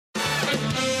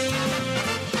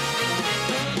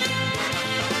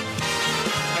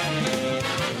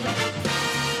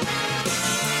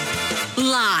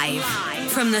Live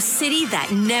from the city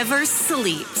that never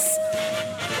sleeps.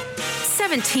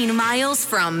 17 miles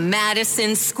from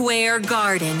Madison Square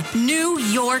Garden, New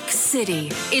York City.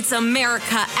 It's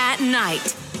America at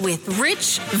Night with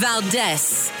Rich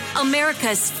Valdez.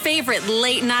 America's favorite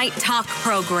late night talk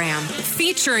program,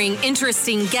 featuring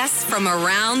interesting guests from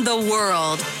around the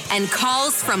world and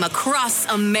calls from across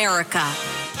America.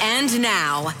 And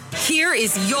now, here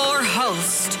is your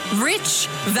host, Rich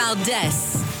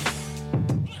Valdez.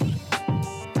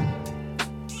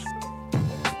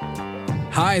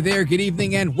 Hi there, good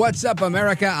evening, and what's up,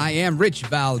 America? I am Rich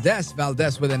Valdez,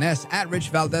 Valdez with an S, at Rich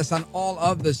Valdez on all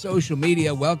of the social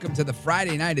media. Welcome to the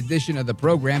Friday night edition of the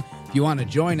program. If you want to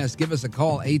join us, give us a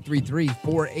call,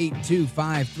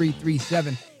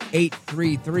 833-482-5337,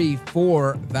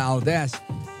 833-4-VALDEZ.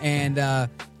 And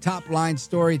top line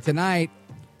story tonight,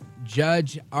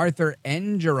 Judge Arthur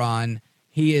Engeron,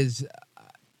 he has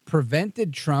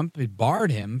prevented Trump,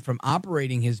 barred him from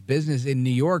operating his business in New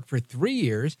York for 3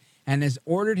 years, and has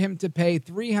ordered him to pay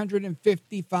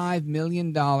 $355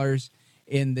 million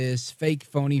in this fake,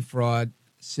 phony fraud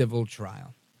civil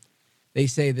trial. They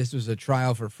say this was a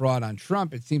trial for fraud on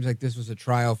Trump. It seems like this was a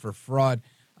trial for fraud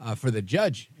for the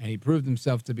judge, and he proved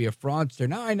himself to be a fraudster.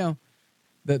 Now, I know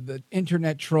the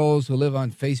internet trolls who live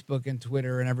on Facebook and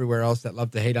Twitter and everywhere else that love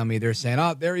to hate on me, they're saying,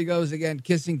 oh, there he goes again,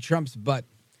 kissing Trump's butt.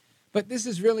 But this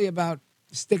is really about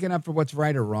sticking up for what's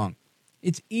right or wrong.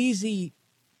 It's easy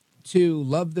to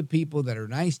love the people that are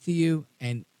nice to you,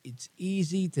 and it's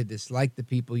easy to dislike the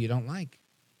people you don't like.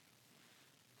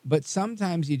 But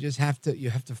sometimes you just have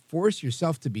to force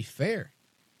yourself to be fair.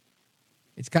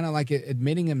 It's kind of like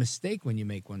admitting a mistake when you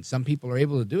make one. Some people are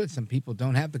able to do it. Some people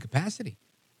don't have the capacity.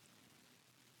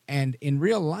 And in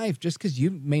real life, just because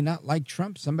you may not like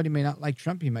Trump, somebody may not like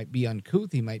Trump. He might be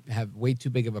uncouth. He might have way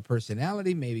too big of a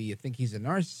personality. Maybe you think he's a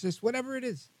narcissist, whatever it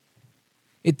is.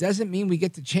 It doesn't mean we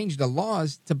get to change the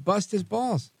laws to bust his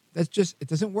balls. It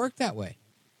doesn't work that way.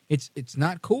 It's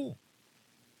not cool.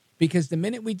 Because the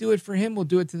minute we do it for him, we'll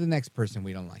do it to the next person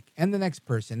we don't like. And the next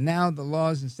person. Now the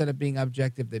laws, instead of being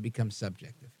objective, they become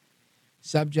subjective.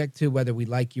 Subject to whether we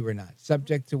like you or not.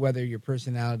 Subject to whether your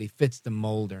personality fits the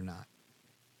mold or not.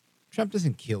 Trump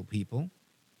doesn't kill people.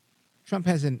 Trump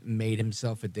hasn't made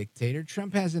himself a dictator.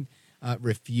 Trump hasn't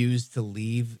refused to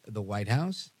leave the White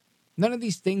House. None of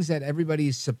these things that everybody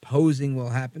is supposing will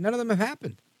happen, none of them have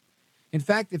happened. In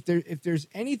fact, if there's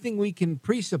anything we can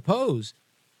presuppose,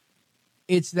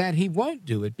 it's that he won't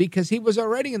do it because he was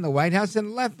already in the White House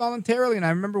and left voluntarily, and I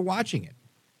remember watching it.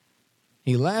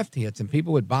 He left. He had some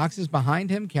people with boxes behind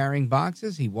him carrying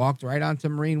boxes. He walked right onto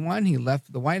Marine One. He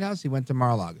left the White House. He went to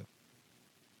Mar-a-Lago.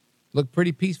 Looked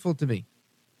pretty peaceful to me.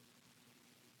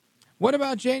 What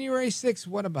about January 6th?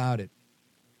 What about it?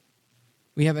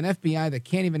 We have an FBI that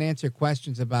can't even answer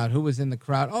questions about who was in the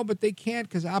crowd. Oh, but they can't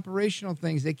because operational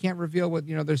things. They can't reveal what,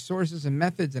 their sources and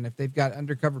methods and if they've got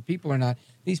undercover people or not.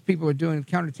 These people are doing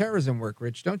counterterrorism work,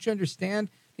 Rich. Don't you understand?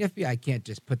 The FBI can't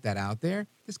just put that out there.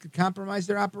 This could compromise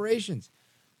their operations.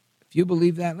 If you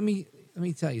believe that, let me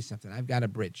tell you something. I've got a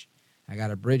bridge. I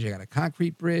got a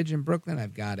concrete bridge in Brooklyn.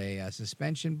 I've got a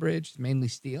suspension bridge. It's mainly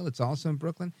steel. It's also in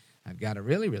Brooklyn. I've got a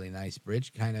really, really nice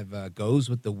bridge. Kind of goes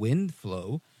with the wind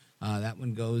flow. That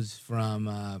one goes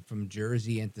from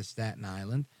Jersey into Staten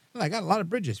Island. Well, I got a lot of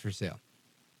bridges for sale.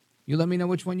 You let me know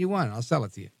which one you want, and I'll sell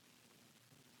it to you.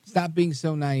 Stop being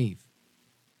so naive.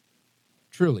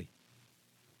 Truly.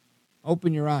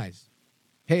 Open your eyes.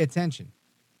 Pay attention.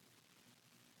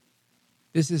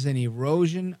 This is an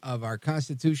erosion of our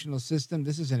constitutional system.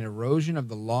 This is an erosion of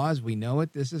the laws. We know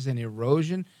it. This is an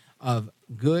erosion of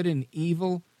good and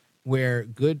evil where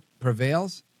good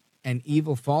prevails and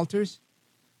evil falters.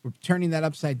 We're turning that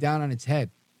upside down on its head,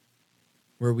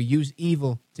 where we use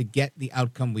evil to get the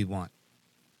outcome we want,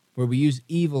 where we use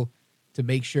evil to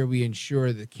make sure we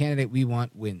ensure the candidate we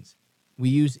want wins. We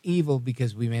use evil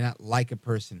because we may not like a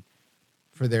person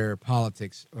for their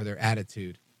politics or their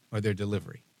attitude or their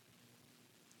delivery.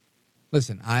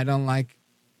 Listen, I don't like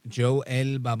Joe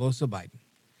El Baboso Biden.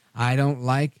 I don't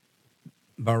like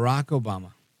Barack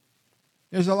Obama.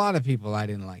 There's a lot of people I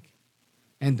didn't like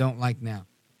and don't like now.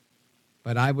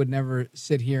 But I would never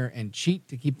sit here and cheat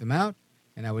to keep them out,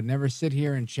 and I would never sit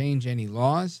here and change any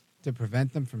laws to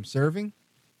prevent them from serving.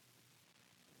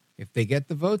 If they get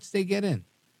the votes, they get in.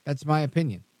 That's my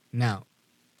opinion. Now,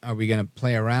 are we going to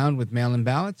play around with mail-in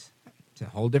ballots? It's a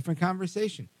whole different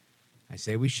conversation. I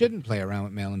say we shouldn't play around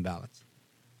with mail-in ballots.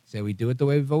 I say we do it the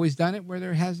way we've always done it, where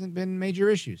there hasn't been major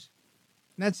issues.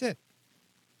 And that's it.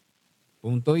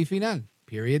 Punto y final.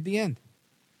 Period. The end.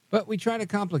 But we try to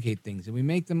complicate things, and we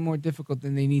make them more difficult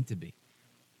than they need to be.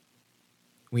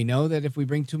 We know that if we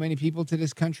bring too many people to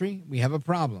this country, we have a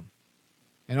problem,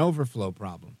 an overflow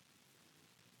problem.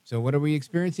 So what are we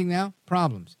experiencing now?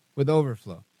 Problems with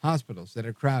overflow. Hospitals that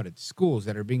are crowded, schools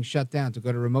that are being shut down to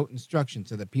go to remote instruction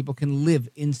so that people can live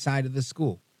inside of the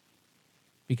school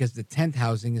because the tent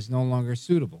housing is no longer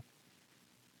suitable.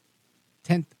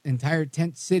 Entire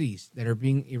tent cities that are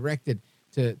being erected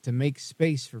to make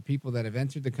space for people that have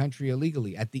entered the country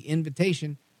illegally at the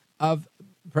invitation of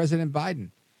President Biden,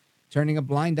 turning a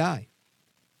blind eye,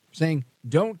 saying,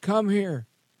 don't come here.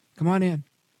 Come on in.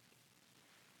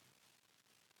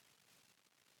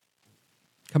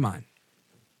 Come on.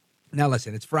 Now,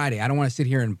 listen, it's Friday. I don't want to sit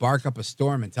here and bark up a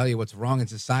storm and tell you what's wrong in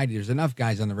society. There's enough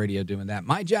guys on the radio doing that.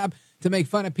 My job to make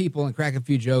fun of people and crack a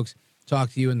few jokes,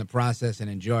 talk to you in the process, and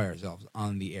enjoy ourselves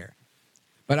on the air.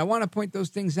 But I want to point those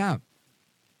things out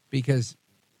because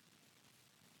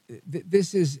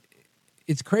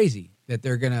it's crazy that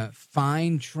they're going to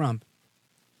fine Trump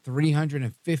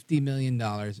 $350 million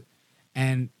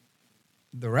and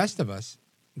the rest of us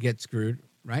get screwed,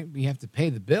 right? We have to pay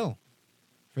the bill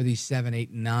for these 7,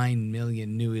 8, 9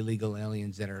 million new illegal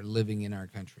aliens that are living in our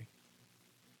country.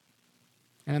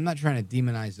 And I'm not trying to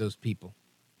demonize those people.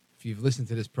 If you've listened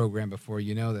to this program before,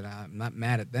 you know that I'm not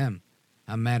mad at them.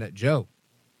 I'm mad at Joe.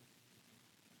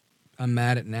 I'm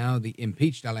mad at now the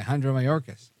impeached Alejandro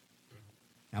Mayorkas.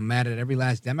 I'm mad at every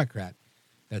last Democrat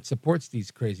that supports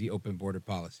these crazy open border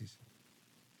policies.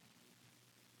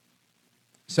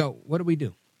 So what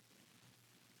do?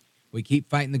 We keep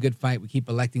fighting the good fight. We keep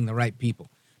electing the right people.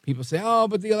 People say, oh,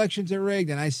 but the elections are rigged.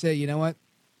 And I say, you know what?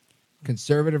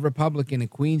 Conservative Republican in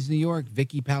Queens, New York,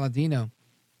 Vickie Paladino.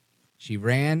 She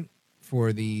ran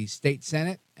for the state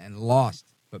Senate and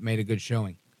lost, but made a good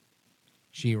showing.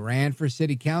 She ran for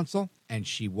city council and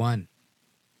she won.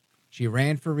 She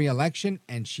ran for re-election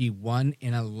and she won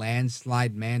in a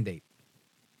landslide mandate.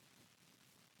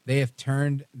 They have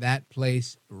turned that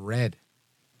place red.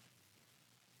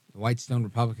 The Whitestone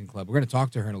Republican Club. We're going to talk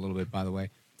to her in a little bit, by the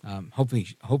way.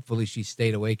 Hopefully she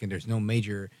stayed awake and there's no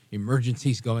major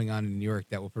emergencies going on in New York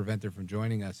that will prevent her from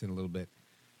joining us in a little bit.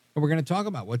 But we're going to talk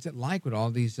about what's it like with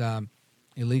all these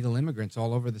illegal immigrants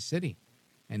all over the city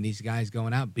and these guys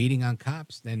going out, beating on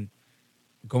cops, then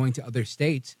going to other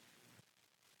states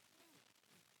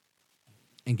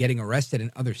and getting arrested in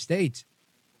other states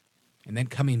and then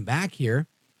coming back here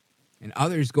and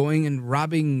others going and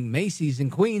robbing Macy's in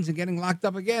Queens and getting locked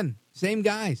up again. Same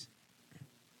guys.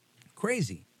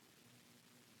 Crazy.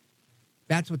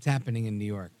 That's what's happening in New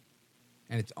York.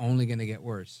 And it's only going to get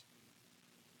worse.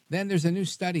 Then there's a new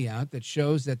study out that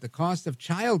shows that the cost of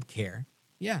child care,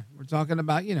 yeah, we're talking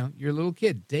about, your little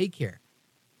kid, daycare,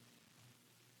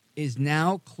 is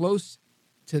now close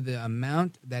to the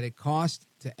amount that it costs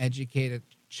to educate a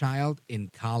child in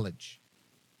college.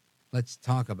 Let's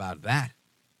talk about that.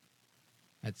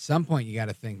 At some point, you got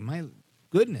to think, my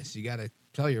goodness, you got to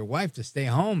tell your wife to stay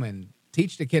home and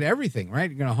teach the kid everything,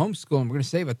 right? You're going to homeschool them. We're going to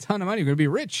save a ton of money. You're going to be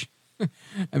rich.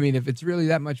 I mean, if it's really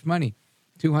that much money,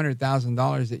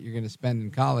 $200,000 that you're going to spend in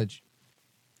college,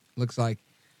 looks like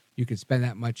you could spend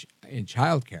that much in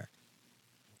childcare.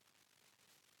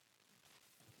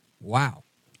 Wow.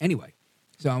 Anyway,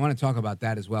 so I want to talk about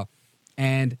that as well.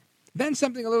 And then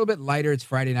something a little bit lighter. It's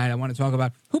Friday night. I want to talk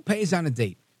about who pays on a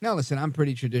date. Now, listen, I'm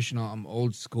pretty traditional. I'm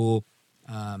old school,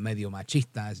 medio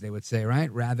machista, as they would say,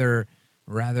 right? Rather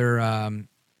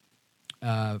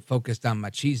focused on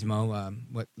machismo,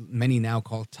 what many now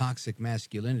call toxic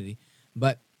masculinity.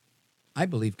 But I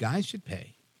believe guys should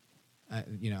pay. I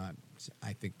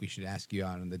think we should ask you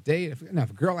out on the date. If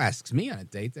a girl asks me on a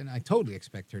date, then I totally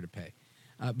expect her to pay.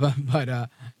 But I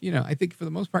think for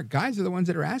the most part, guys are the ones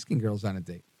that are asking girls on a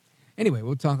date. Anyway,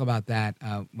 we'll talk about that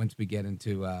once we get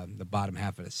into the bottom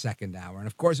half of the second hour. And,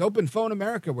 of course, Open Phone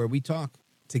America, where we talk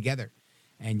together.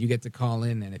 And you get to call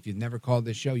in. And if you've never called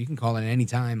this show, you can call in any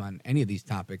time on any of these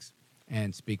topics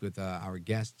and speak with our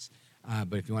guests.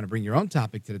 But if you want to bring your own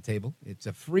topic to the table, it's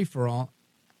a free-for-all.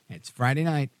 It's Friday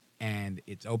night, and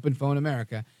it's Open Phone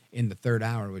America in the third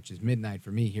hour, which is midnight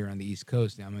for me here on the East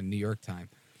Coast. I'm in New York time.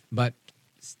 But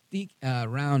stick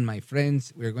around, my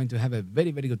friends. We're going to have a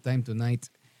very, very good time tonight.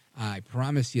 I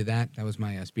promise you that. That was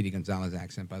my Speedy Gonzalez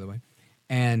accent, by the way.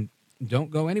 And don't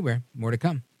go anywhere. More to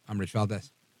come. I'm Rich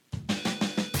Valdez.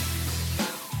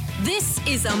 This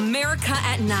is America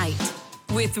at Night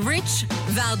with Rich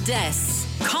Valdez.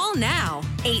 Call now,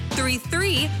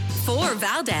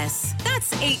 833-4-VALDEZ.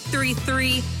 That's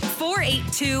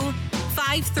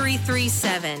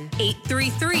 833-482-5337.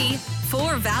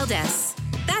 833-4-VALDEZ.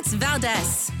 That's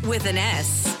Valdez with an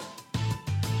S.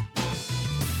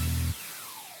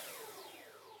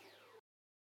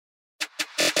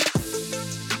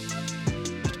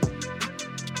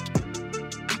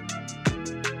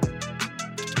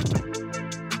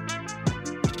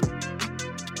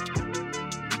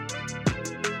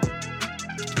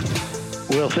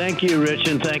 Well, thank you, Rich,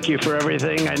 and thank you for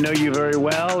everything. I know you very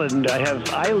well, and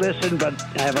I listen, but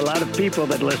I have a lot of people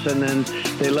that listen, and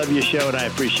they love your show, and I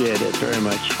appreciate it very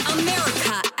much.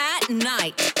 America at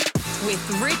Night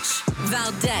with Rich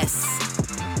Valdez.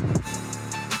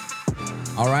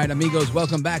 All right, amigos,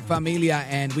 welcome back, familia,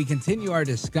 and we continue our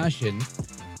discussion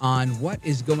on what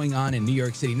is going on in New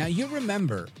York City. Now, you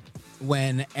remember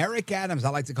when Eric Adams, I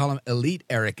like to call him Elite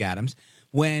Eric Adams,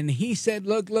 when he said,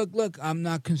 look, I'm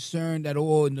not concerned at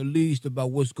all in the least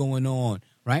about what's going on,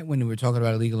 right? When we were talking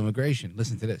about illegal immigration.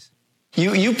 Listen to this.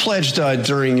 You pledged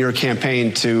during your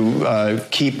campaign to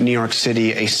keep New York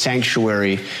City a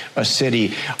sanctuary, a city.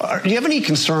 Do you have any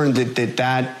concern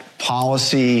that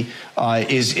policy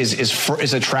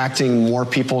is attracting more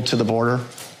people to the border,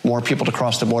 more people to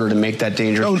cross the border to make that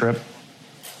dangerous trip?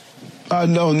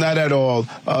 No, not at all.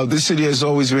 This city has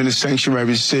always been a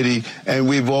sanctuary city, and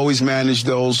we've always managed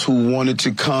those who wanted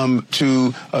to come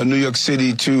to New York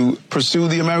City to pursue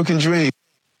the American dream.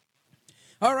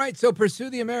 All right, so pursue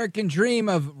the American dream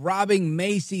of robbing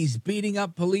Macy's, beating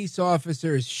up police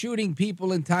officers, shooting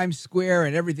people in Times Square,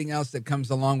 and everything else that comes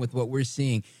along with what we're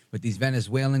seeing with these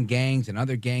Venezuelan gangs and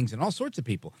other gangs and all sorts of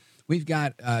people. We've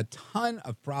got a ton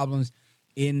of problems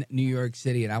in New York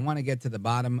City, and I want to get to the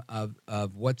bottom of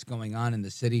what's going on in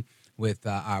the city with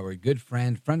our good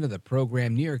friend of the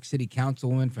program, New York City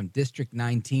Councilwoman from District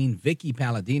 19, Vickie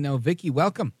Paladino. Vickie,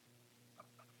 welcome.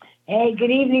 Hey, good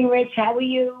evening, Rich. How are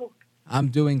you? I'm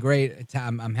doing great.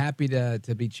 I'm happy to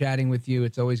be chatting with you.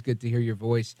 It's always good to hear your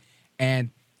voice. And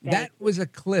that was a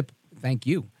clip. Thank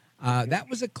you. That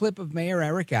was a clip of Mayor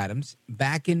Eric Adams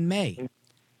back in May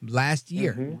last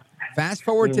year. Mm-hmm. Fast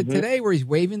forward to today where he's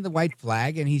waving the white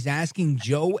flag and he's asking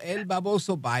Joe El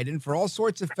Baboso Biden for all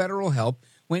sorts of federal help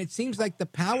when it seems like the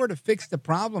power to fix the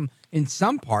problem in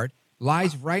some part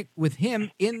lies right with him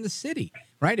in the city,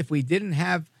 right? If we didn't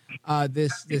have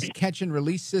this catch and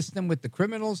release system with the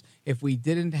criminals, if we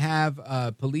didn't have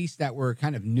police that were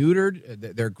kind of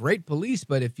neutered, they're great police,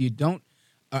 but if you don't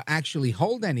actually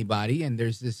hold anybody and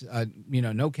there's this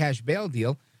no cash bail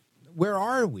deal, where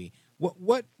are we?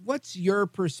 What's your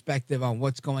perspective on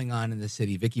what's going on in the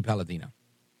city, Vickie Paladino?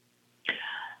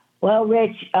 Well,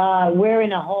 Rich, we're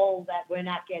in a hole that we're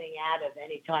not getting out of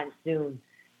anytime soon,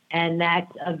 and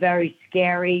that's a very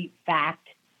scary fact.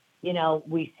 You know,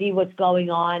 we see what's going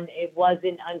on. It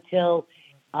wasn't until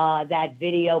that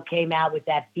video came out with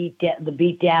that the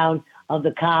beatdown of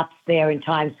the cops there in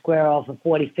Times Square off of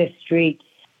 45th Street.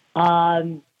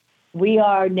 We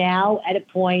are now at a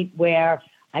point where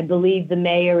I believe the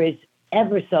mayor is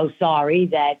ever so sorry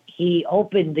that he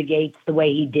opened the gates the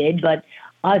way he did, but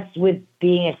us with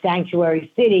being a sanctuary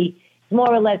city,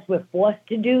 more or less we're forced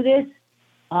to do this.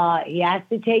 He has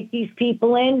to take these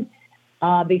people in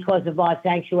because of our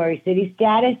sanctuary city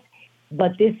status,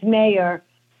 but this mayor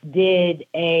did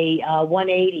a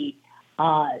 180.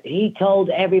 He told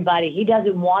everybody he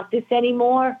doesn't want this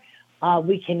anymore.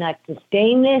 We cannot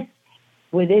sustain this.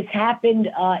 Where this happened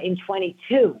in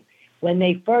 22, when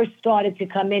they first started to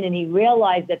come in and he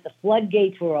realized that the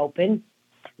floodgates were open.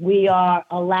 We are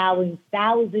allowing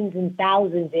thousands and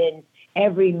thousands in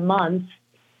every month.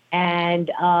 And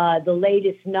the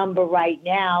latest number right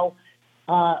now,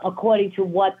 according to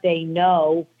what they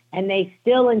know, and they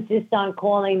still insist on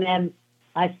calling them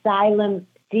asylum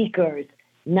seekers,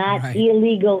 not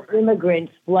illegal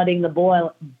immigrants flooding the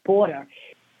border.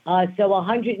 So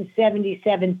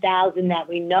 177,000 that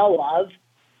we know of.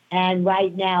 And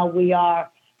right now we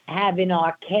are having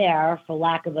our care, for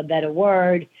lack of a better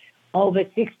word, over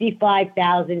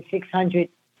 65,600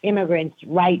 immigrants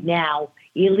right now,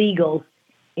 illegals,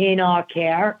 in our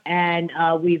care. And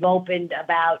we've opened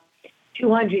about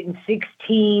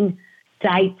 216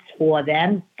 sites for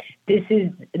them. This is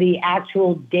the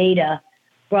actual data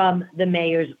from the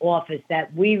mayor's office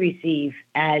that we receive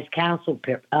as council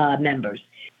members.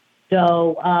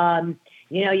 So,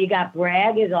 you got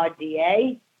Bragg as our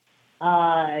DA.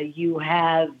 You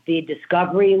have the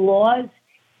discovery laws.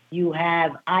 You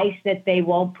have ICE that they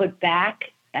won't put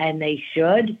back, and they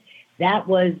should. That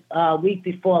was week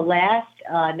before last.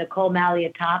 Nicole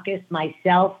Maliotakis,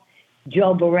 myself,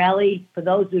 Joe Borelli. For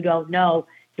those who don't know,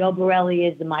 Joe Borelli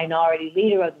is the minority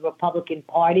leader of the Republican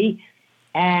Party,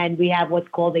 and we have what's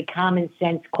called a Common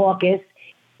Sense Caucus,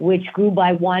 which grew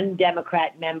by one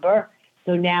Democrat member.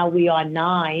 So now we are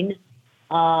 9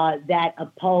 that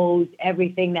oppose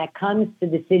everything that comes to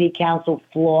the city council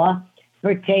floor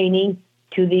pertaining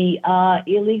to the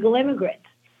illegal immigrants.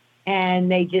 And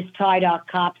they just tied our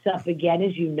cops up again,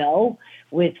 as you know,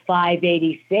 with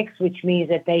 586, which means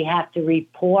that they have to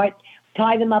report,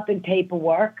 tie them up in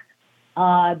paperwork.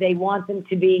 They want them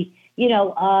to be,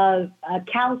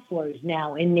 counselors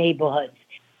now in neighborhoods.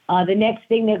 The next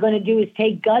thing they're going to do is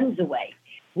take guns away.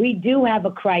 We do have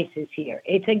a crisis here.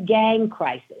 It's a gang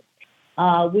crisis.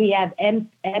 We have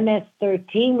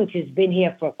MS-13, which has been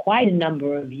here for quite a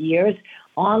number of years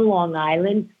on Long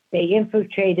Island. They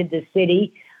infiltrated the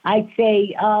city. I'd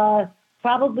say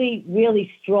probably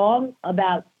really strong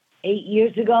about 8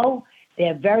 years ago.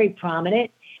 They're very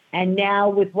prominent. And now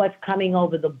with what's coming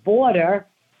over the border,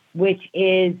 which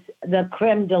is the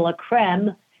creme de la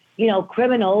creme,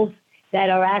 criminals that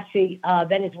are actually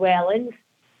Venezuelans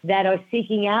that are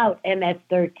seeking out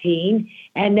MS-13,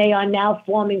 and they are now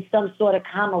forming some sort of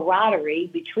camaraderie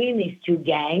between these two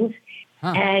gangs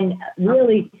and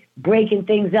really breaking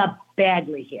things up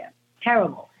badly here.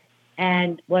 Terrible.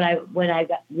 And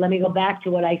let me go back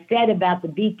to what I said about the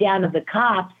beatdown of the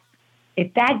cops.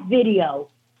 If that video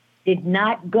did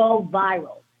not go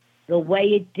viral the way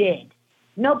it did,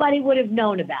 nobody would have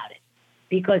known about it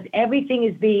because everything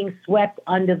is being swept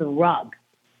under the rug.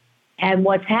 And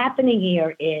what's happening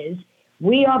here is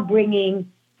we are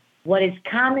bringing what is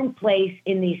commonplace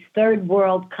in these third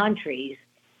world countries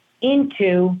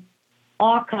into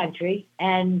our country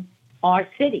and our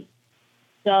city.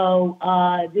 So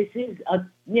this is a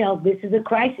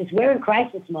crisis. We're in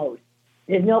crisis mode.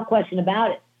 There's no question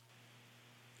about it.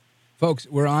 Folks,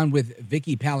 we're on with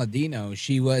Vickie Paladino.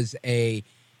 She was a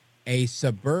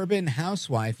suburban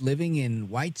housewife living in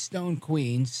Whitestone,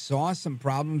 Queens, saw some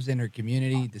problems in her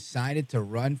community, decided to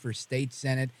run for state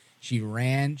senate. She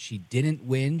ran. She didn't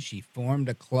win. She formed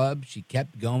a club. She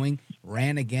kept going,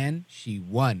 ran again. She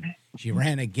won. She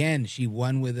ran again. She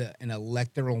won with an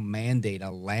electoral mandate, a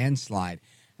landslide.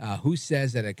 Who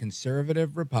says that a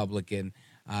conservative Republican,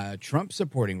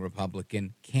 Trump-supporting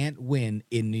Republican, can't win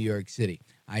in New York City?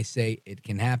 I say it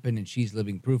can happen, and she's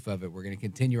living proof of it. We're going to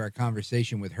continue our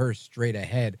conversation with her straight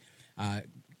ahead.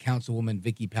 Councilwoman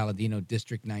Vickie Paladino,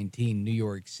 District 19, New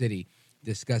York City,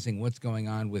 discussing what's going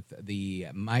on with the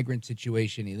migrant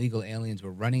situation, illegal aliens.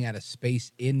 We're running out of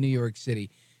space in New York City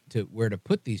to where to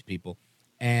put these people.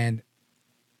 And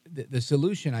the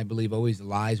solution, I believe, always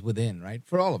lies within, right?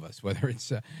 For all of us, whether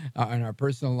it's in our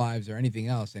personal lives or anything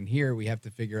else. And here we have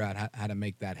to figure out how to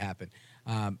make that happen.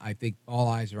 I think all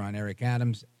eyes are on Eric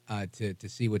Adams to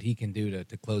see what he can do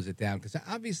to close it down. Because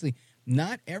obviously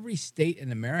not every state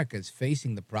in America is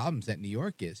facing the problems that New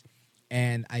York is.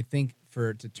 And I think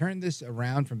to turn this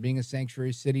around from being a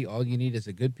sanctuary city, all you need is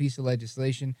a good piece of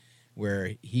legislation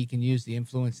where he can use the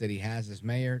influence that he has as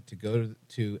mayor to go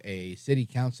to a city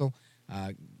council,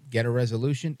 get a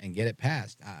resolution, and get it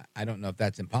passed. I don't know if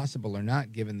that's impossible or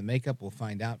not, given the makeup. We'll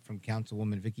find out from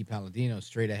Councilwoman Vickie Paladino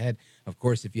straight ahead. Of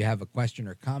course, if you have a question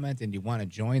or comment and you want to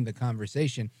join the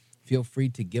conversation, feel free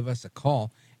to give us a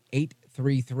call.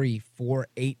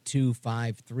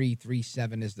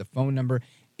 833-482-5337 is the phone number.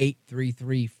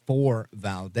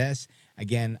 833-4-VALDEZ.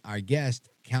 Again, our guest,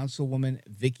 Councilwoman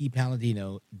Vickie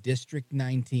Paladino, District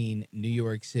 19, New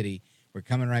York City. We're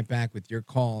coming right back with your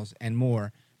calls and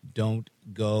more. Don't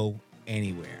go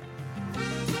anywhere.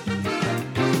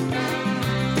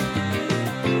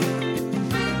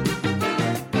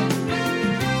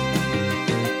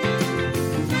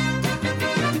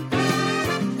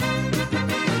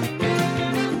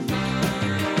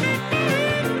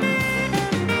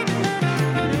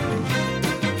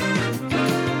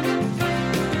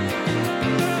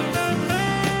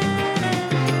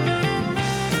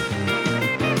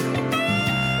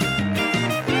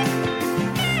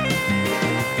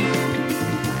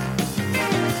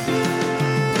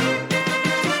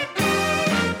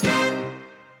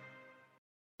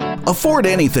 Afford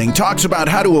Anything talks about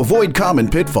how to avoid common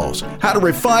pitfalls, how to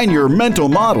refine your mental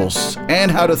models, and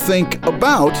how to think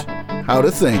about how to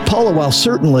think. Paula, while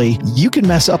certainly you can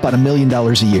mess up on $1 million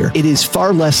a year, it is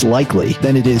far less likely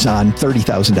than it is on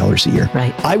 $30,000 a year.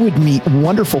 Right. I would meet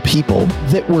wonderful people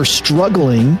that were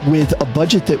struggling with a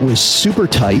budget that was super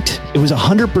tight. It was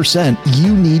 100%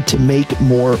 you need to make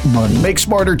more money. Make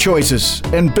smarter choices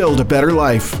and build a better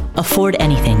life. Afford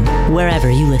Anything, wherever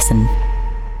you listen.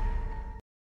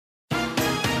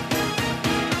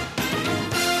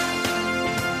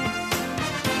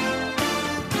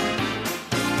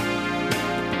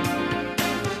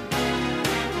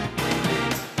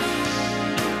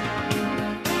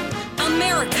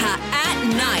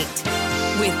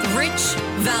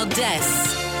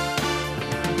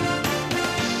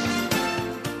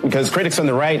 Because critics on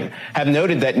the right have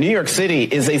noted that New York City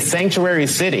is a sanctuary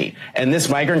city, and this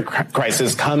migrant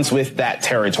crisis comes with that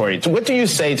territory. So what do you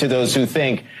say to those who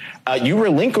think you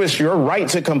relinquish your right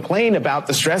to complain about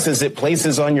the stresses it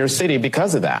places on your city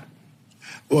because of that?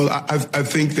 Well, I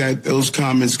think that those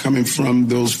comments coming from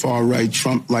those far-right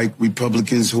Trump-like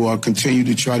Republicans who are continue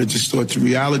to try to distort the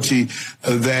reality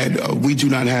that we do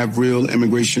not have real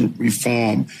immigration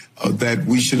reform, that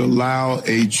we should allow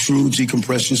a true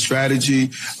decompression strategy,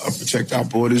 protect our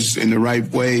borders in the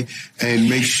right way, and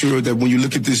make sure that when you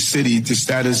look at this city, the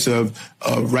status of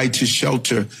right to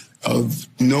shelter, of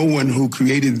no one who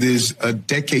created this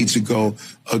decades ago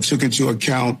took into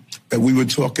account that we were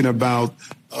talking about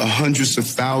hundreds of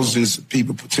thousands of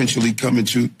people potentially coming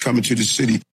to the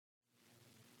city.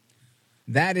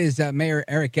 That is Mayor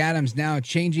Eric Adams now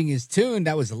changing his tune.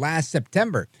 That was last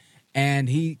September. And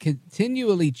he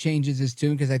continually changes his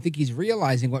tune because I think he's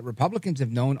realizing what Republicans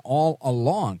have known all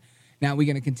along. Now, we're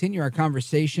going to continue our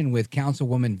conversation with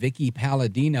Councilwoman Vickie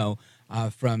Paladino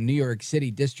from New York City,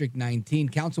 District 19.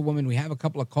 Councilwoman, we have a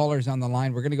couple of callers on the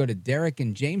line. We're going to go to Derrick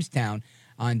in Jamestown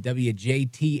on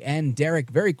WJTN.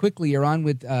 Derrick, very quickly, you're on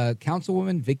with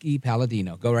Councilwoman Vickie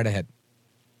Paladino. Go right ahead.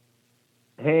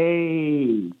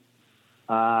 Hey,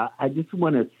 I just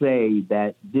want to say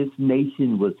that this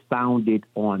nation was founded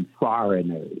on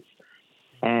foreigners.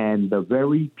 And the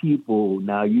very people,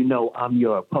 now you know I'm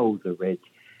your opposer, Rich.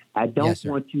 I don't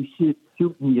want you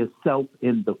shooting yourself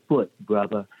in the foot,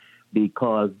 brother,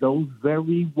 because those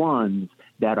very ones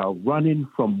that are running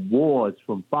from wars,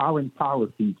 from foreign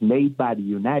policies made by the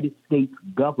United States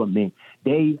government,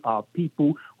 they are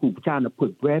people who are trying to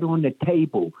put bread on the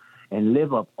table and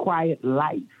live a quiet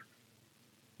life.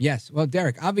 Yes. Well,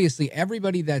 Derrick, obviously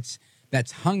everybody that's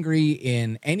hungry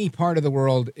in any part of the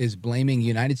world is blaming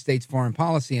United States foreign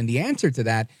policy. And the answer to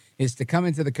that is to come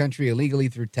into the country illegally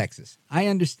through Texas. I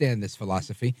understand this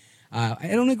philosophy. I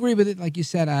don't agree with it. Like you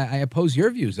said, I oppose your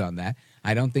views on that.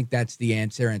 I don't think that's the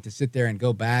answer. And to sit there and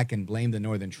go back and blame the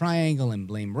Northern Triangle and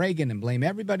blame Reagan and blame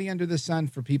everybody under the sun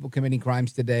for people committing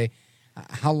crimes today,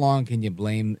 how long can you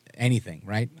blame anything,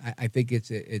 right? I think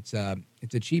it's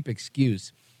a cheap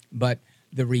excuse. But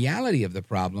the reality of the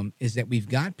problem is that we've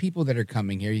got people that are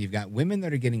coming here. You've got women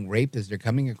that are getting raped as they're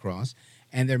coming across,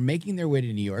 and they're making their way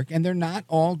to New York, and they're not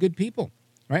all good people,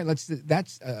 right?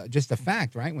 That's just a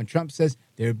fact, right? When Trump says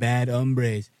they're bad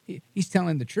hombres, he's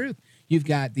telling the truth. You've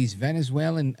got these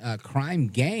Venezuelan crime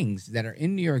gangs that are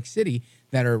in New York City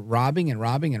that are robbing,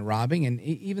 and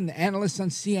even the analysts on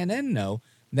CNN know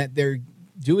that they're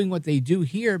doing what they do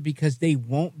here because they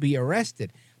won't be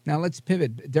arrested. Now, let's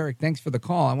pivot. Derrick, thanks for the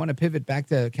call. I want to pivot back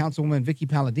to Councilwoman Vickie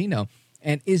Paladino.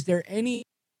 And is there any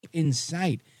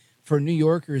insight for New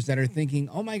Yorkers that are thinking,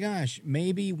 oh, my gosh,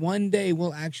 maybe one day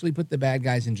we'll actually put the bad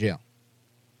guys in jail?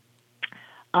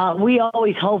 We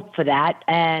always hope for that.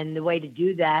 And the way to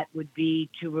do that would be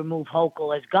to remove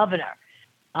Hochul as governor.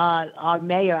 Our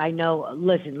mayor, I know,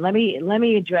 listen, let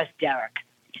me address Derrick.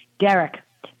 Derrick,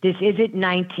 this isn't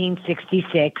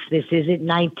 1966. This isn't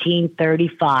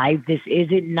 1935. This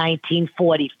isn't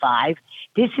 1945.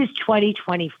 This is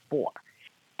 2024.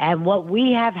 And what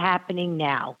we have happening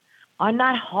now are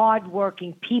not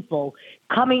hardworking people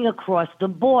coming across the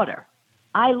border.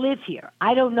 I live here.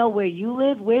 I don't know where you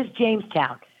live. Where's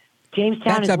Jamestown?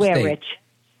 Jamestown That's is where, upstate. Rich?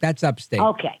 That's upstate.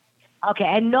 Okay.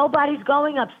 And nobody's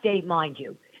going upstate, mind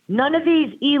you. None of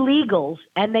these illegals,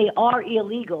 and they are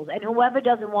illegals, and whoever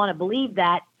doesn't want to believe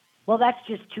that, well, that's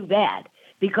just too bad,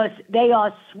 because they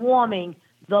are swarming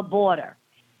the border.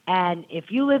 And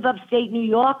if you live upstate New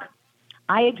York,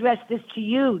 I address this to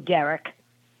you, Derrick.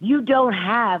 You don't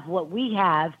have what we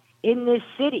have in this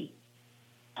city.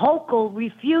 Hochul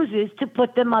refuses to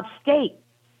put them upstate.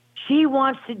 She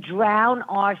wants to drown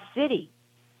our city.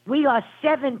 We are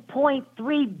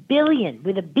 $7.3 billion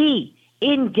with a B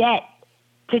in debt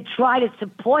to try to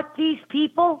support these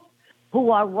people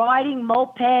who are riding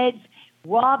mopeds,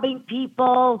 robbing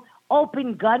people,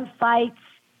 open gunfights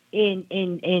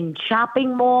in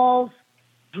shopping malls,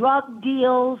 drug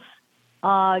deals.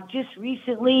 Just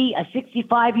recently, a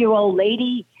 65-year-old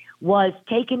lady was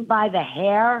taken by the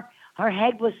hair. Her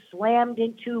head was slammed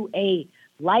into a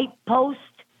light post,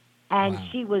 and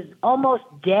she was almost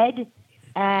dead.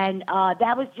 And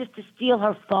that was just to steal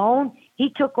her phone.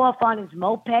 He took off on his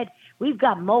moped. We've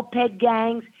got moped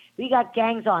gangs. We got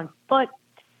gangs on foot.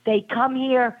 They come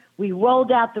here. We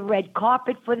rolled out the red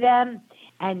carpet for them,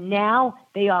 and now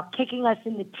they are kicking us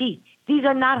in the teeth. These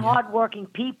are not hardworking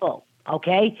people,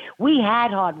 okay? We had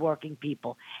hardworking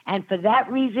people. And for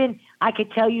that reason, I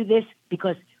could tell you this,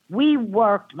 because we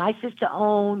worked, my sister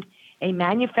owned a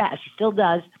she still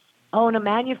does, own a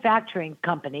manufacturing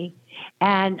company,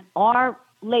 and our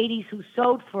ladies who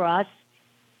sewed for us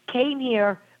came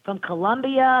here from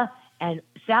Colombia and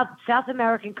South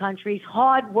American countries,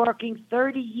 hard-working,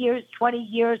 30 years, 20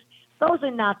 years, Those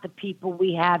are not the people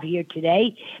we have here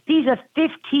today. These are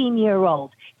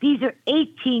 15-year-olds. These are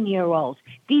 18-year-olds.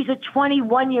 These are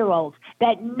 21-year-olds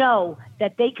that know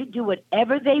that they could do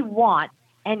whatever they want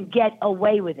and get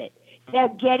away with it. They're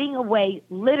getting away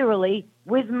literally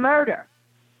with murder.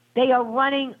 They are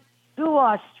running through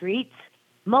our streets.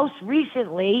 Most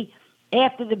recently,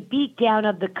 after the beatdown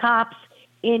of the cops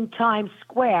in Times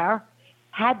Square,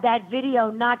 had that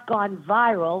video not gone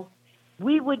viral,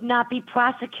 we would not be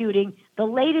prosecuting the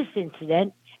latest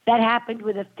incident that happened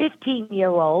with a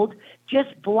 15-year-old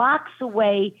just blocks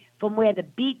away from where the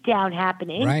beatdown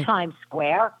happened in Times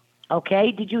Square.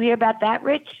 Okay, did you hear about that,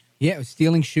 Rich? Yeah, it was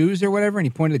stealing shoes or whatever, and he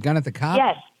pointed a gun at the cop?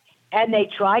 Yes, and they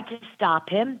tried to stop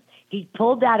him. He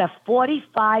pulled out a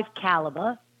 .45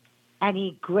 caliber, and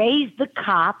he grazed the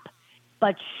cop,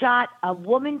 but shot a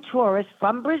woman tourist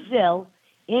from Brazil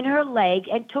in her leg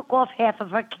and took off half of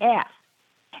her calf.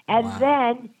 And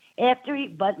then after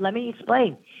but let me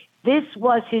explain. This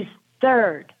was his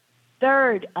third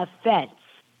offense.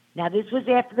 Now, this was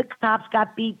after the cops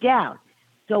got beat down.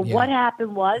 So what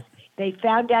happened was they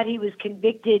found out he was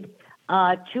convicted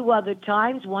 2 other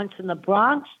times, once in the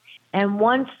Bronx and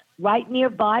once right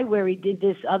nearby where he did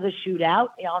this other shootout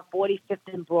on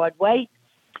 45th and Broadway.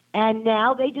 And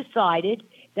now they decided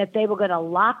that they were going to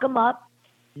lock him up,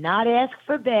 not ask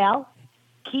for bail,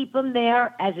 keep him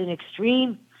there as an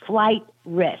extreme flight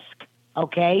risk,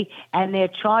 okay? And they're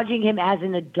charging him as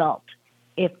an adult.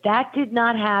 If that did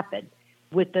not happen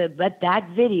with that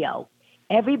video,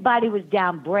 everybody was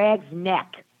down Bragg's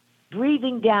neck,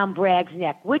 breathing down Bragg's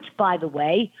neck, which, by the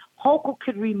way, Hochul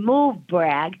could remove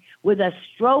Bragg with a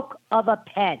stroke of a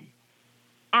pen.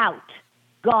 Out.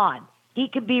 Gone. He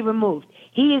could be removed.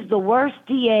 He is the worst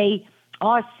DA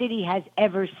our city has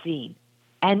ever seen.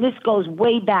 And this goes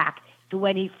way back to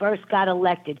when he first got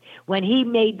elected, when he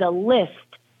made the list,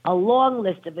 a long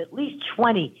list of at least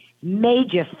 20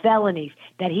 major felonies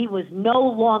that he was no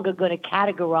longer going to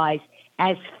categorize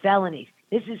as felonies.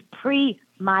 This is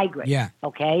pre-migrant. Yeah.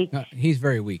 Okay? He's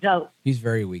very weak. So, he's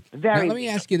very weak. Very now, let me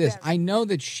ask you this. I know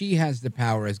that she has the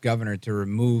power as governor to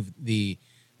remove the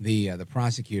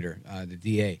prosecutor, the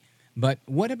DA. But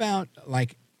what about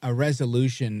like a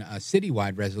resolution, a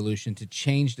citywide resolution to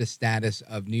change the status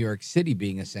of New York City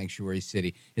being a sanctuary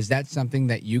city? Is that something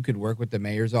that you could work with the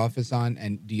mayor's office on?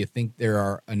 And do you think there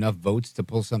are enough votes to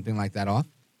pull something like that off?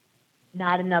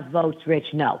 Not enough votes,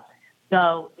 Rich, no.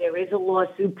 So there is a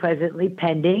lawsuit presently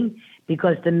pending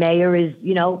because the mayor is,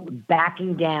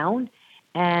 backing down.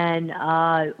 And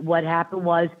what happened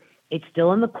was it's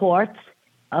still in the courts,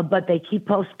 but they keep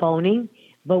postponing.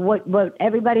 But what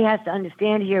everybody has to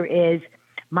understand here is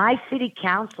my city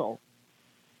council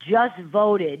just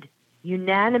voted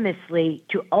unanimously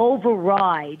to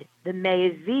override the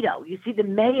mayor's veto. You see, the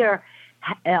mayor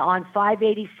on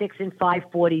 586 and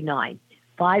 549.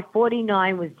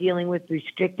 549 was dealing with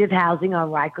restrictive housing on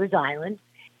Rikers Island,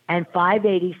 and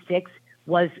 586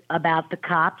 was about the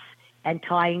cops and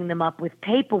tying them up with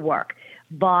paperwork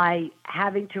by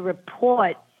having to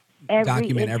report every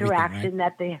interaction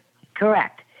that they...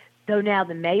 Correct. So now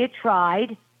the mayor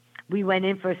tried. We went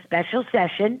in for a special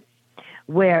session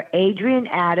where Adrienne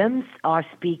Adams, our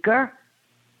speaker,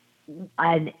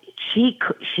 and she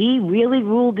really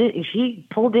ruled it. She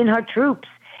pulled in her troops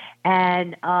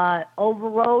and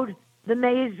overrode the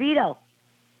mayor's veto.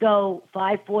 So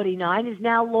 549 is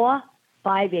now law.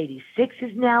 586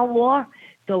 is now law.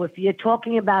 So if you're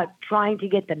talking about trying to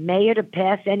get the mayor to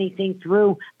pass anything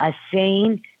through a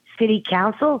sane city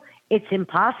council, it's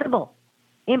impossible.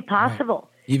 Impossible.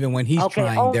 Right. Even when he's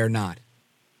trying, they're not.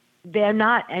 They're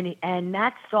not. And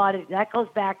that goes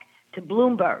back to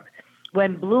Bloomberg.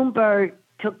 When Bloomberg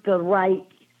took the right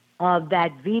of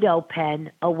that veto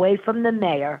pen away from the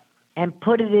mayor and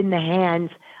put it in the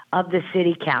hands of the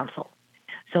city council.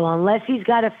 So unless he's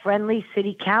got a friendly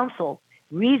city council,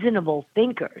 reasonable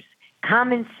thinkers,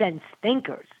 common sense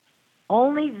thinkers,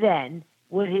 only then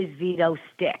would his veto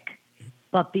stick.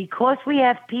 But because we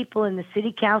have people in the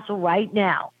city council right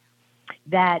now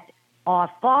that are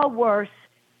far worse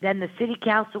than the city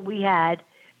council we had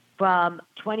from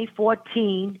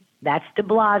 2014, that's de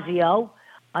Blasio,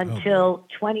 until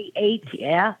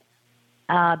 2018,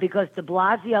 because de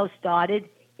Blasio started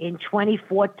in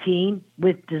 2014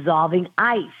 with dissolving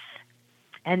ICE.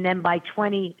 And then by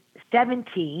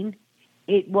 2017,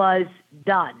 it was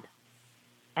done.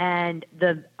 And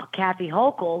the Kathy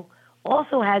Hochul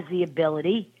also has the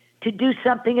ability to do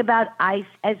something about ICE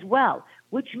as well,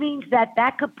 which means that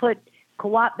could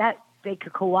that they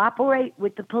could cooperate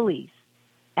with the police,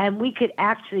 and we could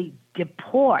actually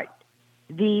deport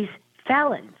these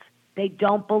felons. They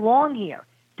don't belong here.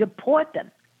 Deport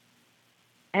them.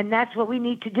 And that's what we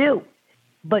need to do.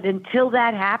 But until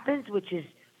that happens, which is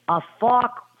a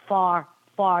far, far,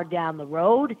 far down the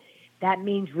road, that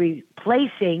means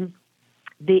replacing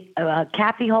the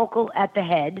Kathy Hochul at the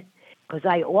head, because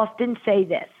I often say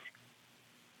this,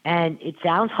 and it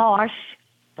sounds harsh,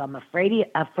 so I'm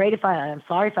I'm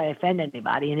sorry if I offend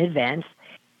anybody in advance.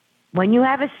 When you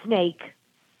have a snake,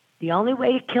 the only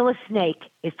way to kill a snake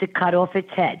is to cut off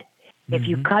its head. If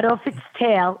you cut off its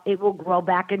tail, it will grow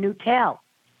back a new tail.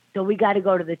 So we got to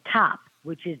go to the top,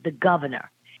 which is the governor.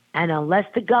 And unless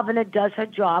the governor does her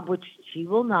job, which she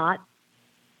will not,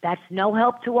 that's no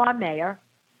help to our mayor.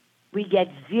 We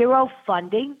get zero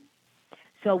funding.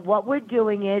 So what we're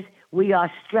doing is we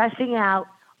are stressing out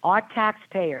our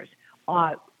taxpayers,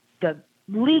 the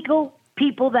legal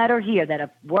people that are here that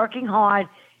are working hard,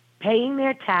 paying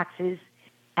their taxes,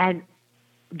 and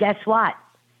guess what?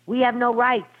 We have no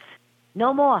rights.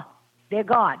 No more. They're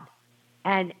gone.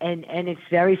 And it's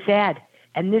very sad.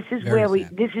 And this is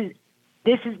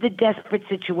this is the desperate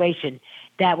situation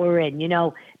that we're in. You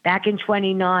know, back in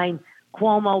 29,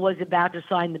 Cuomo was about to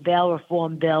sign the bail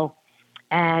reform bill.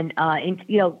 And,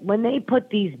 when they put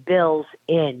these bills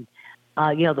in,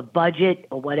 the budget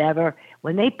or whatever,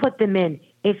 when they put them in,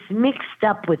 it's mixed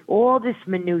up with all this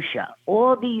minutia,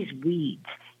 all these weeds.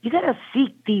 You got to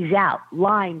seek these out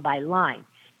line by line.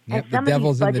 Yep, the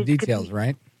devil's in the details,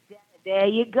 right? There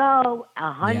you go,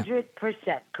 100%.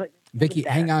 Vickie,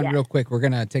 hang on real quick. We're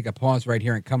going to take a pause right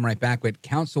here and come right back with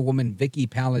Councilwoman Vickie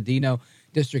Paladino,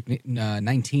 District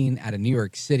 19 out of New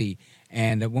York City.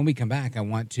 And when we come back, I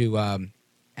want to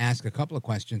ask a couple of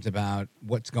questions about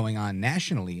what's going on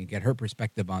nationally and get her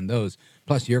perspective on those.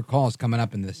 Plus, your calls coming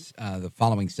up in this the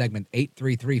following segment,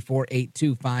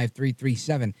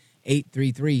 833-482-5337,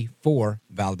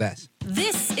 833-4-VALDEZ.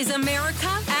 This is America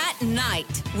at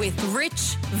Night with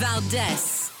Rich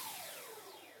Valdez.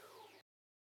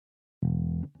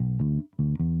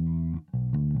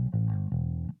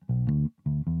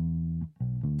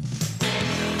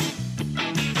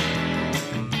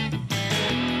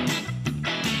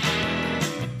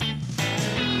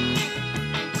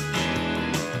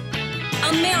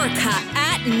 America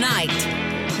at Night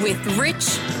with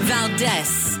Rich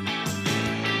Valdez.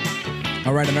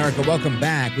 All right, America, welcome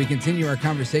back. We continue our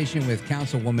conversation with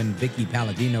Councilwoman Vickie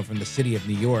Paladino from the city of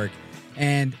New York.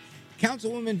 And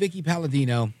Councilwoman Vickie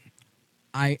Paladino,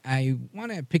 I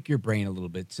want to pick your brain a little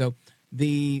bit. So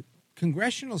the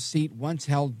congressional seat once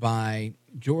held by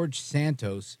George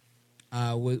Santos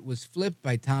was flipped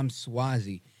by Tom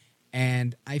Suozzi.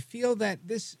 And I feel that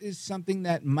this is something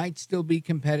that might still be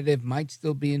competitive, might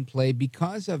still be in play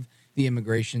because of the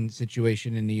immigration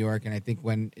situation in New York. And I think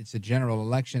when it's a general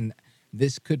election,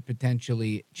 this could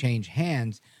potentially change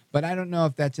hands. But I don't know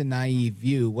if that's a naive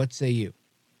view. What say you?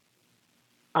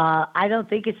 I don't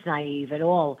think it's naive at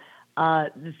all.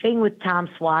 The thing with Tom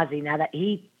Suozzi, now that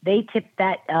they tipped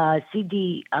that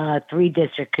CD3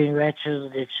 district, Congressional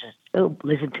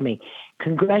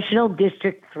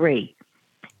District 3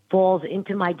 falls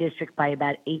into my district by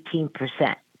about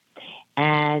 18%.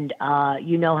 And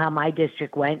you know how my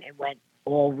district went. It went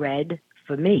all red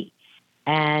for me.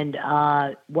 And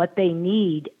what they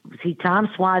need, Tom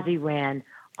Suozzi ran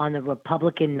on the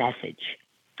Republican message.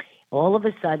 All of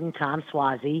a sudden, Tom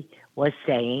Suozzi was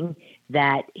saying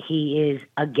that he is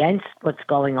against what's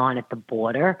going on at the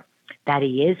border, that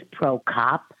he is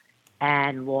pro-cop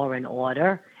and law and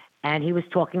order, and he was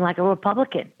talking like a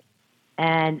Republican.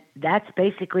 And that's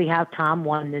basically how Tom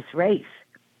won this race.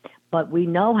 But we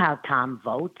know how Tom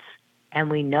votes, and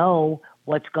we know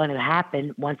what's going to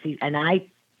happen once and I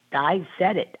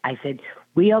said it. I said,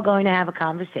 we are going to have a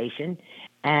conversation,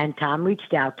 and Tom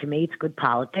reached out to me. It's good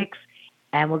politics.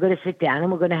 And we're going to sit down and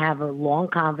we're going to have a long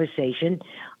conversation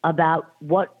about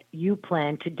what you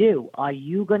plan to do. Are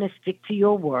you going to stick to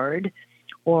your word,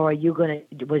 or are you going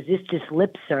to, was this just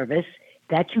lip service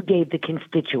that you gave the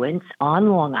constituents on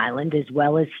Long Island as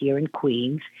well as here in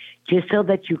Queens just so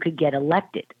that you could get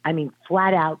elected? I mean,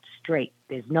 flat out straight.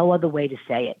 There's no other way to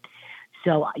say it.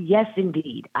 So yes,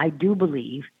 indeed, I do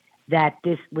believe that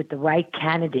this, with the right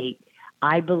candidate,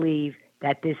 I believe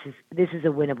that this is a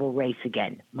winnable race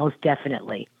again, most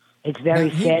definitely. It's very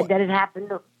sad that it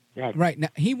happened. Right. Now,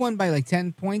 he won by like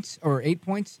 10 points or 8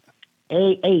 points?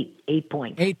 8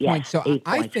 points. 8 yes, points. So 8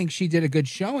 I points. think she did a good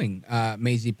showing,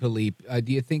 Mazie Philippe.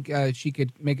 Do you think she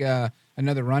could make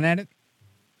another run at it?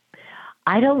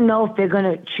 I don't know if they're going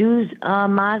to choose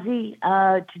Mazie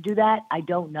to do that. I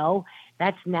don't know.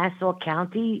 That's Nassau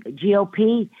County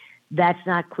GOP. That's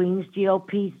not Queens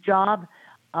GOP's job.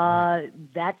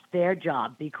 That's their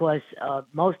job, because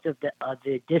most of the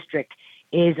district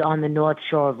is on the North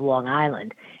Shore of Long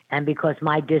Island. And because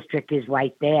my district is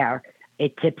right there,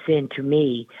 it tips into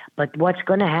me. But what's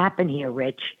going to happen here,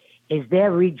 Rich, is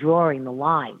they're redrawing the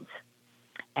lines.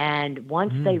 And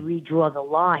once they redraw the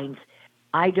lines,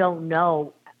 I don't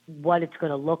know what it's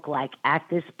going to look like. At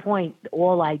this point,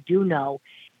 all I do know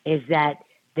is that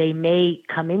they may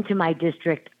come into my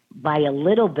district by a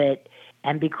little bit,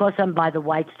 and because I'm by the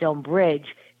Whitestone Bridge,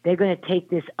 they're going to take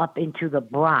this up into the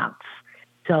Bronx.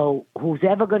 So who's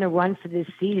ever going to run for this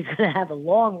seat is going to have a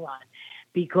long run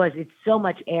because it's so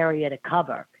much area to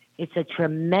cover. It's a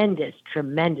tremendous,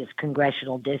 tremendous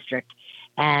congressional district.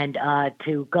 And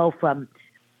to go from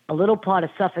a little part of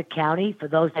Suffolk County, for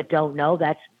those that don't know,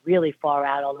 that's really far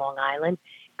out on Long Island,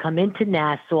 come into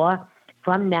Nassau,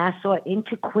 from Nassau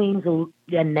into Queens,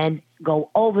 and then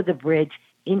go over the bridge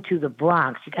into the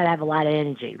Bronx. You got to have a lot of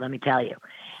energy, let me tell you,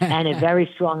 and a very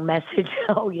strong message.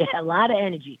 Oh, yeah, a lot of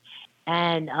energy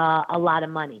and a lot of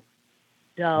money.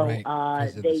 So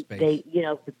they, you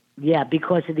know, yeah,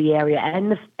 because of the area.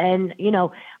 And you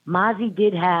know, Mozzie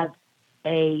did have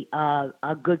a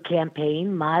good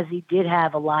campaign. Mozzie did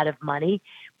have a lot of money,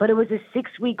 but it was a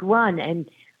 6-week run. And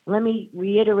let me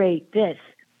reiterate this.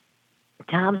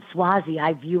 Tom Suozzi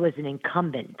I view as an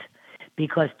incumbent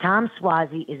because Tom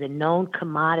Suozzi is a known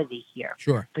commodity here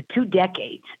for 2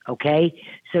 decades, okay?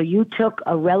 So you took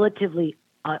a relatively,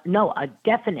 a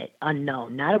definite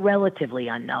unknown, not a relatively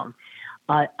unknown,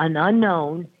 an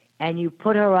unknown, and you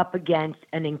put her up against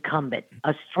an incumbent,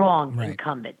 a strong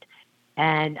incumbent.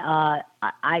 And I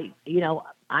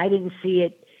didn't see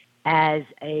it as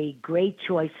a great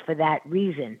choice for that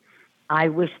reason. I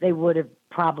wish they would have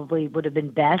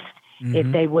been best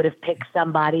if they would have picked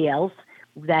somebody else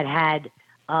that had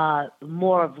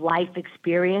more of life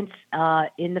experience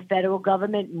in the federal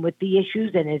government with the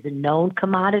issues and is a known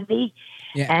commodity.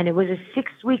 Yeah. And it was a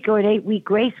 6-week or an 8-week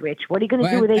race, Rich. What are you going to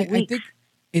do with 8 weeks? I think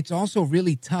it's also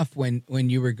really tough when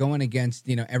you were going against,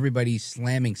 you know, everybody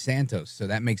slamming Santos. So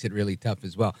that makes it really tough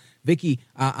as well. Vickie,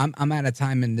 I'm out of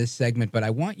time in this segment, but I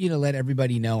want you to let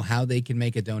everybody know how they can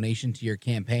make a donation to your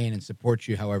campaign and support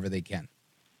you however they can.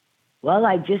 Well,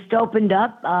 I just opened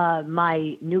up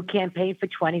my new campaign for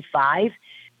 25.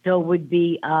 So it would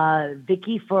be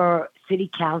Vickie for City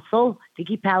Council,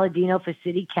 Vickie Paladino for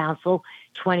City Council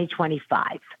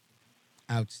 2025.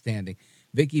 Outstanding.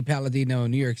 Vickie Paladino,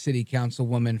 New York City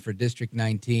Councilwoman for District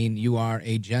 19. You are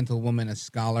a gentlewoman, a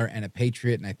scholar, and a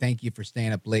patriot, and I thank you for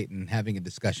staying up late and having a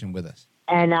discussion with us.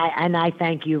 And I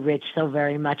thank you, Rich, so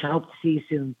very much. I hope to see you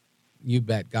soon. You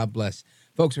bet. God bless.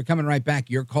 Folks, we're coming right back.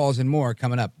 Your calls and more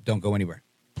coming up. Don't go anywhere.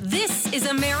 This is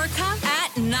America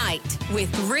at Night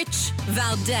with Rich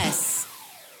Valdez.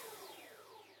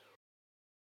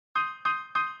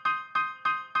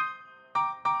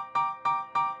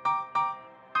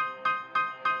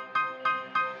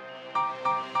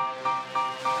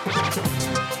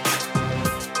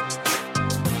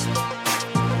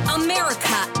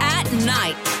 America at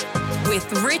Night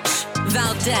with Rich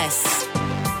Valdez.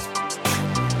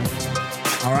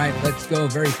 All right, let's go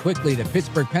very quickly to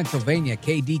Pittsburgh, Pennsylvania,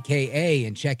 KDKA,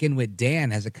 and check in with Dan.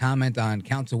 Has a comment on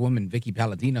Councilwoman Vickie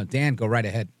Paladino. Dan, go right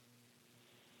ahead.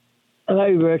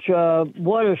 Hey, Rich.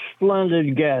 What a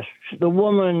splendid guest. The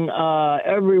woman,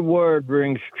 every word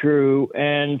rings true,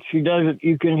 and she doesn't.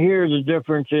 You can hear the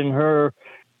difference in her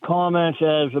comments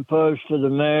as opposed to the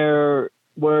mayor,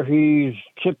 where he's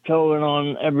tiptoeing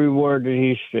on every word that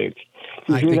he speaks.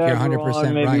 I think you're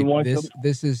 100% right.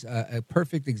 This is a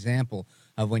perfect example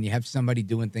of when you have somebody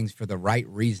doing things for the right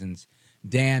reasons.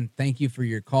 Dan, thank you for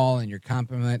your call and your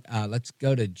compliment. Let's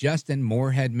go to Justin,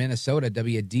 Moorhead, Minnesota,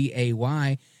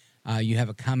 WDAY. You have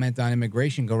a comment on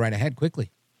immigration. Go right ahead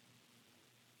quickly.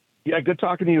 Yeah, good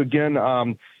talking to you again.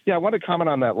 I want to comment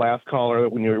on that last caller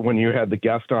when you had the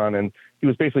guest on, and he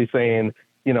was basically saying,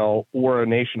 you know, we're a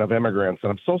nation of immigrants.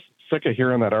 And I'm so sick of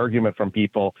hearing that argument from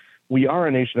people. We are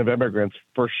a nation of immigrants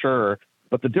for sure.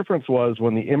 But the difference was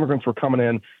when the immigrants were coming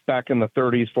in back in the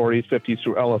 30s, 40s, 50s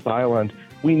through Ellis Island,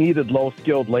 we needed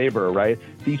low-skilled labor, right?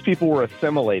 These people were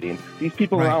assimilating. These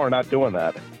people now are not doing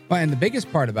that. Well, and the biggest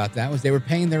part about that was they were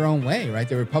paying their own way, right?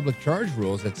 There were public charge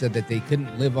rules that said that they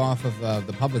couldn't live off of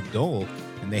the public dole,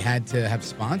 and they had to have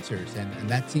sponsors, and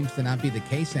that seems to not be the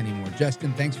case anymore.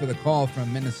 Justin, thanks for the call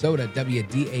from Minnesota,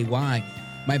 WDAY.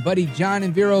 My buddy John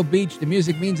in Vero Beach, the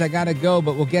music means I got to go,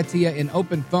 but we'll get to you in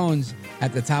open phones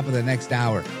at the top of the next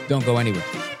hour. Don't go anywhere.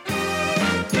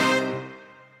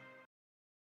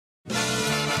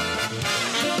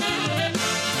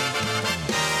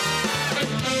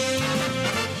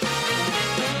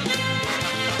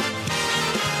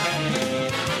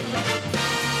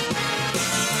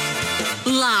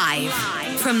 Live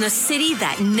from the city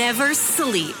that never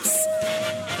sleeps.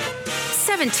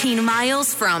 17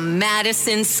 miles from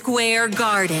Madison Square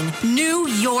Garden, New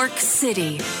York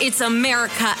City. It's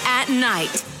America at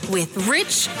Night with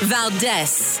Rich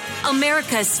Valdez,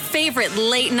 America's favorite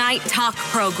late night talk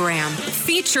program,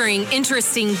 featuring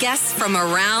interesting guests from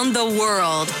around the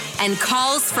world and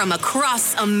calls from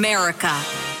across America.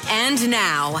 And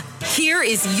now, here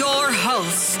is your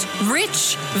host,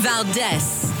 Rich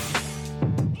Valdez.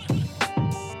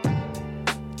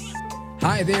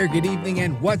 Hi there, good evening,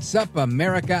 and what's up,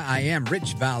 America? I am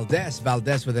Rich Valdez,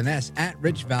 Valdez with an S, at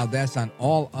Rich Valdez on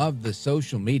all of the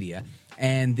social media.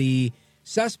 And the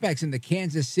suspects in the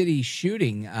Kansas City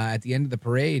shooting at the end of the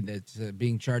parade that's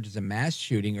being charged as a mass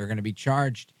shooting are going to be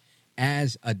charged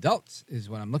as adults, is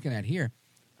what I'm looking at here.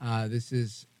 This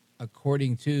is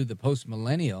according to the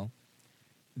Post-Millennial.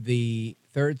 The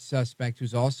third suspect,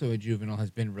 who's also a juvenile,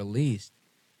 has been released.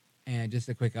 And just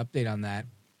a quick update on that.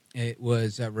 It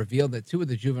was revealed that two of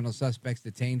the juvenile suspects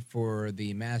detained for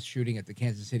the mass shooting at the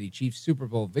Kansas City Chiefs Super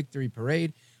Bowl victory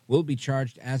parade will be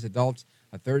charged as adults.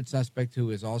 A third suspect, who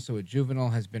is also a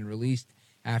juvenile, has been released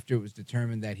after it was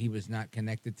determined that he was not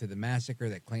connected to the massacre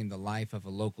that claimed the life of a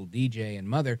local DJ and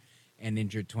mother and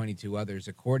injured 22 others.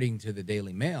 According to the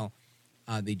Daily Mail,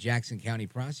 the Jackson County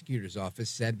Prosecutor's Office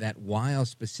said that while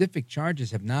specific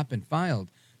charges have not been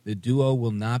filed, the duo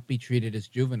will not be treated as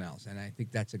juveniles. And I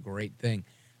think that's a great thing,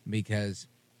 because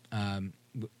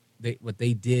what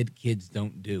they did, kids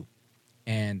don't do.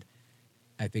 And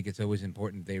I think it's always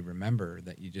important they remember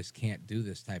that you just can't do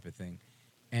this type of thing.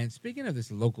 And speaking of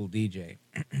this local DJ,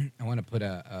 I want to put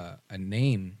a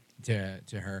name to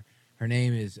her. Her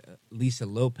name is Lisa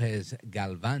Lopez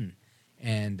Galvan,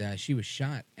 and she was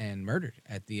shot and murdered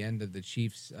at the end of the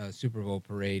Chiefs Super Bowl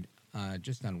parade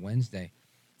just on Wednesday.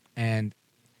 And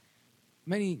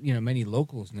many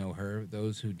locals know her.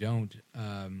 Those who don't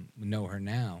know her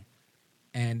now,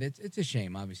 and it's a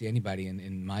shame. Obviously, anybody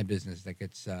in my business that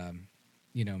gets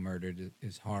murdered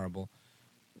is horrible.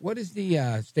 What is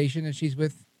the station that she's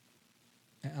with,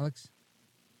 Alex?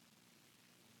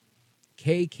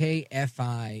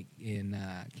 KKFI in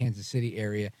Kansas City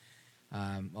area.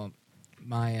 Well,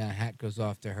 my hat goes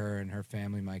off to her and her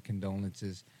family. My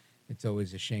condolences. It's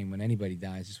always a shame when anybody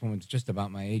dies. This woman's just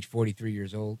about my age, 43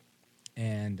 years old.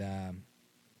 And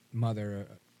mother,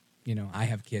 I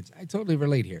have kids. I totally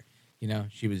relate here.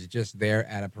 She was just there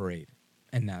at a parade,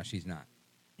 and now she's not.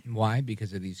 Why?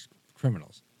 Because of these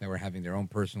criminals that were having their own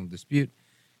personal dispute,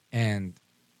 and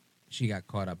she got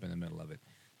caught up in the middle of it.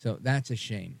 So that's a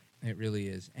shame. It really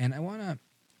is. And I want to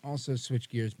also switch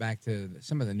gears back to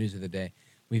some of the news of the day.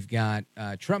 We've got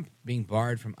Trump being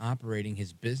barred from operating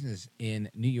his business in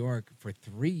New York for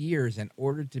 3 years and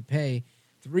ordered to pay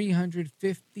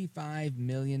 $355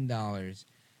 million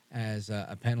as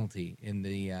a penalty in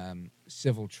the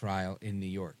civil trial in New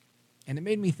York. And it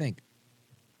made me think,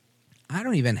 I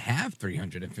don't even have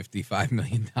 $355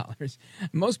 million.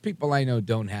 Most people I know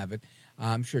don't have it.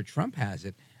 I'm sure Trump has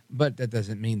it, but that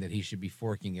doesn't mean that he should be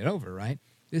forking it over, right?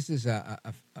 This is a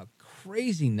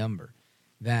crazy number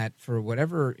that, for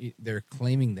whatever they're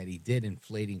claiming that he did,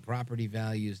 inflating property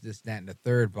values, this, that, and the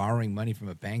third, borrowing money from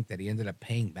a bank that he ended up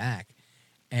paying back,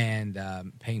 and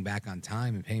paying back on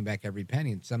time and paying back every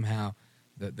penny. And somehow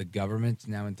the government's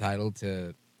now entitled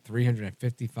to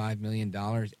 $355 million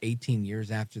 18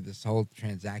 years after this whole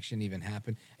transaction even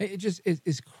happened. It just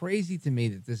is crazy to me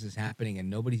that this is happening and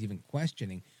nobody's even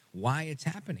questioning why it's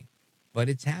happening. But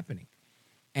it's happening.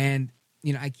 And,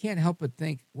 I can't help but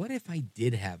think, what if I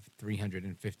did have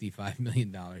 $355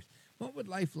 million? What would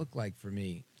life look like for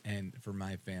me and for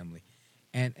my family?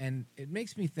 And it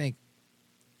makes me think,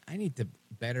 I need to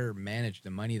better manage the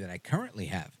money that I currently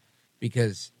have,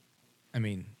 because,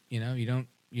 you don't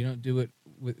do it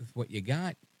with what you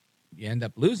got, you end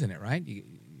up losing it, right?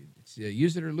 It's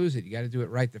use it or lose it. You got to do it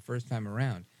right the first time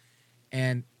around.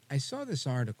 And I saw this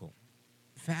article,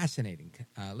 fascinating.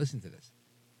 Listen to this,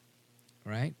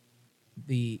 right?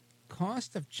 The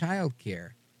cost of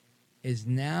childcare is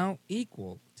now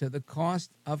equal to the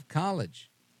cost of college.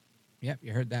 Yep,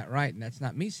 you heard that right, and that's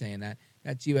not me saying that.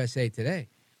 That's USA Today.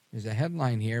 There's a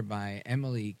headline here by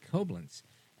Emily Koblenz,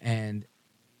 and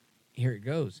here it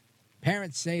goes.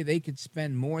 Parents say they could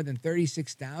spend more than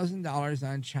 $36,000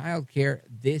 on child care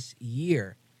this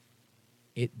year.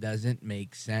 It doesn't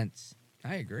make sense.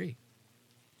 I agree.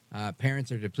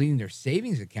 Parents are depleting their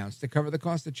savings accounts to cover the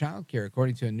cost of child care,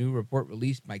 according to a new report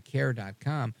released by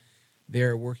Care.com.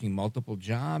 They're working multiple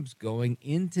jobs, going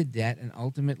into debt, and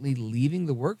ultimately leaving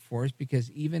the workforce because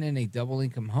even in a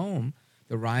double-income home,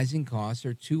 the rising costs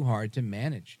are too hard to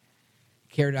manage.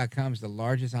 Care.com is the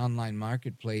largest online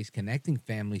marketplace connecting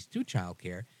families to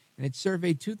childcare, and it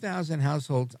surveyed 2,000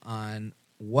 households on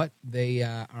what they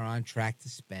are on track to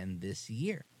spend this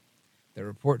year. The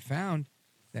report found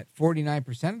that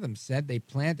 49% of them said they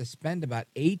plan to spend about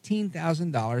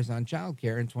 $18,000 on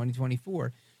childcare in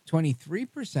 2024.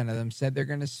 23% of them said they're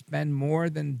going to spend more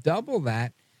than double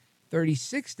that,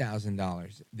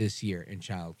 $36,000 this year in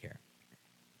childcare.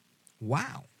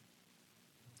 Wow.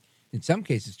 In some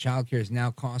cases, childcare is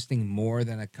now costing more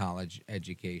than a college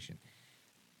education.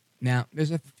 Now,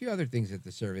 there's a few other things that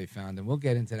the survey found, and we'll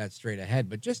get into that straight ahead,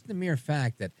 but just the mere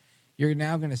fact that you're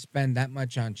now going to spend that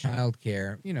much on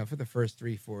childcare, for the first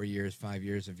 3, 4 years, 5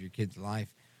 years of your kid's life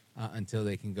until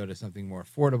they can go to something more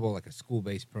affordable, like a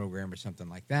school-based program or something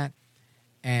like that.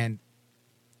 And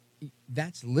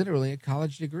that's literally a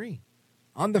college degree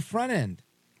on the front end.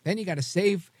 Then you got to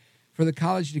save for the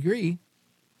college degree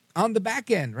on the back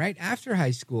end, right after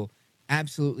high school.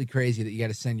 Absolutely crazy that you got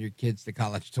to send your kids to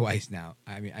college twice now.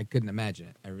 I mean, I couldn't imagine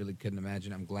it. I really couldn't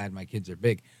imagine. I'm glad my kids are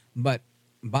big. But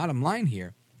bottom line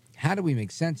here, how do we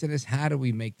make sense of this? How do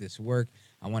we make this work?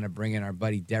 I want to bring in our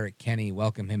buddy Derrick Kinney,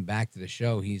 welcome him back to the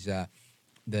show. He's the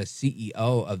CEO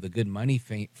of the Good Money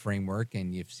Framework,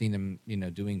 and you've seen him,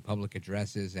 doing public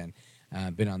addresses and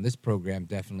been on this program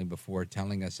definitely before,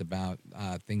 telling us about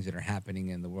things that are happening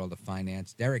in the world of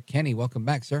finance. Derrick Kinney, welcome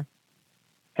back, sir.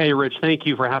 Hey, Rich, thank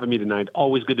you for having me tonight.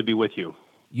 Always good to be with you.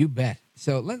 You bet.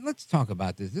 So let's talk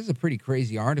about this. This is a pretty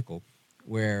crazy article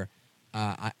where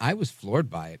I was floored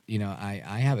by it.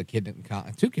 I have a kid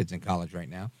two kids in college right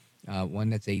now, one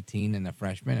that's 18 and a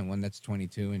freshman, and one that's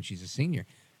 22 and she's a senior.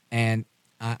 And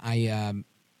they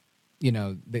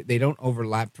don't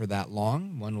overlap for that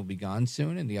long. One will be gone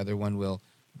soon, and the other one will,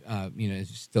 is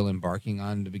still embarking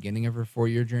on the beginning of her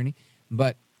 4-year journey.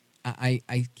 But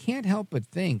I can't help but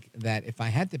think that if I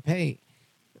had to pay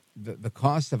the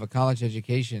cost of a college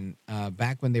education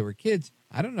back when they were kids,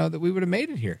 I don't know that we would have made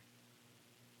it here.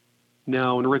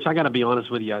 No, and Rich, I got to be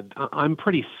honest with you. I'm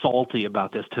pretty salty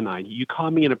about this tonight. You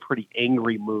caught me in a pretty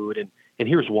angry mood, and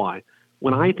here's why.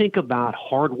 When I think about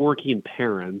hardworking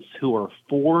parents who are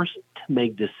forced to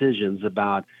make decisions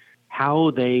about how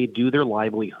they do their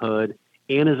livelihood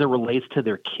and as it relates to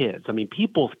their kids. I mean,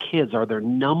 people's kids are their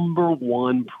number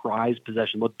one prized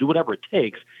possession. They'll do whatever it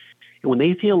takes. And when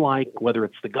they feel like, whether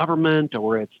it's the government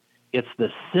or it's the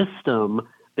system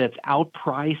that's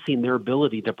outpricing their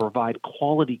ability to provide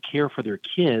quality care for their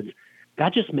kids,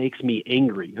 that just makes me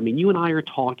angry. I mean, you and I are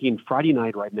talking Friday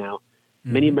night right now.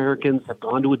 Mm-hmm. Many Americans have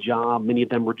gone to a job. Many of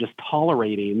them were just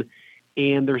tolerating,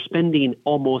 and they're spending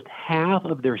almost half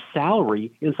of their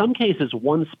salary, in some cases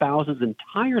one spouse's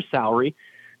entire salary,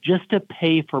 just to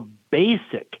pay for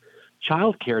basic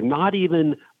child care, not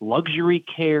even luxury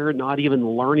care, not even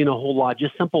learning a whole lot,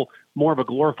 just simple, more of a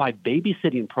glorified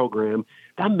babysitting program.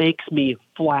 That makes me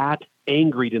flat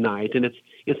angry tonight, and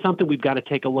it's something we've got to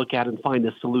take a look at and find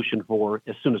a solution for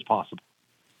as soon as possible.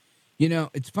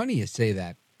 It's funny you say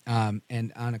that,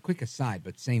 and on a quick aside,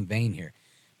 but same vein here,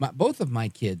 both of my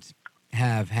kids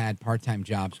have had part-time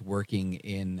jobs working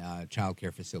in child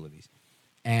care facilities.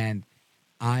 And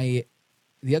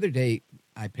the other day,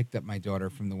 I picked up my daughter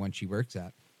from the one she works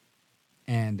at,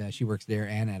 and she works there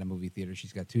and at a movie theater.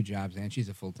 She's got 2 jobs, and she's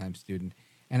a full-time student.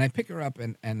 And I pick her up,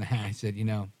 and I said,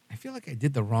 I feel like I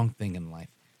did the wrong thing in life.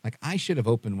 Like, I should have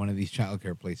opened one of these child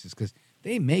care places because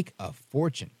they make a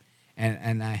fortune.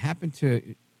 And I happened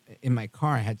to, in my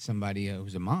car, I had somebody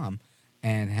who's a mom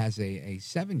and has a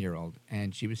 7-year-old,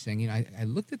 and she was saying, I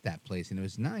looked at that place, and it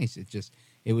was nice.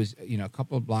 It was, a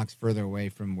couple of blocks further away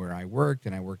from where I worked,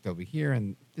 and I worked over here,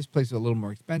 and this place was a little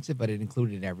more expensive, but it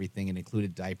included everything. It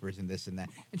included diapers and this and that.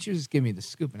 And she was just giving me the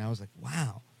scoop, and I was like,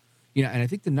 wow. And I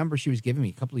think the number she was giving me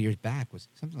a couple of years back was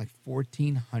something like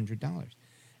 $1,400.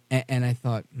 And I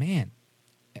thought, man,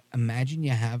 imagine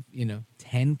you have,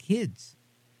 10 kids.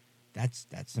 That's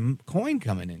some coin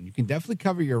coming in. You can definitely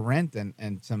cover your rent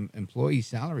and some employee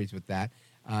salaries with that.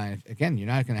 Again, you're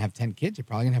not going to have 10 kids. You're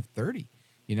probably going to have 30.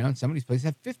 And some of these places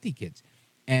have 50 kids.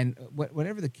 And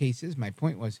whatever the case is, my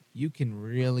point was you can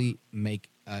really make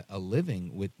a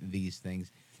living with these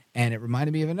things. And it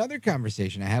reminded me of another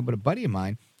conversation I had with a buddy of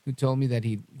mine who told me that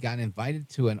he got invited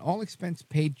to an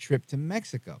all-expense-paid trip to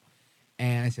Mexico.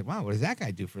 And I said, wow, what does that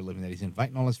guy do for a living? That he's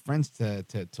inviting all his friends to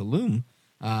Tulum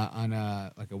on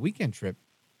a weekend trip.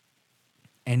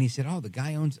 And he said, oh, the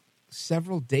guy owns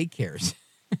several daycares.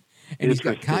 And he's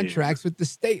got contracts with the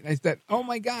state. And I said, oh,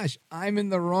 my gosh, I'm in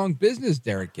the wrong business,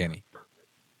 Derrick Kinney.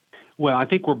 Well, I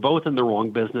think we're both in the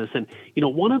wrong business. And,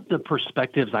 one of the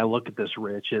perspectives I look at this,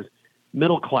 Rich, is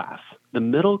middle class. The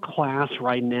middle class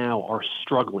right now are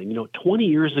struggling. 20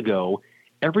 years ago,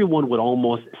 everyone would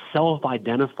almost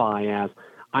self-identify as,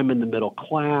 I'm in the middle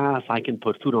class, I can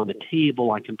put food on the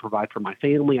table, I can provide for my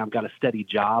family, I've got a steady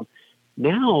job.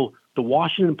 Now, the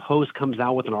Washington Post comes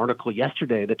out with an article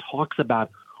yesterday that talks about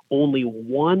only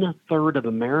 1/3 of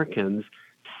Americans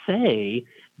say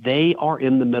they are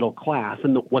in the middle class.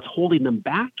 And what's holding them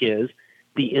back is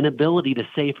the inability to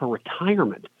save for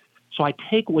retirement. So I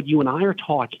take what you and I are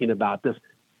talking about, this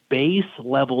base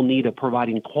level need of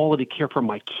providing quality care for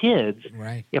my kids.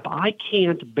 Right. If I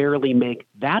can't barely make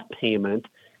that payment,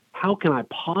 how can I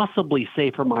possibly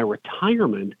save for my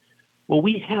retirement? What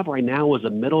we have right now is a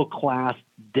middle class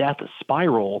death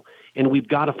spiral, and we've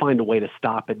got to find a way to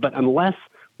stop it. But unless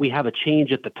we have a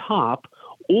change at the top,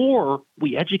 or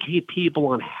we educate people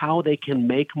on how they can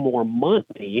make more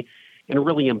money and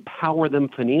really empower them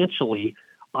financially,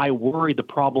 I worry the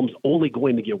problem's only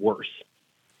going to get worse.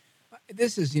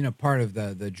 This is, part of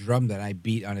the drum that I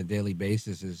beat on a daily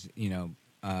basis is,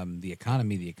 the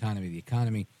economy.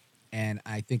 And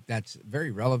I think that's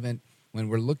very relevant when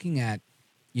we're looking at,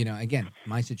 again,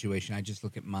 my situation. I just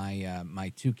look at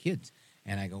my two kids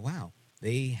and I go, wow,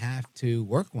 they have to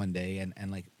work one day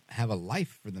and like have a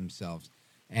life for themselves.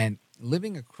 And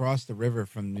living across the river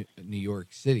from New York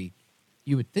City,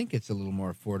 you would think it's a little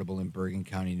more affordable in Bergen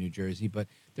County, New Jersey. But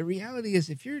the reality is,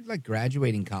 if you're like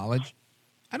graduating college,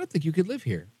 I don't think you could live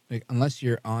here unless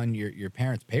you're on your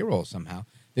parents' payroll somehow.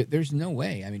 There's no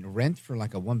way. I mean, rent for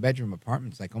like a one-bedroom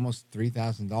apartment is like almost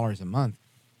 $3,000 a month.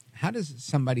 How does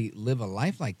somebody live a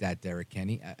life like that, Derrick,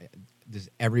 Kinney? Does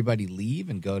everybody leave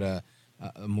and go to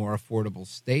a more affordable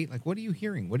state? Like, what are you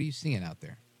hearing? What are you seeing out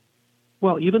there?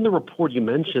 Well, even the report you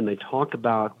mentioned, they talk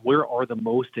about where are the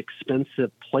most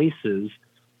expensive places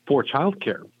for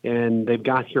childcare. And they've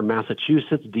got here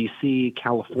Massachusetts, D.C.,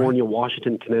 California, right.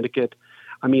 Washington, Connecticut.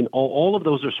 I mean, all of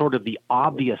those are sort of the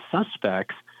obvious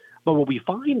suspects. But what we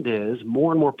find is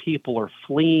more and more people are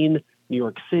fleeing New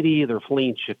York City. They're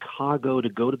fleeing Chicago to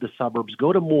go to the suburbs,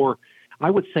 go to more, I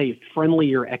would say,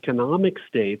 friendlier economic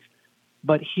states.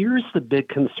 But here's the big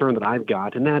concern that I've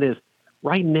got, and that is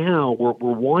right now we're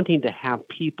wanting to have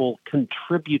people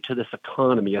contribute to this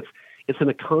economy. It's an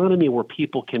economy where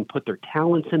people can put their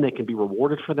talents in. They can be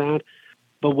rewarded for that.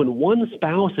 But when one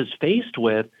spouse is faced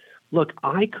with, look,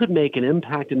 I could make an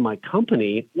impact in my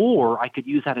company, or I could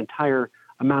use that entire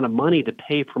amount of money to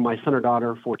pay for my son or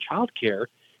daughter for childcare,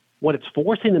 what it's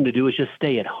forcing them to do is just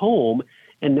stay at home.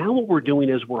 And now what we're doing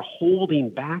is we're holding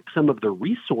back some of the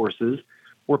resources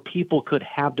where people could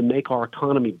have to make our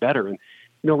economy better. And,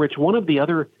 Rich, one of the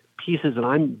other pieces that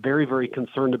I'm very, very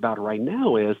concerned about right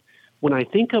now is when I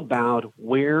think about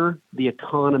where the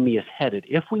economy is headed,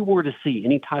 if we were to see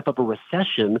any type of a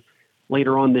recession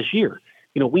later on this year,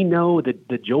 we know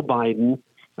that Joe Biden,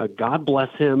 God bless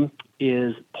him,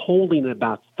 is polling at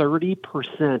about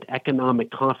 30% economic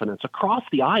confidence across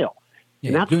the aisle. Yeah,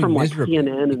 and that's from like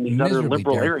CNN and these other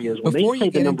liberal areas. When Before they say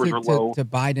the numbers are low. To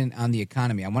Biden on the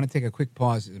economy, I want to take a quick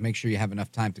pause to make sure you have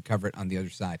enough time to cover it on the other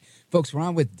side. Folks, we're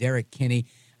on with Derrick Kinney.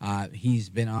 He's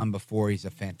been on before. He's a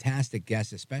fantastic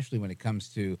guest, especially when it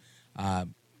comes to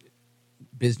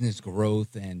business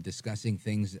growth and discussing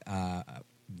things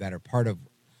that are part of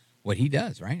what he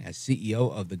does, right, as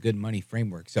CEO of the Good Money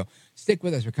Framework. So stick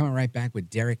with us. We're coming right back with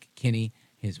Derrick Kinney,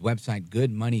 his website,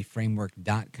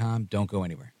 goodmoneyframework.com. Don't go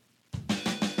anywhere.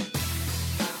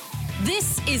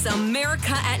 This is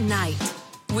America at Night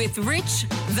with Rich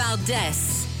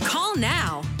Valdez. Call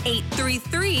now,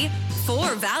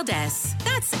 833-4-VALDEZ.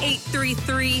 That's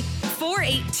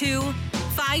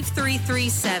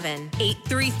 833-482-5337.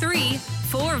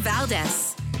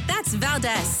 833-4-VALDEZ. That's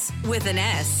Valdez with an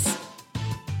S.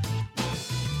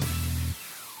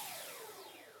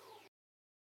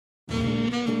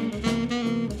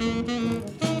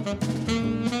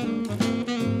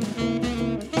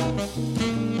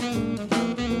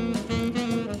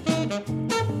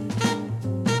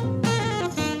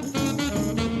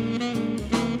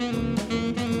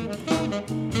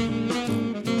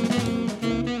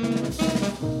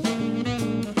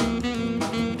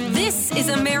 This is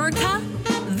America.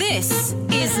 This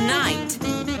is Night.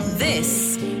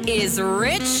 This is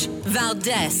Rich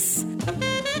Valdez.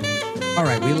 All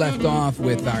right, we left off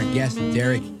with our guest,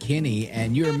 Derrick Kinney,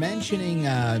 and you were mentioning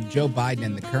Joe Biden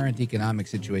and the current economic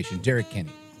situation. Derrick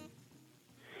Kinney.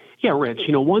 Yeah, Rich,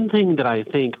 one thing that I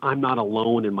think I'm not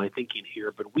alone in my thinking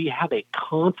here, but we have a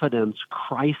confidence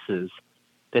crisis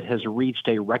that has reached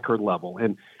a record level.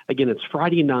 And again, it's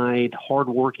Friday night,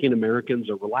 hardworking Americans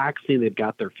are relaxing. They've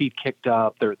got their feet kicked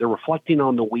up. They're reflecting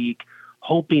on the week,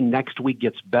 hoping next week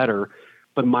gets better.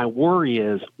 But my worry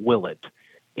is, will it?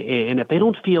 And if they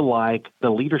don't feel like the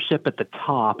leadership at the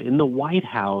top in the White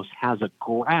House has a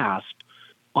grasp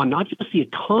on not just the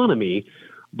economy,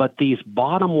 but these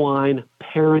bottom line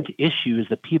parent issues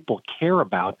that people care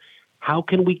about. How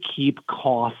can we keep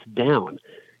costs down?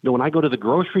 When I go to the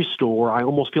grocery store, I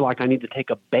almost feel like I need to take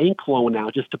a bank loan now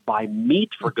just to buy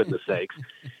meat, for goodness sakes.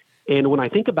 And when I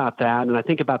think about that, and I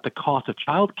think about the cost of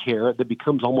childcare, that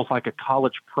becomes almost like a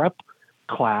college prep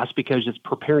class because it's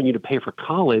preparing you to pay for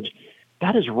college.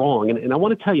 That is wrong. And I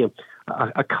want to tell you,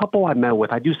 a couple I met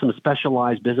with, I do some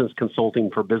specialized business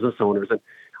consulting for business owners, and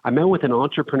I met with an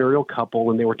entrepreneurial couple,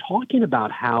 and they were talking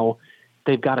about how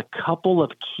they've got a couple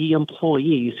of key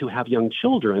employees who have young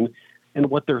children, and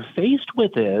what they're faced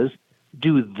with is,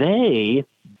 do they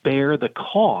bear the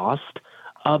cost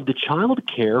of the child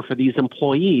care for these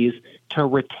employees to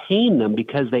retain them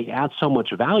because they add so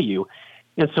much value?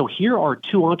 And so here are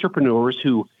two entrepreneurs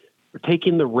who are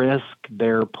taking the risk.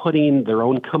 They're putting their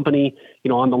own company,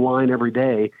 on the line every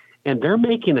day, and they're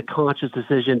making a conscious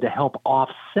decision to help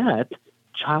offset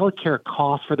childcare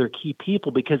costs for their key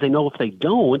people because they know if they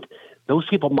don't, those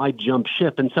people might jump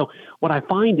ship. And so what I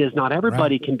find is not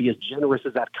everybody can be as generous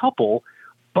as that couple,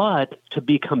 but to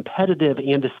be competitive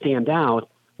and to stand out,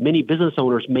 many business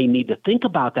owners may need to think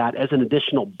about that as an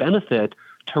additional benefit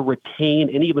to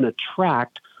retain and even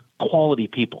attract quality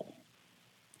people.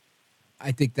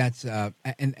 I think that's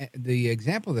and the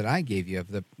example that I gave you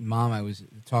of the mom I was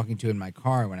talking to in my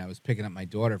car when I was picking up my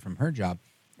daughter from her job,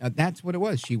 that's what it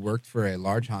was. She worked for a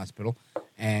large hospital,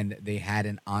 and they had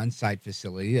an on-site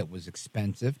facility that was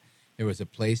expensive. There was a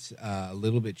place a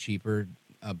little bit cheaper,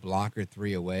 a block or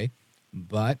three away,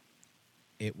 but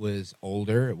it was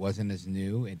older. It wasn't as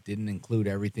new. It didn't include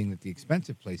everything that the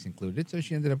expensive place included, so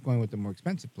she ended up going with the more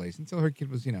expensive place until her kid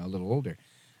was, a little older.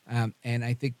 And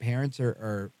I think parents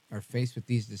are faced with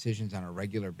these decisions on a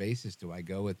regular basis. Do I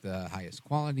go with the highest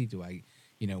quality? Do I,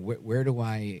 where do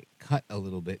I cut a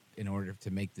little bit in order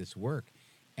to make this work?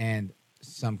 And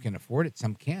some can afford it,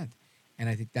 some can't. And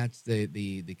I think that's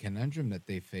the conundrum that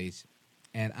they face.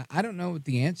 And I don't know what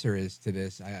the answer is to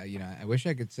this. I wish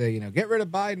I could say, get rid of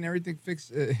Biden, everything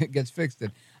gets fixed.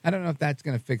 And I don't know if that's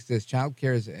going to fix this.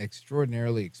 Childcare is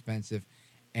extraordinarily expensive.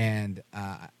 And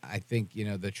I think,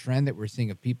 the trend that we're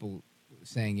seeing of people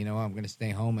saying, I'm going to stay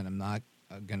home and I'm not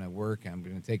going to work and I'm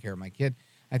going to take care of my kid.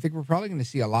 I think we're probably going to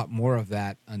see a lot more of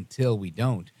that until we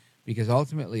don't, because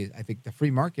ultimately I think the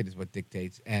free market is what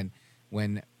dictates. And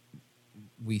when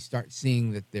we start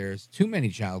seeing that there's too many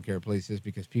childcare places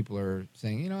because people are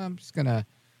saying, I'm just going to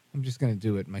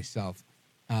do it myself.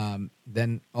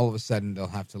 Then all of a sudden they'll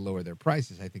have to lower their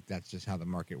prices. I think that's just how the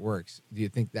market works. Do you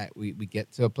think that we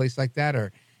get to a place like that,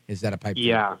 or is that a pipe dream?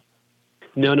 Yeah.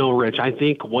 No, Rich. I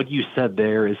think what you said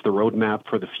there is the roadmap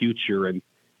for the future. And,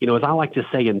 as I like to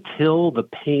say, until the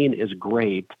pain is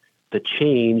great, the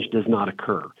change does not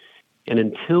occur. And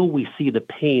until we see the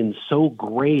pain so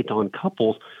great on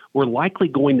couples, we're likely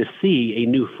going to see a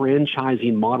new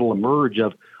franchising model emerge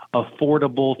of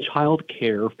affordable child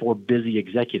care for busy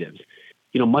executives.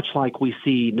 Much like we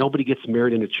see nobody gets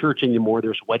married in a church anymore,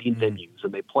 there's wedding venues,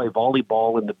 and they play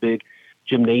volleyball in the big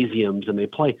gymnasiums, and they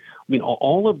play.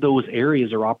 All of those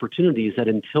areas are opportunities that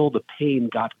until the pain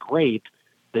got great,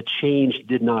 the change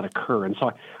did not occur. And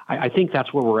so I think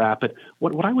that's where we're at. But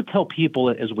what I would tell people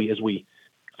as we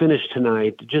finish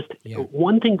tonight, just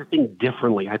one thing to think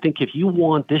differently. I think if you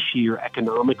want this year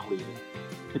economically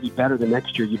to be better than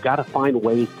next year, you've got to find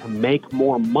ways to make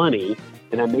more money,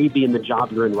 and that may be in the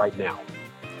job you're in right now.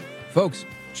 Folks,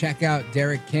 check out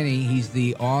Derrick Kinney. He's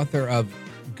the author of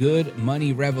Good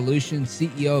Money Revolution,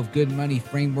 CEO of Good Money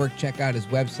Framework. Check out his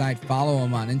website. Follow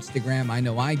him on Instagram. I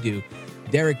know I do.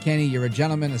 Derrick Kinney, you're a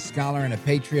gentleman, a scholar, and a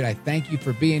patriot. I thank you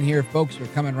for being here. Folks, we're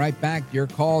coming right back. Your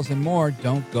calls and more.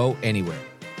 Don't go anywhere.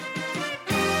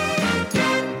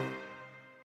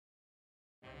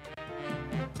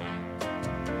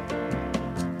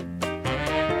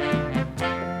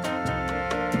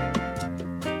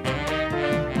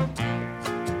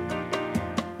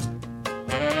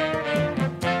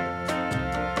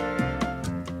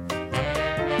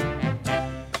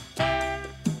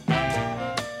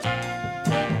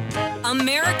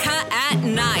 America at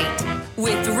Night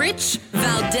with Rich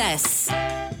Valdez.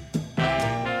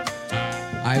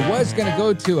 I was going to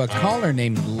go to a caller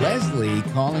named Leslie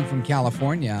calling from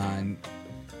California on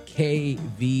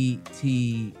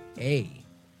KVTA,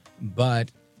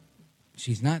 but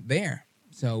she's not there.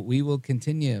 So we will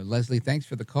continue. Leslie, thanks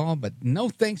for the call, but no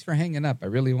thanks for hanging up. I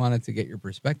really wanted to get your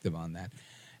perspective on that.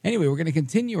 Anyway, we're going to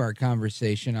continue our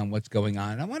conversation on what's going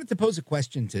on. I wanted to pose a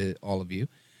question to all of you,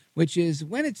 which is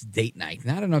when it's date night.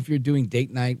 Now, I don't know if you're doing date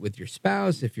night with your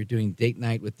spouse, if you're doing date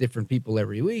night with different people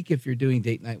every week, if you're doing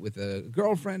date night with a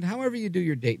girlfriend, however you do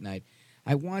your date night.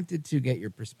 I wanted to get your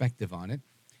perspective on it.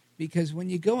 because when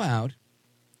you go out,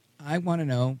 I want to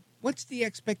know, what's the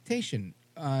expectation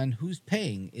on who's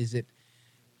paying? Is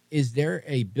there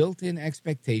a built-in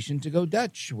expectation to go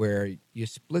Dutch where you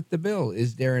split the bill?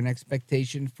 Is there an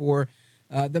expectation for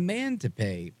the man to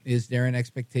pay? Is there an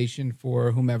expectation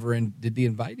for whomever did the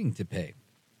inviting to pay?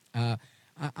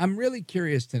 I'm really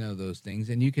curious to know those things,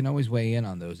 and you can always weigh in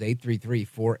on those.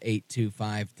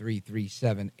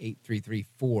 833-482-5337,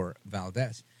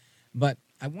 833-4-Valdez. But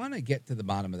I want to get to the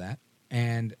bottom of that,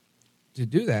 and to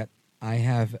do that, I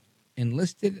have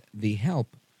enlisted the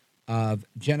help of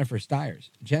Jennifer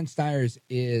Styers. Jen Styers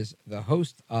is the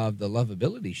host of the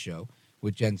Lovability Show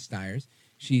with Jen Styers.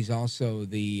 She's also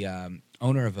the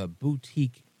owner of a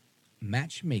boutique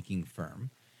matchmaking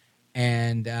firm,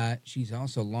 and she's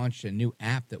also launched a new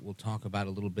app that we'll talk about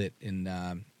a little bit in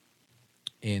the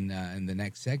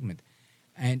next segment.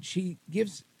 And she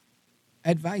gives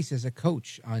advice as a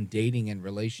coach on dating and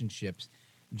relationships.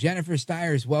 Jennifer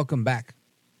Styers, welcome back.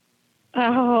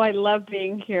 Oh, I love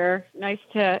being here. Nice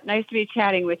to be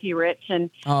chatting with you, Rich. And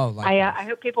I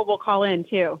hope people will call in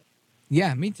too.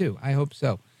 Yeah, me too. I hope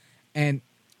so. And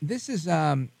this is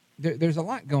there's a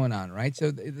lot going on, right? So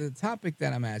the topic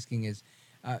that I'm asking is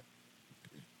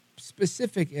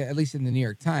specific, at least in the New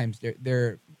York Times.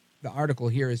 The article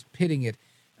here is pitting it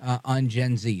on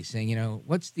Gen Z, saying,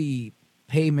 what's the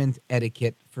payment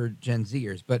etiquette for Gen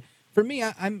Zers? But for me,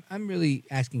 I'm really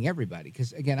asking everybody,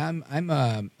 because again, I'm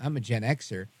a Gen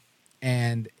Xer,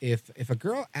 and if a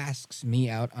girl asks me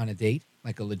out on a date,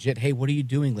 like a legit, hey, what are you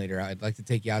doing later? I'd like to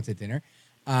take you out to dinner.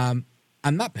 I'm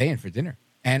not paying for dinner,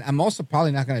 and I'm also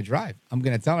probably not going to drive. I'm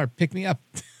going to tell her, pick me up.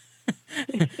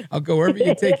 I'll go wherever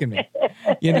you're taking me.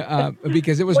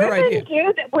 Because it was her idea.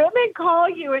 Women call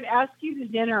you and ask you to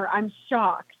dinner. I'm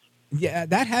shocked. Yeah,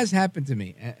 that has happened to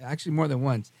me, actually more than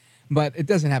once, but it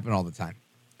doesn't happen all the time.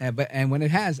 And when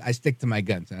it has, I stick to my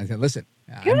guns. And I say, listen,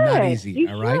 Good. I'm not easy, You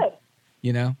all right?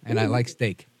 should. And I like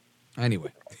steak.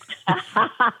 Anyway.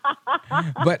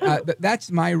 But that's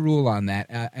my rule on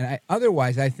that.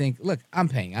 Otherwise, I think, look, I'm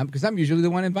paying. Because I'm usually the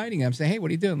one inviting them. I'm saying, hey, what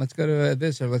are you doing? Let's go to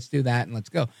this, or let's do that, and let's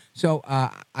go. So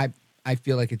I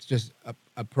feel like it's just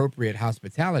appropriate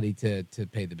hospitality to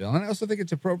pay the bill. And I also think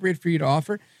it's appropriate for you to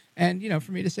offer. And,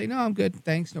 for me to say, no, I'm good.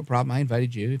 Thanks. No problem. I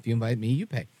invited you. If you invite me, you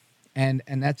pay. And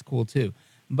that's cool, too.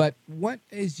 But what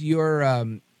is your,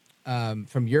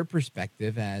 from your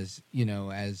perspective as,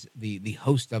 as the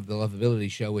host of the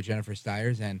Lovability Show with Jennifer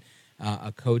Styers and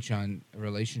a coach on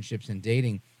relationships and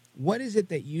dating, what is it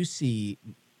that you see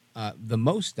the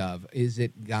most of? Is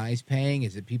it guys paying?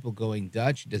 Is it people going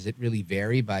Dutch? Does it really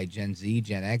vary by Gen Z,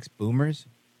 Gen X, boomers?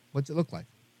 What's it look like?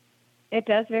 It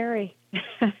does vary.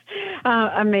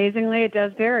 Amazingly, it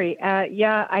does vary.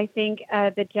 I think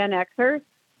the Gen Xers,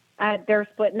 they're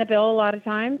splitting the bill a lot of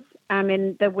times.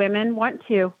 The women want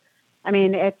to.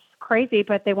 It's crazy,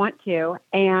 but they want to.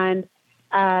 And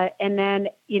then,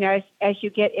 as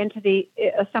you get into the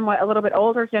a little bit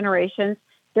older generations,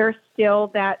 there's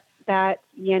still that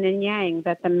yin and yang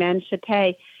that the men should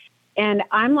pay. And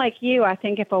I'm like you. I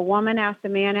think if a woman asks a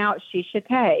man out, she should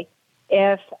pay.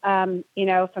 If a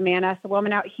man asks a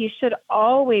woman out, he should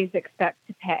always expect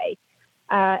to pay.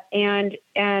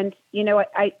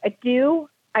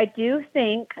 I do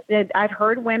think that I've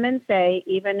heard women say,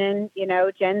 even in,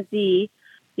 Gen Z,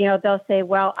 they'll say,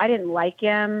 well, I didn't like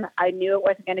him. I knew it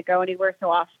wasn't going to go anywhere,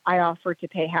 so I offered to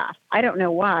pay half. I don't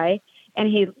know why. And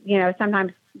he,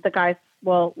 sometimes the guys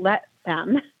will let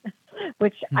them,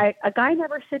 which a guy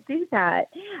never should do that.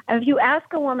 If you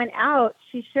ask a woman out,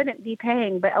 she shouldn't be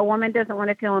paying, but a woman doesn't want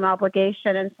to feel an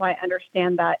obligation, and so I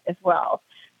understand that as well.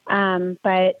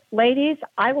 But ladies,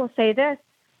 I will say this,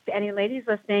 to any ladies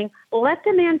listening, let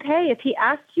the man pay. If he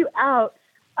asks you out,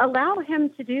 allow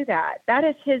him to do that. That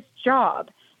is his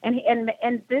job. And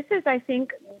this is, I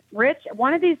think, Rich,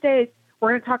 one of these days, we're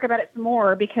going to talk about it some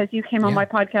more because you came on my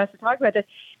podcast to talk about this.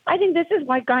 I think this is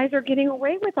why guys are getting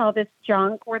away with all this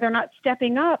junk where they're not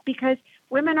stepping up, because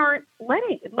women aren't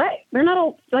letting them.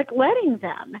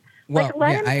 Well,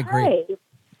 let him I agree. pay.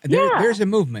 There's a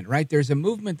movement, right? There's a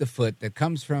movement afoot that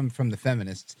comes from the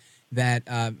feminists that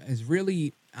is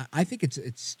really, I think it's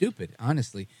stupid,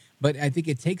 honestly, but I think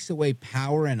it takes away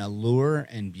power and allure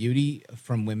and beauty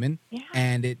from women,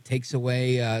 and it takes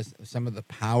away some of the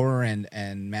power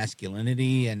and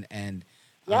masculinity and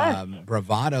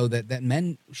bravado that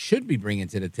men should be bringing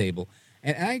to the table.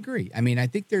 And I agree. I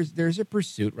think there's a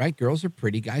pursuit, right? Girls are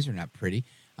pretty, guys are not pretty.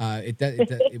 It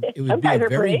would be a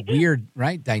very weird,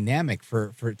 right, dynamic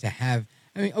for to have.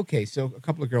 Okay, so a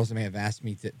couple of girls may have asked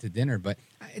me to dinner, but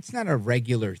it's not a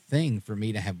regular thing for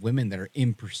me to have women that are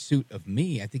in pursuit of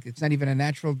me. I think it's not even a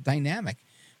natural dynamic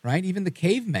right? Even the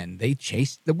cavemen, they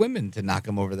chased the women to knock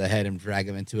them over the head and drag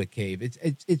them into a cave.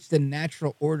 It's the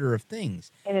natural order of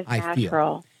things. It is I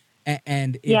natural. feel.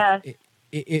 And Yes.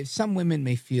 if some women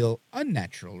may feel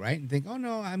unnatural, right, and think, oh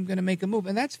no, I'm going to make a move,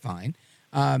 and that's fine.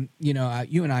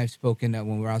 You and I have spoken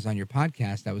when I was on your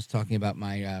podcast. I was talking about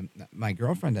my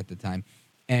girlfriend at the time,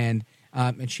 and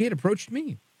she had approached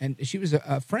me, and she was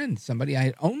a friend, somebody I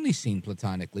had only seen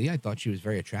platonically. I thought she was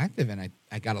very attractive, and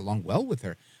I got along well with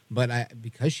her. But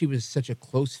because she was such a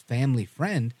close family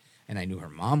friend, and I knew her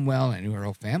mom well, I knew her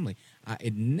whole family,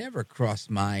 it never crossed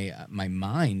my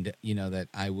mind, that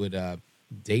I would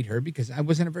date her, because I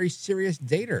wasn't a very serious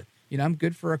dater. I'm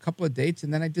good for a couple of dates,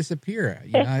 and then I disappear.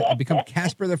 I become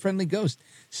Casper the Friendly Ghost.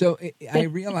 So I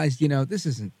realized, this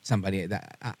isn't somebody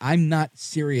that I'm not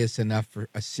serious enough for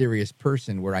a serious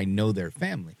person where I know their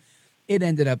family. It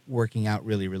ended up working out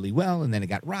really, really well, and then it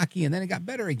got rocky, and then it got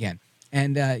better again.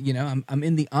 And I'm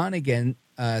in the on again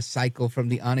cycle from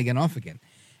the on again off again,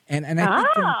 and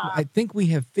I think we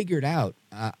have figured out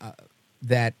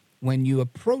that when you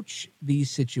approach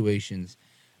these situations,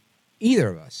 either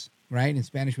of us, right? In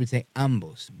Spanish, we'd say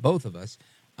ambos, both of us,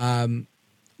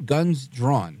 guns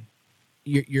drawn,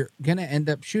 you're going to end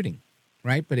up shooting,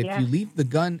 right? But if you leave the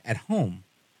gun at home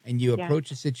and you approach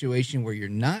a situation where you're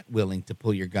not willing to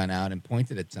pull your gun out and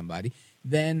point it at somebody,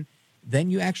 then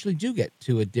you actually do get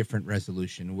to a different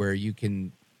resolution where you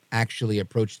can actually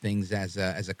approach things as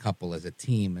a couple, as a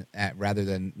team, rather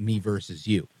than me versus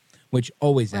you, which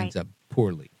always ends up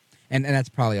poorly. And that's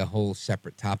probably a whole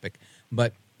separate topic.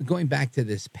 But going back to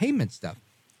this payment stuff,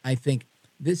 I think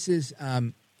this is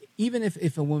even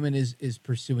if a woman is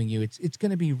pursuing you, it's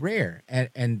going to be rare,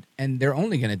 and they're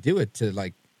only going to do it to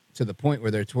the point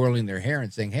where they're twirling their hair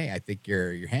and saying, "Hey, I think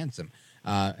you're handsome,"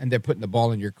 and they're putting the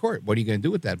ball in your court. What are you going to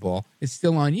do with that ball? It's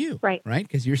still on you, right?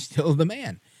 Because you're still the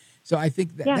man. So I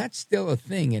think that's still a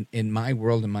thing in my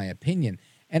world, in my opinion,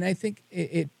 and I think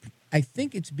I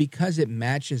think it's because it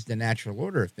matches the natural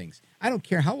order of things. I don't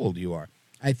care how old you are.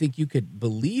 I think you could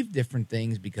believe different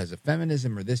things because of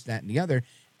feminism or this, that, and the other,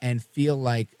 and feel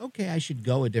like, okay, I should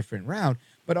go a different route.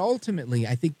 But ultimately,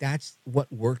 I think that's what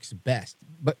works best.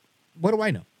 But what do I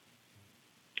know?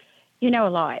 You know a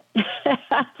lot.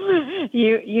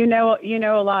 you know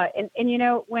a lot. And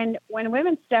when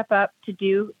women step up to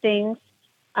do things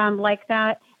like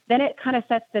that, then it kind of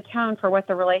sets the tone for what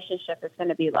the relationship is going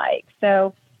to be like.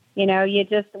 So,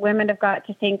 women have got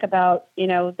to think about,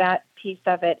 that piece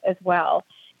of it as well.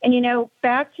 And,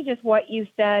 back to just what you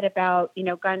said about,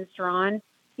 guns drawn,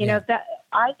 that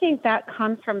I think that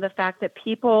comes from the fact that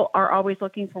people are always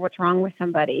looking for what's wrong with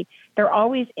somebody. They're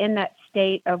always in that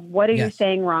state of, what are you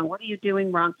saying wrong? What are you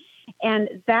doing wrong?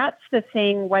 And that's the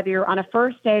thing, whether you're on a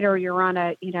first date or you're on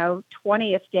a,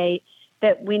 20th date,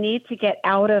 that we need to get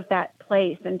out of that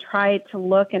place and try to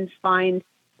look and find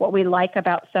what we like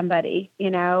about somebody,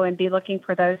 and be looking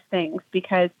for those things,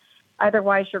 because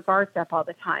otherwise your guard's up all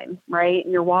the time, right?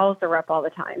 And your walls are up all the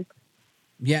time.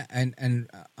 Yeah, and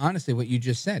honestly, what you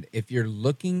just said, if you're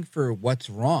looking for what's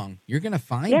wrong, you're going to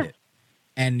find it.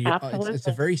 And it's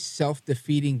a very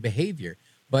self-defeating behavior,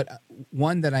 but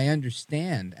one that I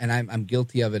understand, and I'm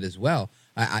guilty of it as well.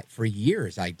 For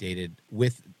years, I dated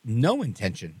with no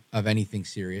intention of anything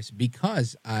serious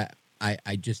because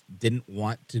I just didn't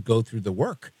want to go through the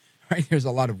work, right? There's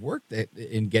a lot of work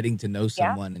in getting to know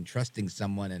someone and trusting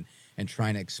someone and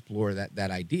trying to explore that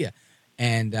idea.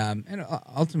 And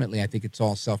ultimately, I think it's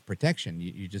all self-protection.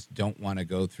 You just don't want to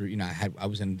go through, I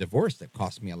was in a divorce that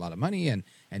cost me a lot of money and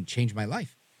changed my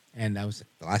life. And that was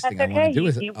the last thing I want to do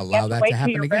is allow that to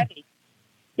happen again.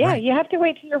 Yeah, right. You have to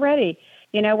wait till you're ready,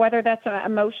 whether that's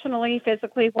emotionally,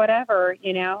 physically, whatever,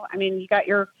 I mean, you got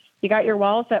your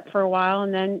walls up for a while,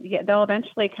 and then they'll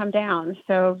eventually come down.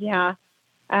 So,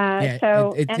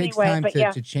 it takes time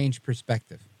to change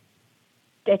perspective.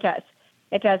 It does.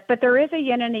 It does. But there is a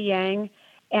yin and a yang.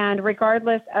 And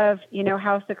regardless of,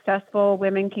 how successful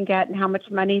women can get and how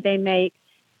much money they make,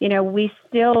 we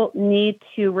still need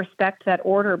to respect that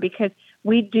order, because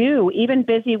we do, even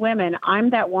busy women. I'm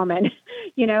that woman,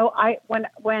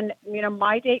 when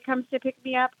my date comes to pick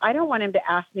me up, I don't want him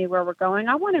to ask me where we're going.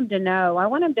 I want him to know. I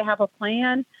want him to have a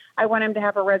plan. I want him to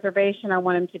have a reservation. I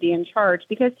want him to be in charge,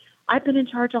 because I've been in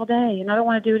charge all day and I don't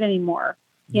want to do it anymore.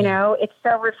 It's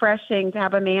so refreshing to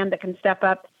have a man that can step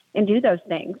up and do those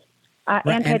things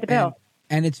and pay the bill.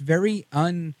 And it's very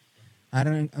I'm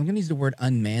going to use the word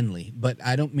unmanly, but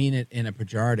I don't mean it in a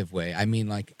pejorative way. I mean,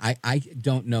 like, I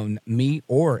don't know me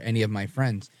or any of my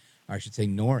friends, or I should say,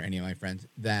 nor any of my friends,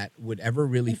 that would ever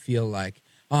really feel like,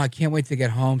 oh, I can't wait to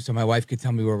get home so my wife could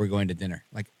tell me where we're going to dinner.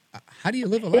 Like, how do you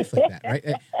live a life like that, right?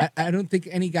 I don't think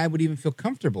any guy would even feel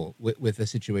comfortable with a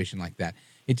situation like that.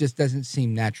 It just doesn't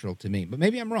seem natural to me. But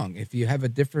maybe I'm wrong. If you have a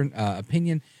different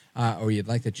opinion or you'd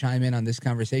like to chime in on this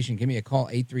conversation, give me a call,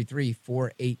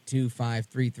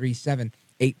 833-482-5337,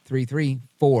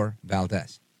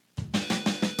 833-4-VALDEZ.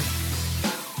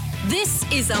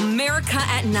 This is America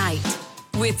at Night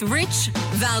with Rich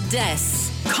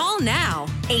Valdez. Call now,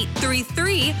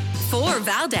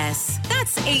 833-4-VALDEZ.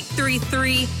 That's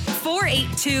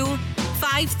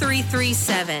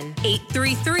 833-482-5337.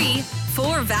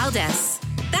 833-4-VALDEZ.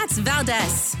 That's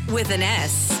Valdez with an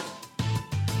S.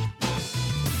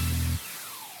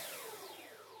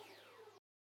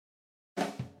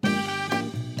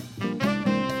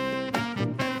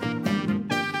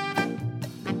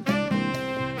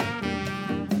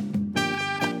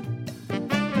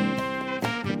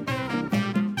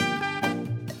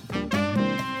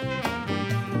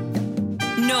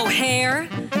 No hair,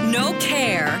 no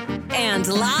care, and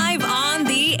live on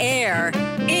the air,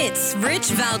 it's Rich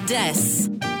Valdez.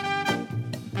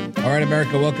 All right,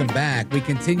 America, welcome back. We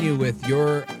continue with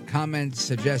your comments,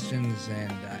 suggestions,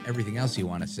 and everything else you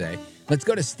want to say. Let's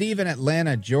go to Steve in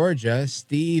Atlanta, Georgia.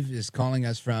 Steve is calling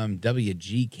us from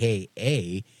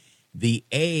WGKA, the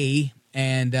A.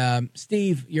 And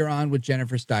Steve, you're on with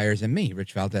Jennifer Styers and me,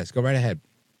 Rich Valdez. Go right ahead.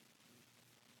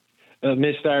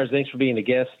 Miss Styers, thanks for being a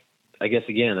guest. I guess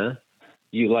again, huh?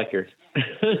 You like her.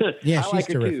 Yeah, she's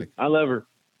terrific. Too. I love her.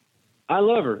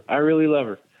 I really love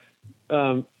her.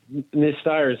 Miss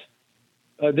Styers,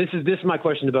 this is my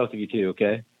question to both of you too,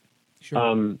 okay?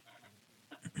 Sure.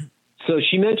 So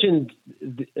she mentioned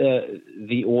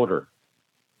the order.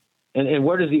 And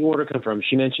where does the order come from?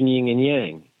 She mentioned yin and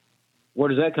yang. Where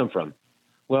does that come from?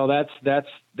 Well, that's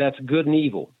good and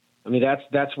evil. I mean,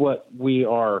 that's what we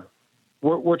are.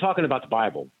 We're talking about the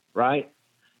Bible, right?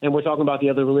 And we're talking about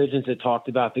the other religions that talked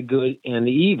about the good and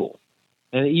the evil.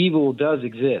 And the evil does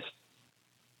exist.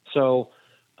 So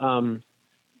the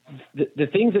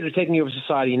things that are taking over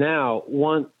society now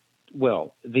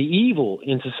the evil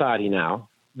in society now,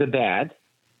 the bad,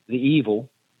 the evil,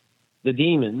 the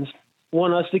demons,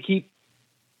 want us to keep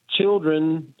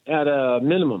children at a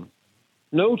minimum.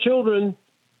 No children.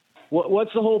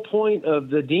 What's the whole point of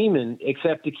the demon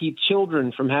except to keep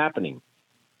children from happening?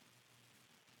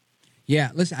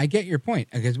 Yeah, listen, I get your point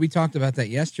because we talked about that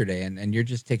yesterday, and you're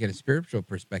just taking a spiritual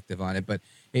perspective on it. But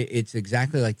it's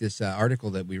exactly like this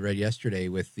article that we read yesterday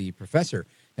with the professor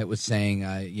that was saying,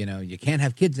 you can't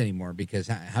have kids anymore because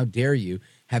how dare you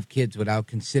have kids without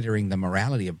considering the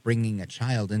morality of bringing a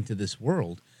child into this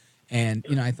world. And,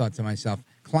 I thought to myself,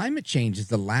 climate change is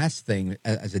the last thing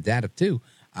as a dad of two.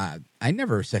 I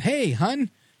never said, hey, hun,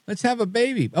 let's have a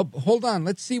baby. Oh, hold on.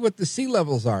 Let's see what the sea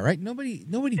levels are, right? Nobody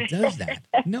does that.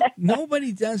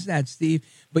 Nobody does that, Steve.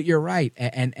 But you're right.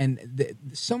 And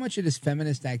so much of this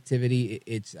feminist activity,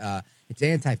 it's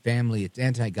anti-family, it's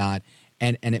anti-God,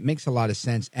 and it makes a lot of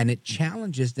sense. And it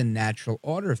challenges the natural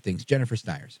order of things. Jennifer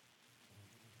Styers.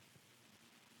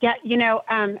 Yeah,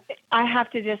 I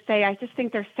have to just say, I just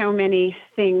think there's so many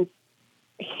things.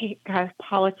 God,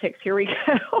 politics, here we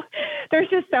go. There's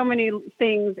just so many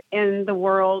things in the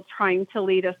world trying to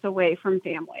lead us away from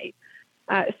family.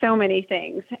 So many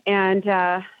things. And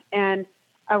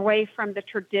away from the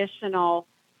traditional,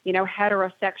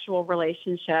 heterosexual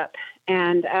relationship.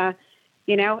 And,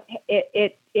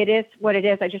 it is what it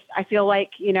is. I feel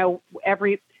like,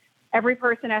 every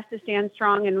person has to stand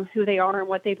strong in who they are and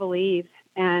what they believe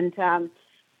and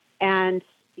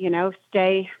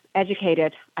stay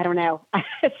educated. I don't know.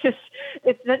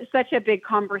 It's such a big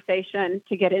conversation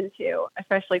to get into,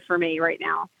 especially for me right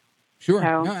now. Sure.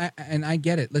 So. No, and I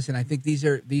get it. Listen, I think these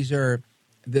are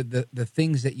the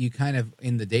things that you kind of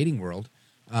in the dating world,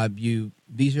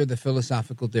 these are the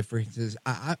philosophical differences.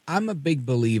 I'm a big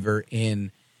believer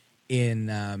in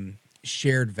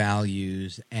shared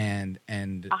values and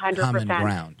 100%. common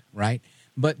ground, right?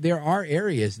 But there are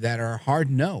areas that are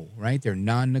hard no, right? They're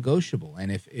non-negotiable.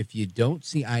 And if you don't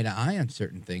see eye to eye on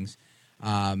certain things,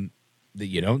 that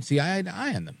you don't see eye to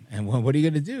eye on them. And what are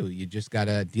you going to do? You just got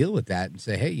to deal with that and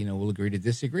say, hey, we'll agree to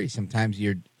disagree. Sometimes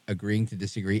you're agreeing to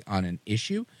disagree on an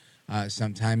issue.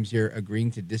 Sometimes you're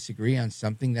agreeing to disagree on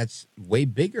something that's way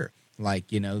bigger, like,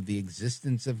 the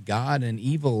existence of God and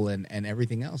evil and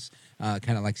everything else,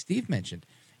 kind of like Steve mentioned.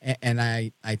 And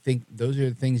I think those are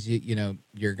the things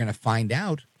you're going to find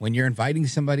out when you're inviting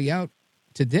somebody out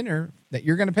to dinner that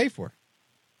you're going to pay for.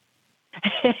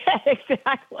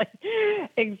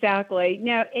 Exactly.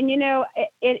 No, and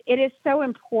it is so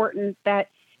important that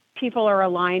people are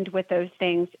aligned with those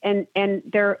things, and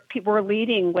people are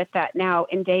leading with that now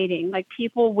in dating. Like,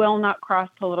 people will not cross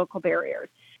political barriers.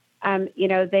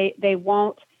 They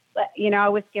won't. I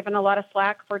was given a lot of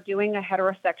slack for doing a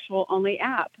heterosexual only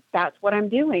app. That's what I'm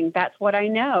doing. That's what I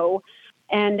know.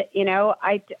 And,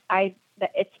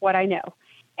 it's what I know.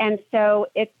 And so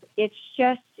it's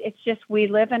just, we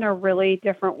live in a really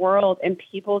different world, and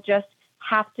people just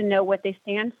have to know what they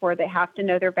stand for. They have to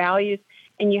know their values,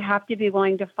 and you have to be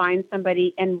willing to find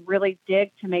somebody and really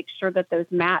dig to make sure that those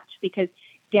match, because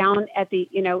down at the,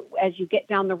 as you get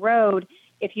down the road,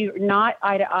 if you're not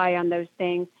eye to eye on those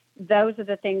things, those are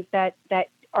the things that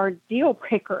are deal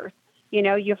breakers.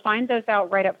 You find those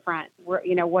out right up front. Where,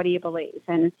 what do you believe?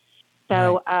 And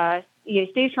so,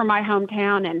 Steve's from my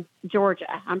hometown in Georgia.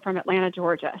 I'm from Atlanta,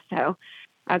 Georgia. So,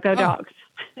 go Dogs.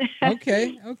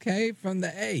 Okay. From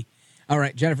the A. All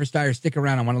right, Jennifer Styers, stick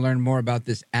around. I want to learn more about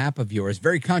this app of yours.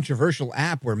 Very controversial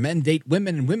app where men date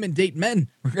women and women date men.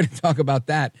 We're going to talk about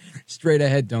that straight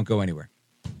ahead. Don't go anywhere.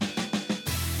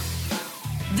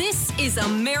 This is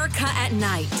America at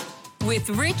Night with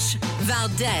Rich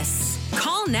Valdez.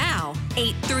 Call now,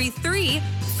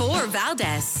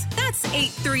 833-4-VALDEZ. That's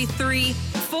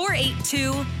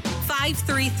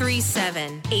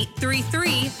 833-482-5337.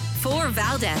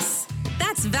 833-4-VALDEZ.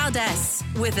 That's Valdez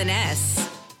with an S.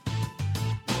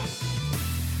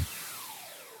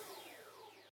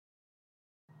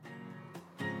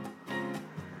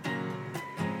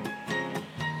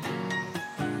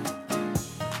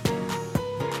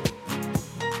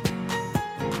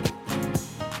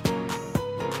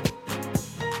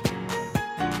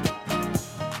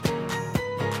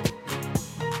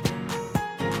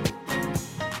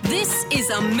 This is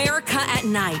America at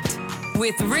Night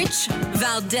with Rich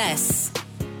Valdez.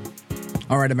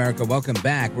 All right, America, welcome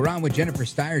back. We're on with Jennifer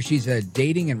Styers. She's a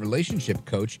dating and relationship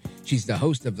coach. She's the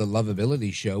host of the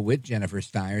Lovability Show with Jennifer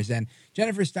Styers. And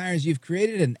Jennifer Styers, you've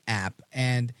created an app,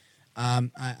 and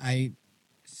I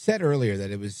said earlier that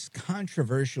it was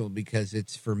controversial because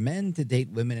it's for men to date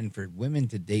women and for women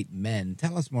to date men.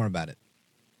 Tell us more about it.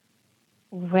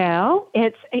 Well,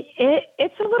 it's a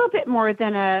little bit more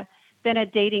than a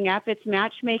dating app. It's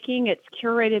matchmaking. It's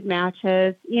curated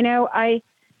matches. I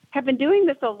have been doing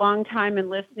this a long time and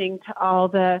listening to all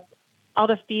the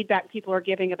feedback people are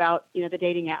giving about, the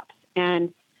dating apps,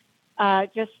 and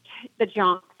just the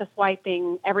junk, the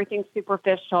swiping, everything's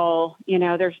superficial.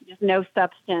 There's just no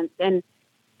substance, and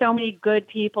so many good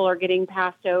people are getting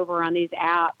passed over on these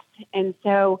apps. And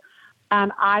so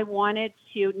I wanted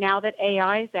to, now that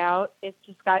AI is out, it's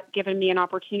just given me an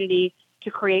opportunity to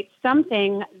create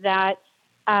something that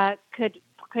could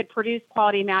produce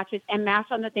quality matches and match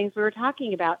on the things we were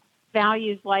talking about: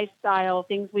 values, lifestyle,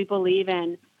 things we believe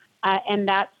in, and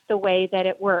that's the way that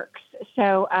it works.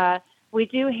 So we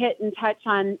do hit and touch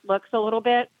on looks a little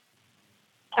bit,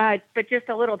 but just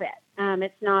a little bit.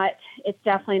 It's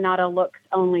definitely not a looks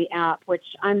only app, which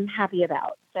I'm happy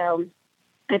about. So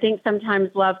I think sometimes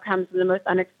love comes in the most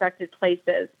unexpected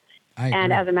places.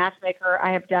 And as a matchmaker,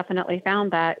 I have definitely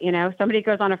found that, somebody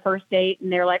goes on a first date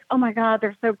and they're like, oh my God,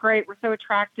 they're so great. We're so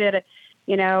attracted.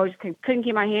 Just couldn't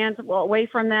keep my hands away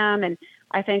from them. And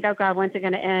I think, oh God, when's it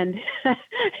going to end?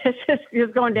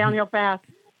 it's going downhill fast.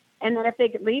 And then if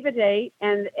they leave a date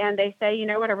and they say, you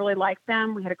know what, I really like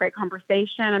them. We had a great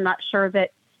conversation. I'm not sure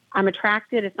that I'm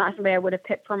attracted. It's not somebody I would have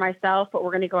picked for myself, but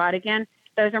we're going to go out again.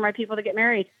 Those are my people to get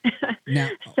married. Now,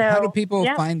 how do people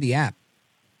find the app?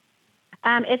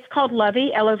 It's called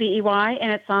Lovey, Lovey,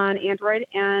 and it's on Android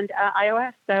and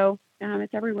iOS. So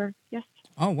it's everywhere. Yes.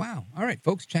 Oh, wow. All right,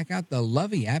 folks, check out the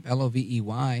Lovey app, Lovey,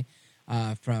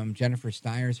 from Jennifer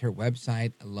Styers, her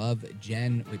website,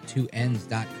 lovejen with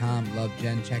 2Ns.com. Love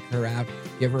Jen. Check her out.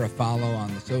 Give her a follow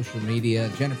on the social media.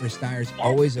 Jennifer Styers,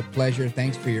 always a pleasure.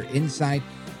 Thanks for your insight.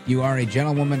 You are a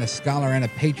gentlewoman, a scholar, and a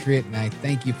patriot, and I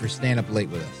thank you for staying up late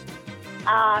with us.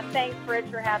 Thanks, Rich,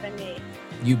 for having me.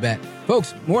 You bet.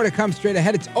 Folks, more to come straight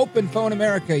ahead. It's Open Phone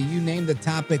America. You name the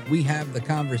topic, we have the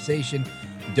conversation.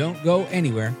 Don't go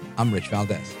anywhere. I'm Rich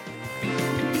Valdez.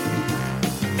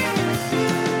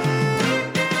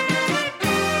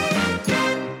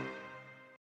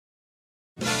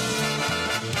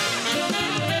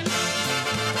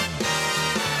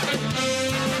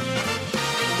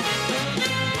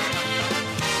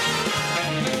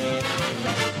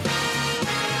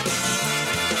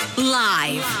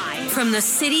 Live from the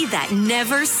city that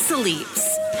never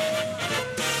sleeps.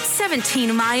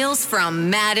 17 miles from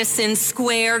Madison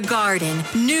Square Garden,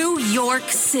 New York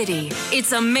City.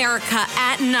 It's America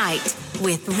at Night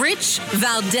with Rich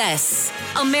Valdez,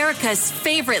 America's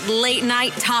favorite late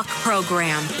night talk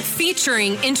program,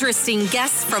 featuring interesting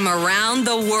guests from around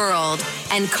the world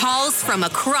and calls from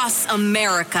across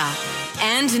America.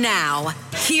 And now,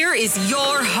 here is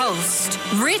your host,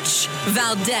 Rich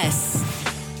Valdez.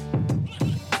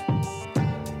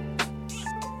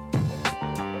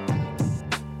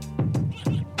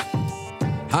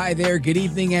 Hi there, good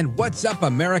evening, and what's up,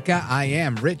 America? I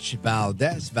am Rich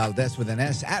Valdez, Valdez with an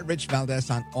S, at Rich Valdez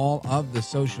on all of the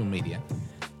social media.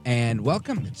 And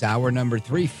welcome. It's hour number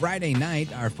 3, Friday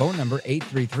night. Our phone number,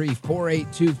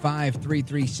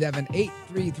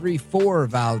 833-482-5337-8334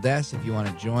 Valdez, if you want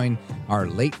to join our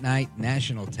late night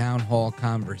national town hall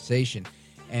conversation.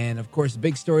 And, of course, the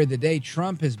big story of the day,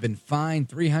 Trump has been fined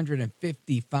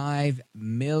 $355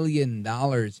 million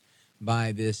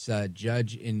by this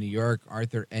judge in New York,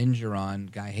 Arthur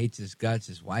Engeron. Guy hates his guts.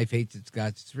 His wife hates his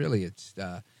guts. It's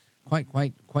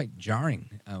quite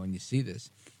jarring when you see this.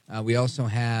 We also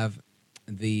have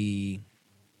the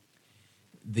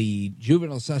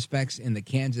juvenile suspects in the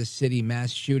Kansas City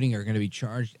mass shooting are going to be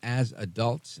charged as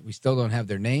adults. We still don't have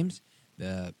their names.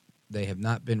 They have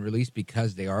not been released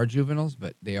because they are juveniles,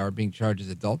 but they are being charged as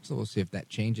adults. So we'll see if that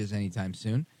changes anytime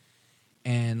soon.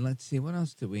 And let's see, what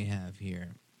else do we have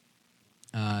here?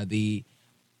 The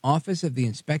Office of the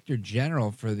Inspector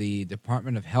General for the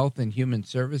Department of Health and Human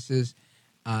Services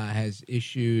has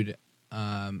issued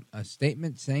a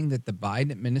statement saying that the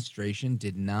Biden administration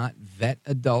did not vet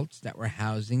adults that were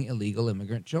housing illegal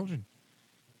immigrant children.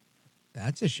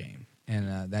 That's a shame,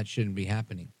 and that shouldn't be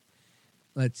happening.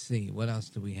 Let's see, what else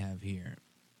do we have here?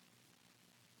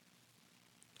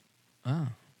 Oh,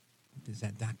 is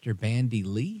that Dr. Bandy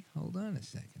Lee? Hold on a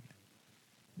second.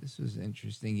 This was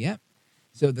interesting. Yep.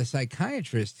 So the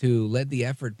psychiatrist who led the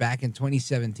effort back in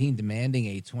 2017 demanding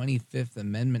a 25th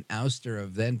Amendment ouster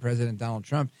of then-President Donald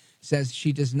Trump says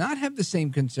she does not have the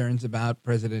same concerns about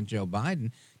President Joe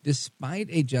Biden, despite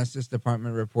a Justice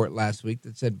Department report last week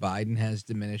that said Biden has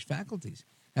diminished faculties.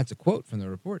 That's a quote from the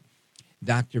report.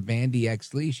 Dr. Bandy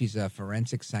X. Lee, she's a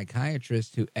forensic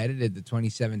psychiatrist who edited the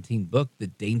 2017 book, The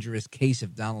Dangerous Case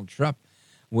of Donald Trump,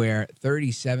 where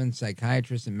 37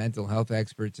 psychiatrists and mental health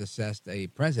experts assessed a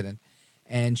president.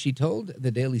 And she told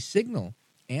the Daily Signal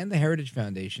and the Heritage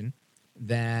Foundation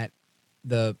that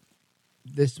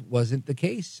this wasn't the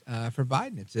case for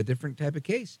Biden. It's a different type of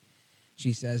case.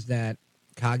 She says that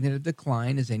cognitive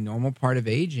decline is a normal part of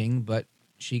aging, but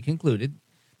she concluded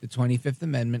the 25th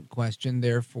Amendment question,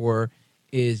 therefore,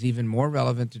 is even more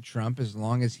relevant to Trump as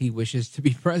long as he wishes to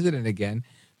be president again,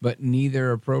 but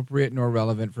neither appropriate nor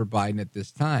relevant for Biden at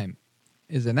this time.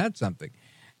 Isn't that something?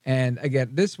 And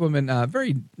again, this woman, a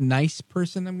very nice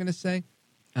person, I'm going to say.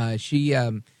 She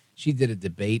did a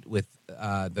debate with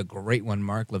the great one,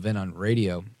 Mark Levin, on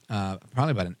radio, probably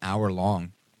about an hour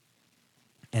long.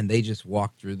 And they just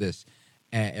walked through this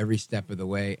every step of the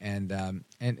way. And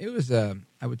it was, I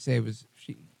would say it was,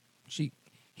 he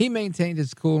maintained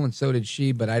his cool and so did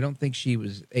she, but I don't think she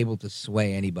was able to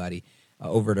sway anybody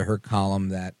over to her column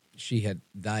that she had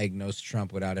diagnosed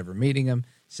Trump without ever meeting him,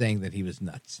 saying that he was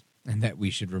nuts and that we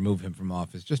should remove him from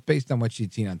office just based on what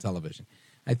she'd seen on television.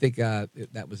 I think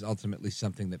that was ultimately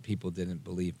something that people didn't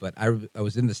believe. But I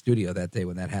was in the studio that day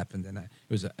when that happened, and it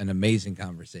was an amazing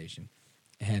conversation.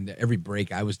 And every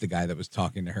break, I was the guy that was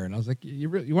talking to her. And I was like, you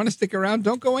want to stick around?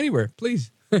 Don't go anywhere, please.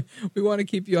 We want to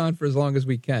keep you on for as long as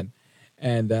we can.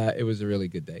 And it was a really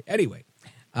good day. Anyway,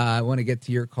 I want to get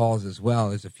to your calls as well.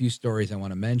 There's a few stories I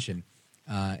want to mention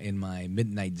in my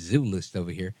Midnight Zoo list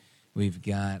over here. We've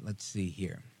got, let's see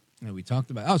here. We talked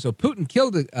about, so Putin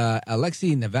killed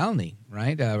Alexei Navalny,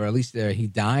 right? Or at least he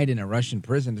died in a Russian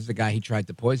prison. This is the guy he tried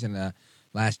to poison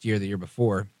last year, the year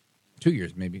before. 2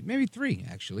 years, maybe 3,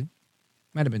 actually.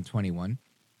 Might have been 21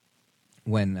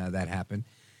 when that happened.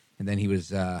 And then he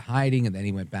was hiding, and then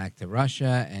he went back to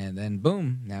Russia, and then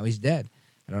boom, now he's dead.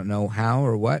 I don't know how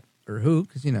or what or who,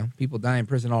 because, people die in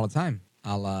prison all the time,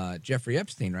 a la Jeffrey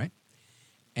Epstein, right?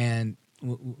 And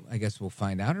I guess we'll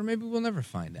find out, or maybe we'll never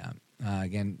find out.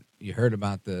 Again, you heard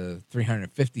about the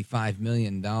 $355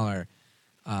 million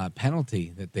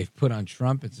penalty that they've put on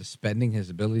Trump and suspending his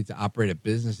ability to operate a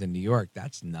business in New York.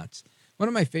 That's nuts. One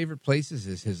of my favorite places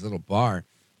is his little bar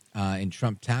in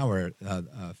Trump Tower,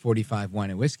 45 Wine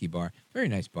and Whiskey Bar. Very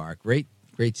nice bar. Great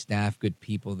staff, good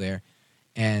people there.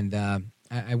 And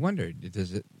I wondered,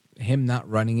 does him not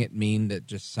running it mean that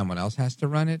just someone else has to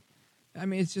run it? I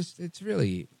mean, it's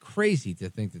really crazy to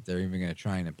think that they're even going to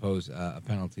try and impose a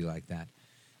penalty like that.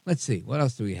 Let's see. What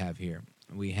else do we have here?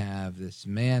 We have this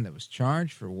man that was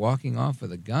charged for walking off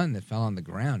with a gun that fell on the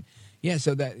ground. Yeah,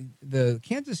 so that the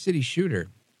Kansas City shooter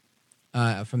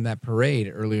from that parade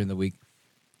earlier in the week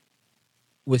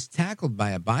was tackled by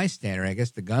a bystander. I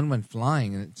guess the gun went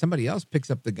flying, and somebody else picks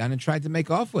up the gun and tried to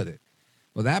make off with it.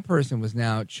 Well, that person was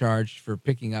now charged for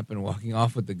picking up and walking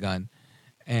off with the gun,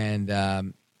 and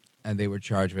they were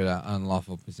charged with an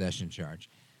unlawful possession charge.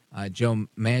 Joe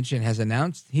Manchin has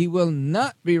announced he will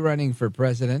not be running for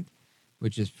president,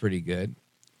 which is pretty good.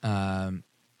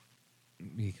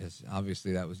 because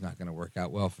obviously that was not going to work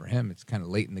out well for him. It's kind of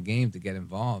late in the game to get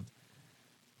involved.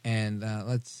 And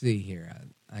let's see here.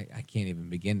 I can't even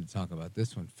begin to talk about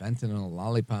this one. Fentanyl,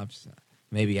 lollipops,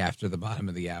 maybe after the bottom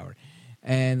of the hour.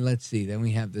 And let's see. Then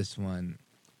we have this one.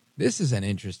 This is an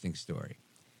interesting story.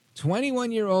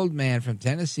 21-year-old man from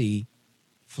Tennessee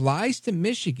flies to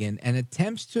Michigan and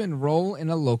attempts to enroll in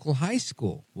a local high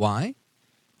school. Why?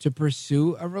 To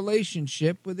pursue a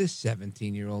relationship with his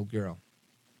 17-year-old girl.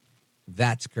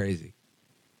 That's crazy.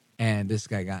 And this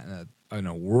guy got in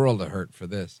a world of hurt for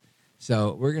this.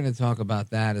 So we're going to talk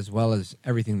about that as well as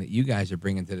everything that you guys are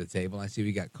bringing to the table. I see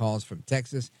we got calls from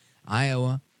Texas,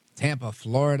 Iowa, Tampa,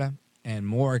 Florida, and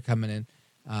more coming in.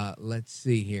 Let's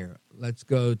see here. Let's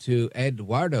go to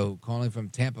Eduardo calling from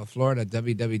Tampa, Florida,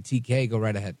 WWTK. Go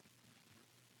right ahead.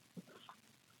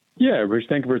 Yeah, Rich,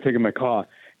 thank you for taking my call.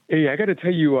 Hey, I got to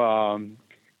tell you,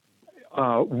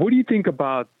 what do you think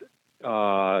about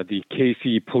the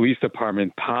KC Police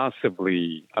Department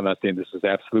possibly, I'm not saying this is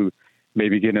absolute,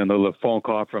 maybe getting a little phone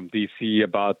call from D.C.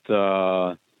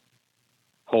 about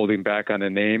holding back on the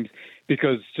names?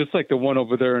 Because just like the one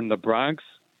over there in the Bronx,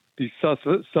 these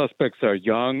suspects are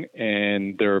young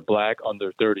and they're black,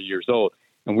 under 30 years old,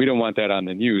 and we don't want that on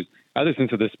the news. I listened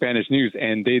to the Spanish news,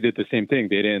 and they did the same thing.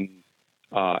 They didn't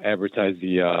advertise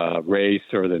the race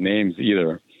or the names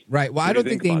either. Right. Well, I don't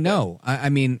think they know. I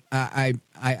mean,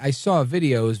 I saw a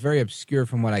video. It was very obscure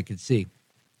from what I could see.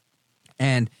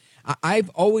 And I've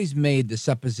always made the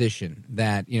supposition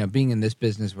that, being in this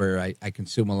business where I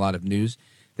consume a lot of news,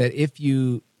 that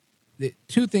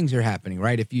two things are happening,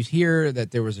 right? If you hear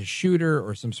that there was a shooter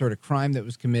or some sort of crime that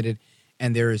was committed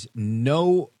and there's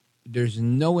no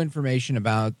information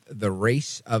about the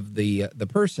race of the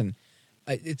person,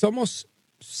 it's almost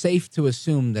safe to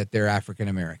assume that they're African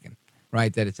American,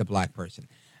 right? That it's a black person,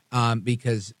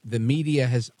 because the media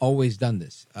has always done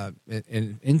this.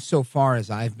 And insofar as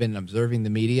I've been observing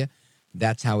the media,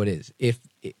 that's how it is.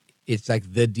 It's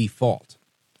like the default.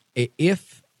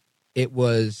 If it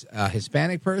was a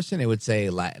Hispanic person, it would say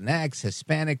Latinx,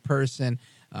 Hispanic person,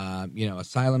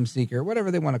 asylum seeker,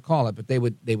 whatever they want to call it, but they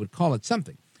would call it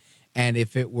something. And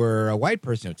if it were a white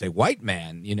person, it would say white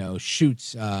man,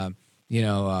 shoots,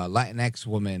 Latinx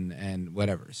woman and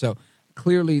whatever. So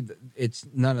clearly it's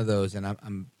none of those. And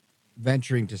I'm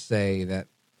venturing to say that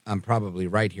I'm probably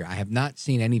right here. I have not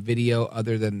seen any video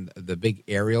other than the big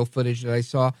aerial footage that I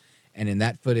saw. And in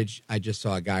that footage, I just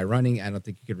saw a guy running. I don't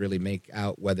think you could really make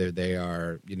out whether they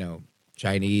are,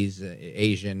 Chinese,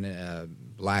 Asian,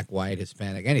 black, white,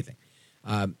 Hispanic, anything.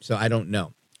 So I don't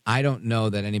know. I don't know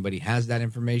that anybody has that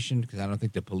information because I don't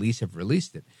think the police have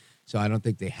released it. So I don't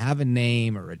think they have a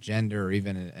name or a gender or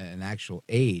even an actual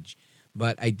age.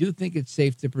 But I do think it's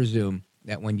safe to presume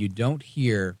that when you don't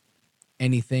hear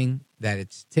anything, that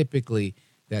it's typically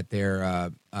that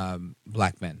they're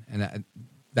black men. And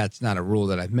that's not a rule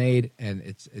that I've made, and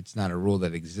it's not a rule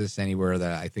that exists anywhere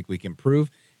that I think we can prove.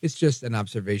 It's just an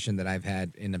observation that I've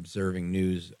had in observing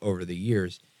news over the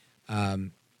years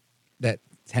that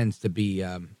tends to be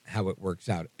how it works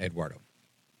out, Eduardo.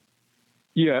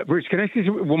 Yeah, Rich, can I say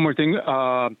one more thing?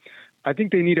 I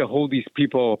think they need to hold these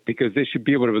people because they should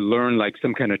be able to learn like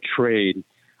some kind of trade.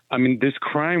 I mean, this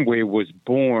crime wave was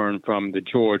born from the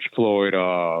George Floyd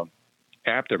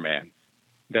aftermath.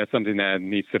 That's something that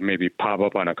needs to maybe pop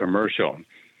up on a commercial.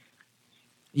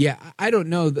 Yeah, I don't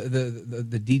know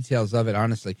the details of it,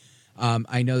 honestly.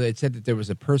 I know that it said that there was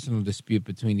a personal dispute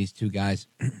between these two guys.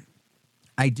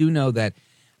 I do know that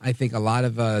I think a lot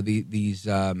of I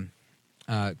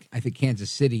think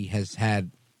Kansas City has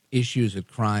had issues with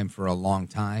crime for a long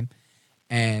time.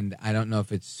 And I don't know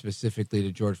if it's specifically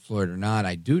to George Floyd or not.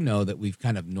 I do know that we've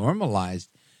kind of normalized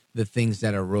the things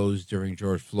that arose during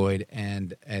George Floyd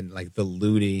and like the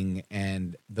looting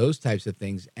and those types of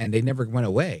things, and they never went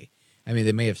away. I mean,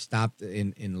 they may have stopped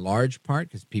in large part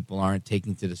because people aren't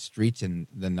taking to the streets in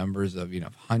the numbers of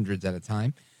hundreds at a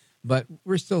time, but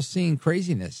we're still seeing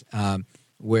craziness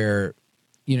where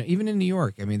even in New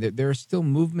York. I mean, there are still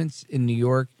movements in New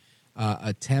York,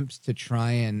 attempts to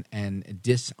try and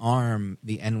disarm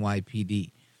the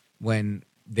NYPD when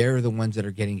they're the ones that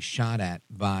are getting shot at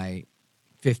by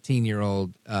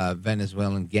 15-year-old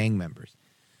Venezuelan gang members.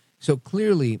 So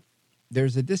clearly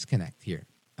there's a disconnect here.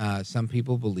 Some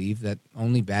people believe that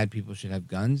only bad people should have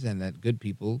guns and that good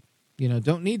people,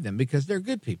 don't need them because they're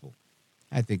good people.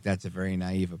 I think that's a very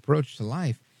naive approach to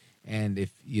life. And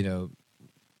if,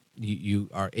 you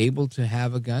are able to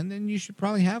have a gun, then you should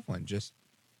probably have one just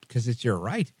because it's your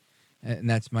right. And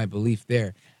that's my belief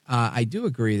there. I do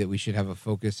agree that we should have a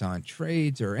focus on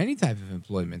trades or any type of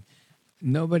employment.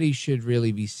 nobody should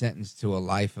really be sentenced to a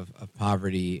life of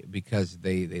poverty because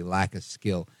they lack a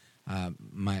skill.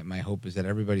 My hope is that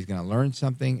everybody's going to learn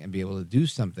something and be able to do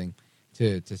something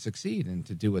to succeed and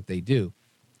to do what they do.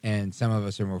 And some of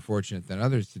us are more fortunate than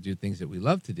others to do things that we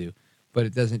love to do, but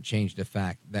it doesn't change the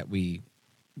fact that we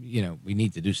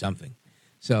need to do something.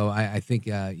 So I think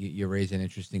you raise an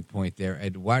interesting point there.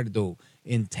 Eduardo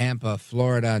in Tampa,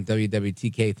 Florida on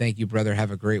WWTK. Thank you, brother. Have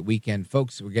a great weekend.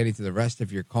 Folks, we're getting to the rest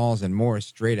of your calls and more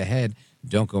straight ahead.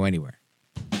 Don't go anywhere.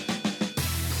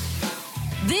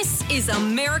 This is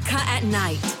America at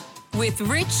Night with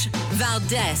Rich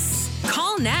Valdez.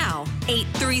 Call now,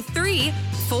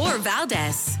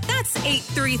 833-4VALDEZ. That's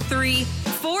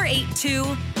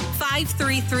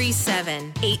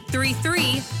 833-482-5337.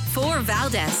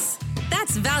 833-4VALDEZ.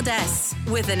 That's Valdez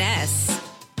with an S.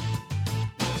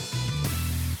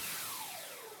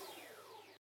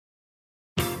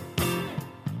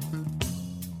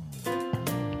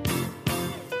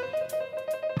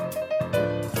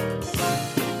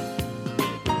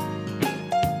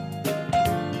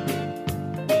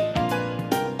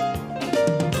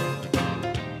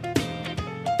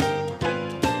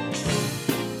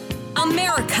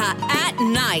 America at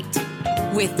Night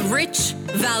with Rich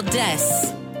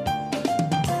Valdez.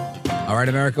 All right,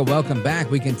 America, welcome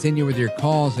back. We continue with your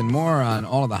calls and more on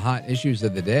all of the hot issues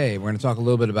of the day. We're going to talk a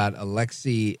little bit about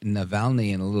Alexei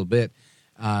Navalny in a little bit.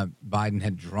 Biden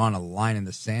had drawn a line in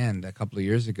the sand a couple of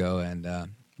years ago and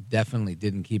definitely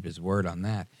didn't keep his word on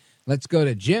that. Let's go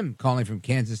to Jim calling from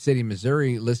Kansas City,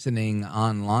 Missouri, listening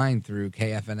online through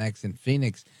KFNX in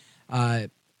Phoenix.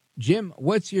 Jim,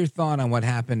 what's your thought on what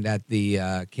happened at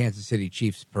the Kansas City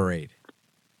Chiefs parade?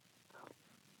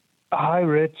 Hi,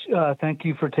 Rich. Thank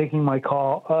you for taking my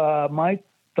call. My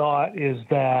thought is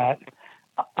that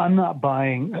I'm not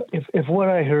buying, if what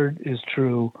I heard is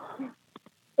true,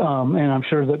 and I'm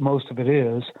sure that most of it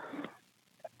is,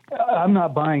 I'm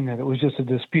not buying that it was just a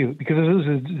dispute. Because if it was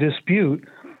a dispute,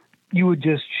 you would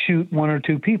just shoot one or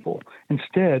two people.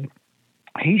 Instead,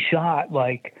 he shot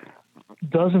like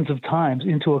dozens of times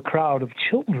into a crowd of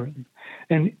children.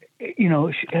 And,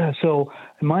 so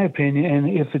in my opinion, and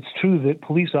if it's true that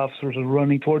police officers are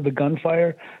running toward the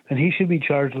gunfire, then he should be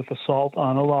charged with assault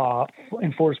on a law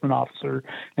enforcement officer,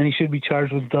 and he should be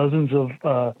charged with dozens of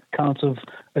counts of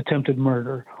attempted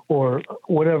murder or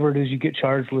whatever it is you get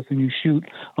charged with when you shoot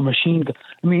a machine gun.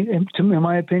 I mean, in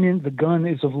my opinion, the gun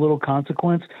is of little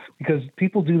consequence because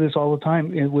people do this all the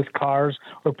time with cars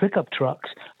or pickup trucks.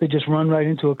 They just run right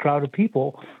into a crowd of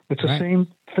people. It's the same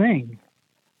thing.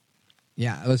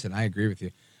 Yeah, listen, I agree with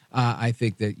you. I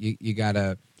think that you got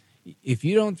to, if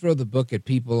you don't throw the book at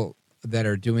people that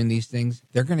are doing these things,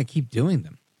 they're going to keep doing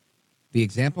them. The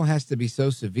example has to be so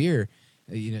severe,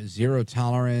 zero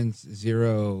tolerance,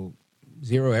 zero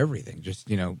everything. Just,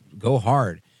 go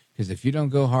hard. Because if you don't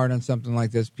go hard on something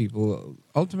like this, people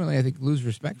ultimately, I think, lose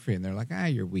respect for you. And they're like,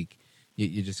 you're weak.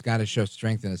 You just got to show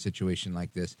strength in a situation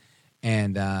like this.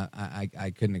 And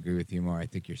I couldn't agree with you more. I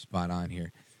think you're spot on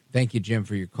here. Thank you, Jim,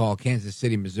 for your call. Kansas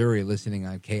City, Missouri, listening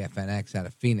on KFNX out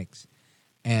of Phoenix.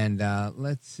 And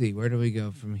let's see, where do we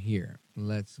go from here?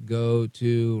 Let's go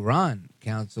to Ron,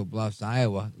 Council Bluffs,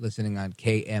 Iowa, listening on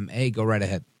KMA. Go right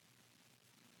ahead.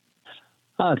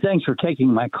 Thanks for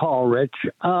taking my call, Rich.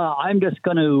 I'm just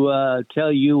going to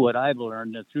tell you what I've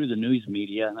learned through the news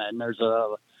media. And there's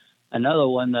another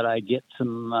one that I get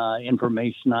some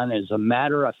information on is A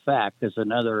Matter of Fact is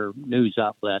another news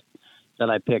outlet that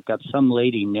I pick up. Some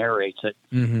lady narrates it.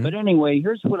 Mm-hmm. But anyway,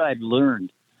 here's what I've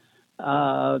learned.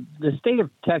 The state of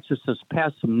Texas has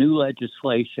passed some new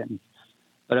legislation,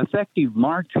 but effective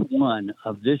March 1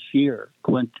 of this year,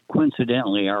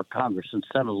 coincidentally, our congressman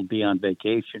said it'll be on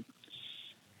vacation.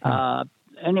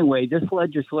 Anyway, this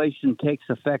legislation takes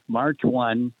effect March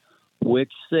 1,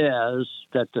 which says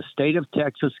that the state of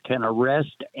Texas can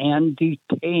arrest and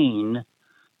detain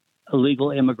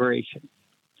illegal immigration.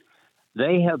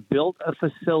 They have built a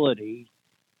facility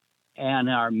and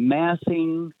are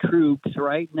massing troops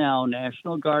right now,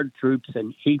 National Guard troops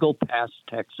in Eagle Pass,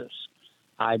 Texas.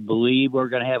 I believe we're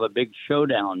going to have a big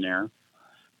showdown there.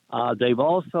 They've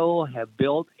also have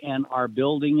built and are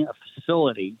building a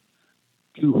facility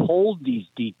to hold these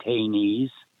detainees.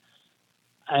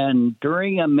 And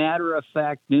during a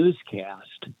matter-of-fact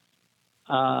newscast,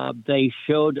 they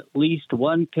showed at least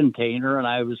one container, and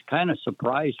I was kind of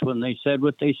surprised when they said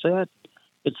what they said.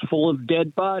 It's full of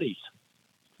dead bodies.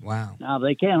 Wow. Now,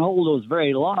 they can't hold those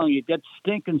very long. It gets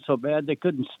stinking so bad they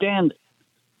couldn't stand it.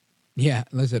 Yeah,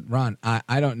 listen, Ron,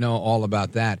 I don't know all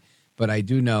about that, but I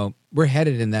do know we're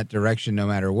headed in that direction no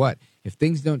matter what. If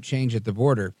things don't change at the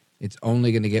border, it's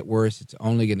only going to get worse. It's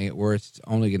only going to get worse. It's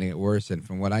only going to get worse. And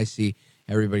from what I see,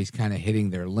 everybody's kind of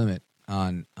hitting their limit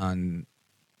on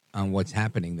what's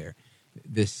happening there.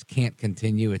 This can't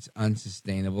continue. It's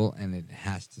unsustainable, and it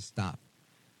has to stop.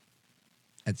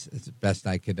 That's the best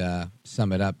I could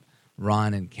sum it up.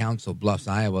 Ron in Council Bluffs,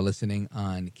 Iowa, listening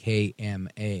on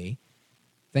KMA.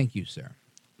 Thank you, sir.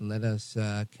 Let us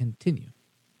continue.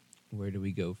 Where do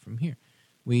we go from here?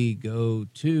 We go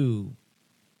to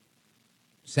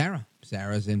Sarah.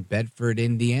 Sarah's in Bedford,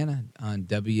 Indiana, on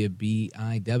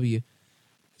WBIW.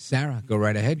 Sarah, go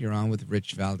right ahead. You're on with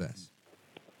Rich Valdez.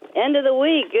 End of the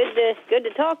week. Good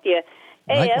to talk to you.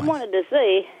 Hey, Likewise. I wanted to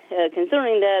say,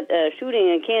 concerning that shooting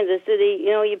in Kansas City,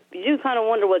 you do kind of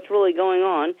wonder what's really going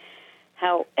on.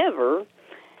 However,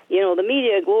 the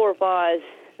media glorifies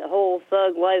the whole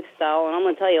thug lifestyle, and I'm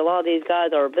going to tell you, a lot of these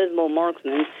guys are abysmal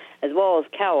marksmen as well as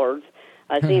cowards.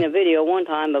 I seen a video one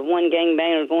time of one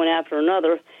gangbanger going after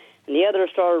another, and the other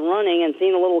started running and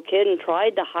seen a little kid and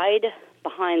tried to hide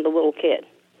behind the little kid.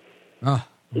 Oh,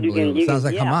 unbelievable. Sounds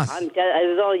like Hamas. It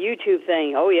was all a YouTube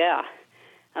thing. Oh, yeah.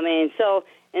 I mean, so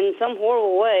in some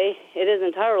horrible way, it is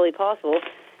entirely possible.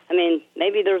 I mean,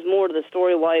 maybe there's more to the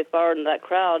story why he fired in that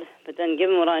crowd, but then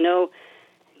given what I know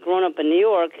growing up in New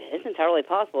York, it's entirely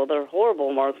possible. They're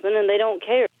horrible marksmen, and they don't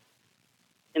care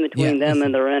in between them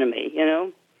and their enemy,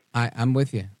 I'm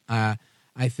with you. I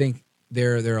think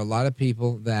there are a lot of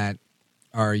people that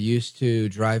are used to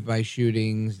drive-by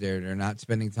shootings. They're not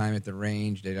spending time at the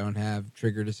range. They don't have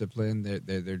trigger discipline.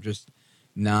 They're just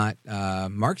not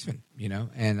marksmen,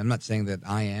 And I'm not saying that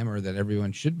I am or that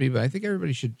everyone should be, but I think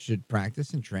everybody should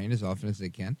practice and train as often as they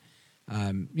can,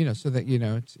 so that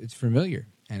it's familiar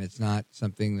and it's not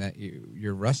something that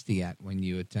you're rusty at when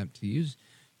you attempt to use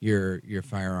your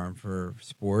firearm for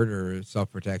sport or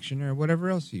self-protection or whatever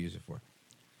else you use it for.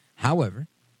 However,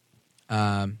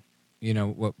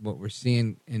 what we're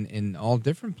seeing in all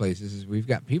different places is we've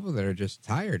got people that are just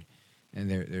tired, and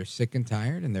they're sick and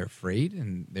tired, and they're afraid,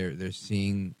 and they're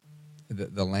seeing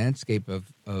the landscape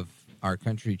of our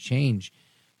country change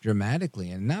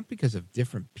dramatically, and not because of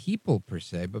different people per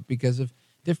se, but because of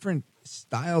different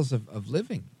styles of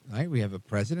living. Right? We have a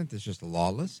president that's just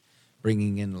lawless,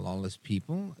 bringing in lawless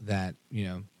people that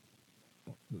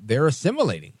they're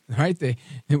assimilating. Right?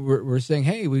 We're saying,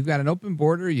 hey, we've got an open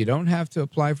border. You don't have to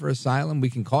apply for asylum. We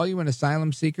can call you an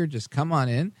asylum seeker. Just come on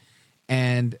in,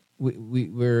 and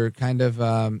we're kind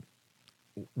of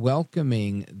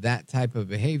welcoming that type of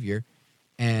behavior,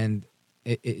 and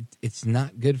it's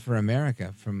not good for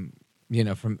America from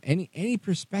any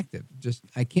perspective. Just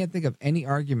I can't think of any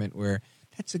argument where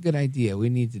that's a good idea. We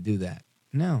need to do that.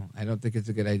 No, I don't think it's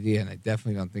a good idea, and I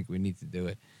definitely don't think we need to do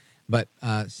it. But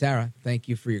Sarah, thank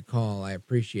you for your call. I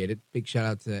appreciate it. Big shout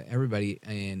out to everybody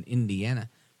in Indiana.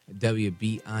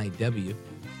 WBIW.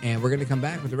 And we're going to come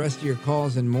back with the rest of your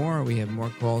calls and more. We have more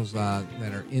calls that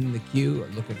are in the queue.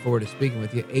 Looking forward to speaking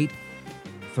with you.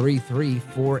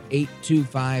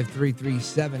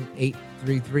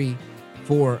 833-4825-337,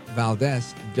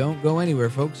 833-4-VALDEZ. Don't go anywhere,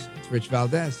 folks. It's Rich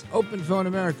Valdez, Open Phone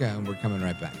America, and we're coming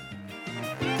right back.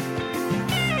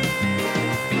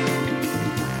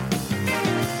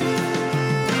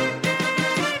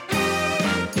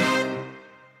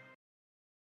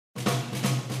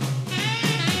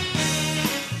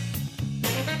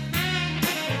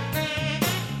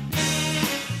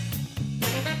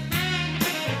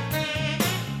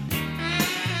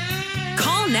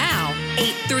 Now,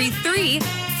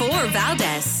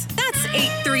 833-4-VALDEZ. That's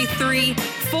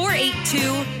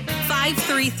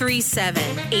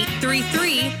 833-482-5337.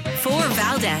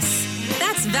 833-4-VALDEZ.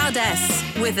 That's Valdez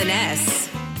with an S.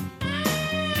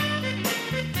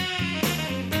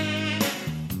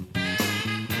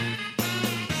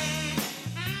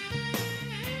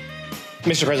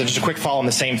 Mr. President, just a quick follow on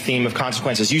the same theme of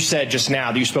consequences. You said just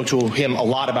now that you spoke to him a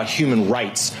lot about human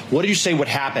rights. What did you say would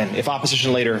happen if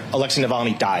opposition leader Alexei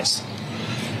Navalny dies?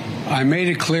 I made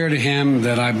it clear to him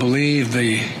that I believe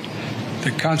the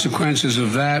consequences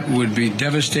of that would be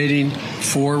devastating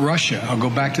for Russia. I'll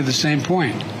go back to the same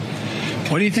point.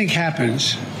 What do you think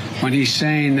happens when he's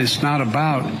saying it's not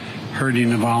about hurting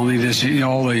Navalny,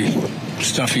 all the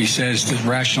stuff he says to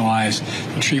rationalize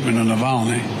the treatment of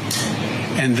Navalny?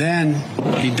 And then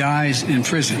he dies in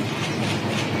prison.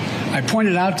 I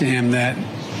pointed out to him that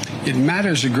it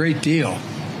matters a great deal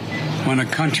when a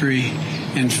country,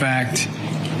 in fact,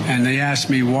 and they asked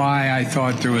me why I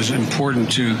thought it was important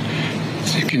to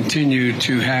continue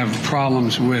to have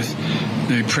problems with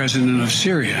the president of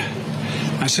Syria.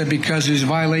 I said because there's a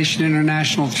violation of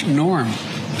international norm.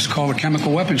 It's called the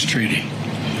Chemical Weapons Treaty.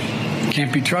 It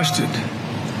can't be trusted.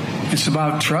 It's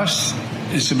about trust.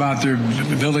 It's about their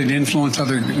ability to influence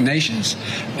other nations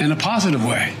in a positive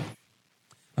way.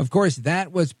 Of course,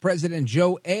 that was President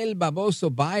Joel Barboso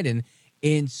Biden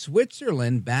in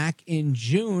Switzerland back in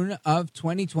June of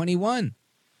 2021.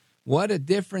 What a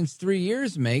difference 3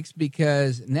 years makes,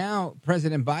 because now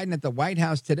President Biden at the White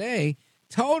House today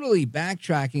totally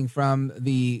backtracking from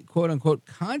the quote-unquote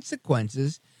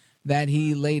consequences that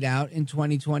he laid out in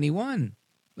 2021.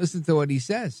 Listen to what he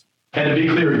says. And to be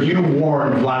clear, you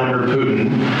warned Vladimir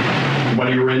Putin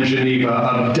when you were in Geneva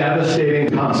of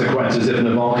devastating consequences if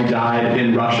Navalny died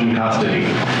in Russian custody.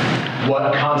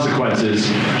 What consequences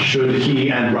should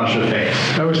he and Russia face?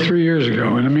 That was 3 years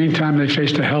ago. In the meantime, they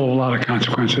faced a hell of a lot of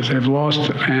consequences. They've lost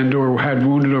and or had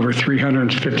wounded over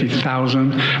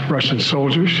 350,000 Russian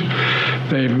soldiers.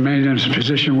 They've made in a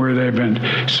position where they've been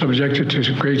subjected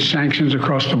to great sanctions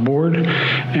across the board,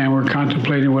 and we're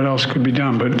contemplating what else could be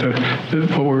done. But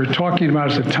what we were talking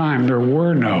about at the time, there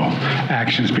were no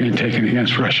actions being taken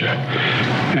against Russia.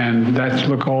 And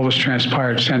look, all that's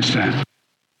transpired since then.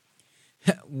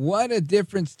 What a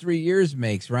difference 3 years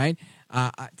makes, right?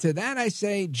 To that I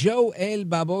say, Joel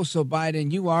Barboso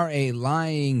Biden, you are a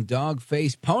lying,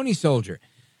 dog-faced pony soldier.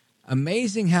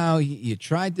 Amazing how you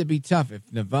tried to be tough. If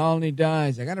Navalny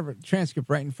dies, I got a transcript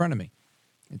right in front of me.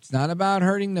 It's not about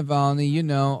hurting Navalny. You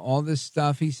know, all this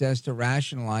stuff he says to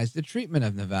rationalize the treatment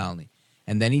of Navalny.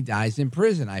 And then he dies in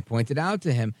prison. I pointed out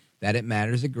to him that it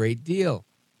matters a great deal,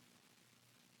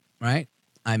 right?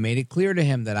 I made it clear to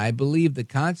him that I believe the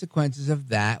consequences of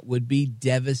that would be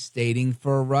devastating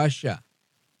for Russia.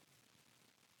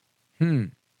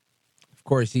 Of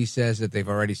course, he says that they've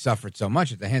already suffered so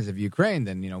much at the hands of Ukraine.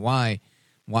 Then,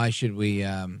 why should we,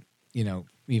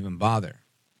 even bother?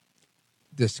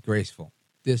 Disgraceful.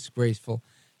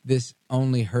 This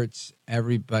only hurts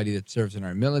everybody that serves in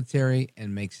our military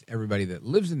and makes everybody that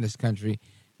lives in this country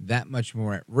that much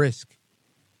more at risk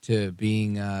to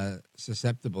being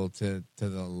susceptible to the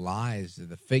lies,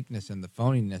 the fakeness and the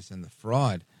phoniness and the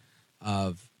fraud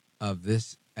of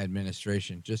this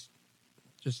administration. Just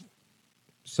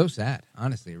so sad.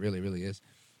 Honestly, it really, really is.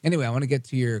 Anyway, I want to get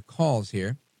to your calls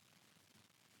here.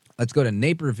 Let's go to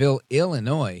Naperville,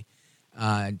 Illinois,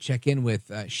 and check in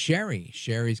with Sherry.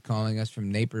 Sherry's calling us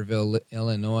from Naperville,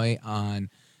 Illinois on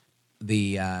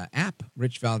the app,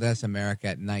 Rich Valdez,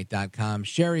 AmericaAtNight.com.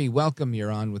 Sherry, welcome.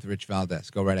 You're on with Rich Valdez.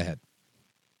 Go right ahead.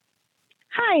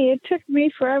 Hi. It took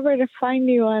me forever to find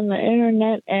you on the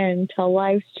internet and to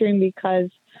live stream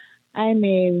because I'm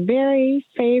a very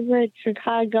favorite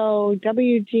Chicago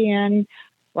WGN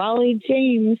Raleigh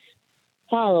James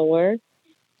follower.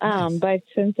 Nice. But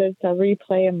since it's a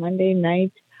replay of Monday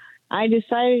night, I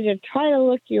decided to try to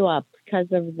look you up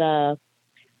because of the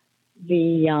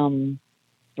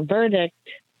verdict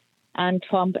on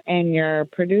Trump, and your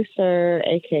producer,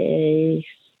 aka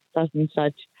such and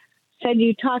such, said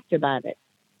you talked about it.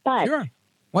 But sure.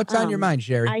 What's on your mind,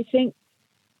 Sherry? I think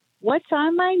what's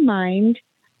on my mind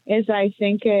is I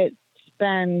think it's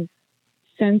been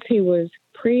since he was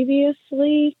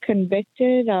previously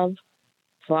convicted of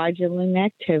fraudulent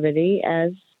activity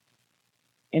as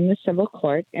in the civil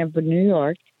court of New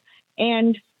York,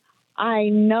 and I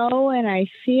know and I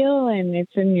feel, and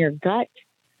it's in your gut,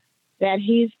 that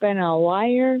he's been a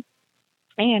liar.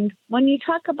 And when you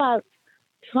talk about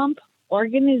Trump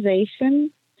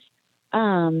organization,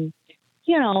 they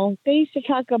used to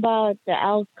talk about the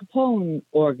Al Capone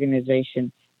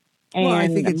organization. And well, I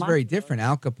think it's very different.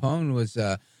 Al Capone was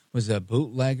a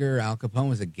bootlegger. Al Capone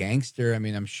was a gangster. I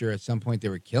mean, I'm sure at some point they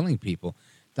were killing people.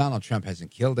 Donald Trump hasn't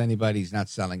killed anybody. He's not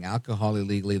selling alcohol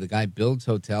illegally. The guy builds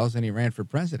hotels, and he ran for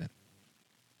president.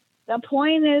 The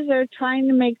point is they're trying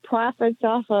to make profits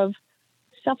off of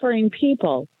suffering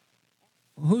people.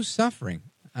 Who's suffering?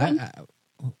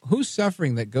 Who's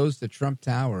suffering that goes to Trump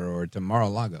Tower or to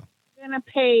Mar-a-Lago? They're going to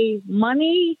pay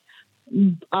money,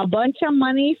 a bunch of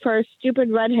money for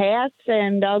stupid red hats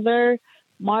and other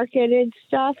marketed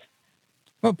stuff.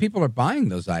 Well, people are buying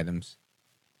those items.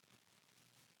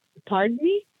 Pardon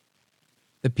me?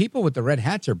 The people with the red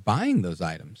hats are buying those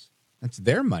items. That's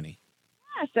their money.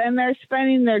 Yes, and they're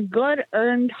spending their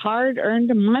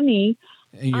hard-earned money.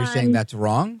 And you're saying that's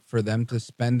wrong for them to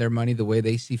spend their money the way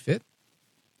they see fit?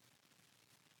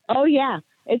 Oh, yeah.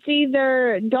 It's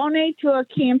either donate to a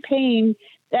campaign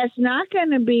that's not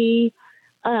going to be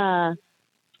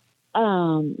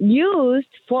used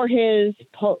for his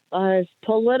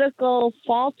political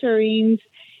falterings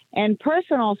and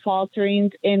personal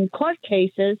falterings in court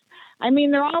cases. I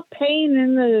mean, they're all paying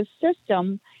into the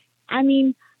system. I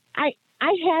mean, I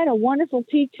had a wonderful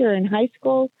teacher in high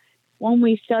school. When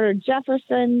we started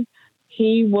Jefferson,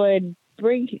 he would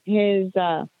bring his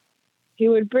He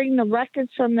would bring the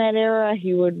records from that era.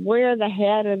 He would wear the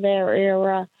hat of that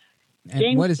era. And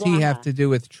James what does he have Blana. to do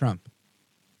with Trump?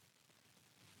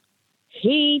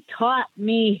 He taught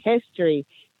me history.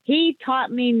 He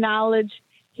taught me knowledge.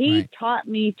 He Right. taught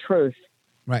me truth.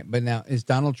 Right, but now, is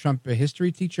Donald Trump a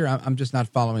history teacher? I'm just not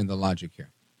following the logic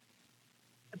here.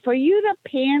 For you to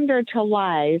pander to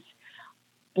lies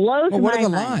blows Well, what my are the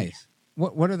mind. lies?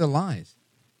 What are the lies?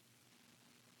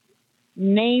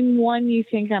 Name one you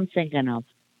think I'm thinking of.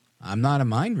 I'm not a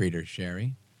mind reader,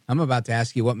 Sherry. I'm about to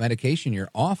ask you what medication you're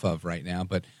off of right now,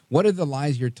 but what are the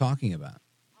lies you're talking about?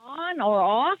 On or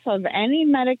off of any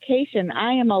medication.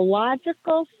 I am a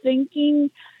logical thinking.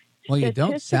 Well, you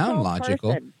don't sound statistical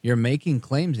logical. person. You're making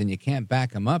claims and you can't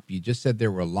back them up. You just said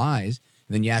there were lies,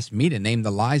 and then you asked me to name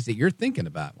the lies that you're thinking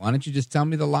about. Why don't you just tell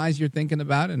me the lies you're thinking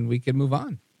about, and we can move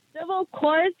on?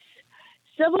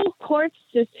 Civil courts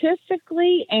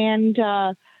statistically, and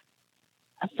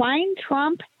find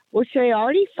Trump, which they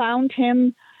already found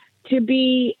him to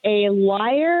be a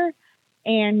liar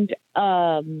and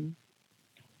Well,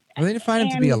 they didn't find him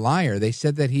to be a and- liar. They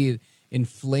said that he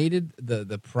inflated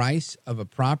the price of a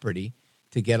property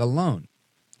to get a loan.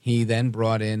 He then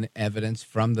brought in evidence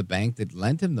from the bank that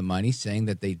lent him the money, saying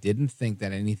that they didn't think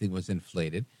that anything was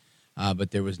inflated,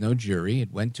 but there was no jury.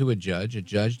 It went to a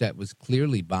judge that was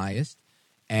clearly biased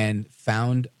and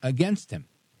found against him.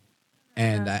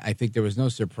 And I think there was no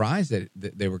surprise that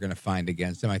they were going to find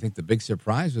against him. I think the big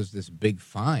surprise was this big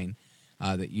fine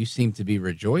that you seem to be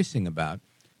rejoicing about.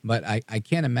 But I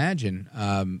can't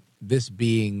imagine this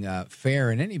being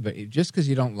fair in anybody. Just because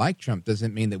you don't like Trump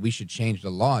doesn't mean that we should change the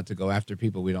law to go after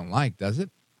people we don't like, does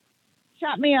it?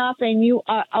 shut me off and you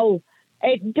are,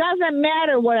 it doesn't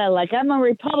matter what I like. I'm a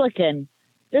Republican.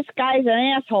 This guy's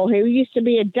an asshole. He used to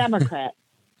be a Democrat.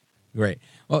 Great.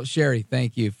 Well, Sherry,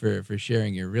 thank you for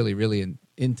sharing your really, really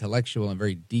intellectual and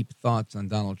very deep thoughts on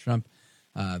Donald Trump.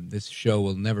 This show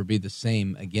will never be the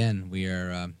same again. We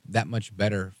are that much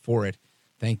better for it.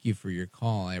 Thank you for your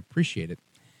call. I appreciate it.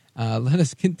 Let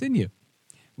us continue.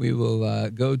 We will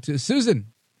go to Susan.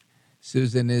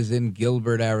 Susan is in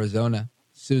Gilbert, Arizona.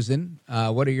 Susan,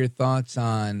 what are your thoughts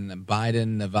on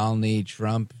Biden, Navalny,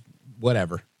 Trump,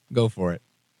 whatever? Go for it.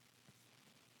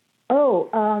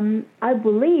 I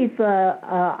believe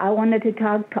I wanted to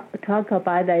talk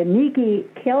about Nikki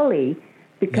Haley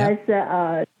because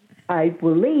I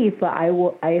believe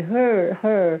I heard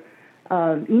her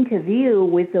interview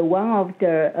with one of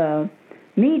the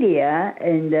media,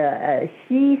 and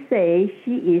she says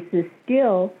she is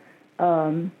still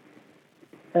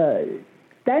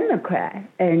Democrat.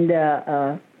 And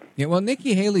yeah, well,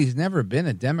 Nikki Haley's never been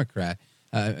a Democrat.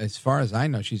 As far as I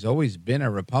know, she's always been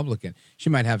a Republican. She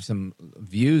might have some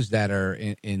views that are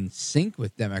in sync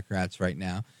with Democrats right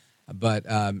now, but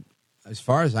as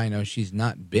far as I know, she's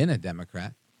not been a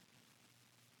Democrat.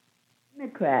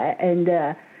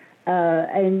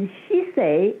 And she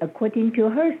say, according to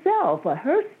herself,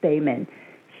 her statement,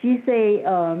 she say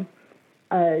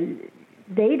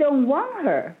they don't want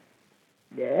her,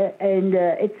 and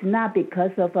it's not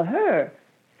because of her.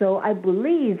 So I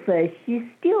believe she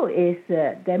still is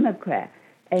a Democrat.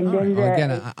 And then well,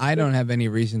 again, I don't have any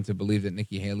reason to believe that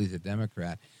Nikki Haley's a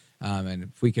Democrat. And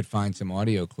if we could find some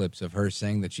audio clips of her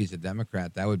saying that she's a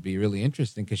Democrat, that would be really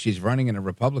interesting because she's running in a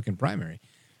Republican primary.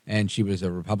 And she was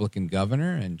a Republican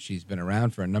governor, and she's been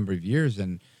around for a number of years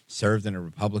and served in a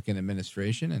Republican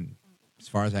administration. And as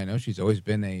far as I know, she's always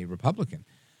been a Republican.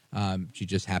 She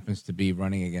just happens to be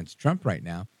running against Trump right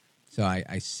now. So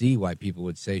I see why people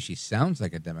would say she sounds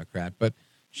like a Democrat, but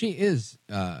she is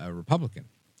a Republican.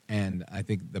 And I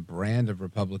think the brand of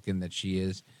Republican that she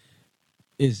is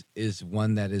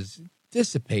one that is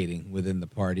dissipating within the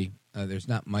party. There's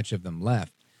not much of them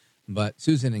left. But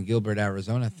Susan in Gilbert,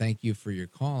 Arizona, thank you for your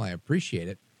call. I appreciate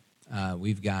it.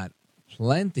 We've got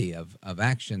plenty of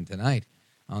action tonight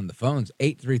on the phones.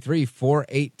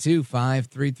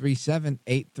 833-482-5337,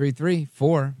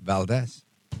 833-4-VALDEZ.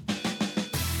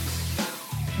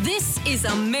 This is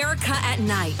America at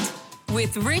Night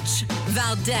with Rich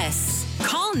Valdez.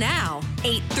 Call now,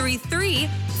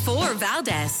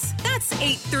 833-4-VALDEZ. That's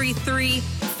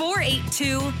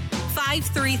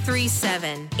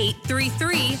 833-482-5337.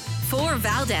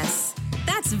 833-4-VALDEZ.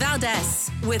 That's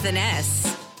Valdez with an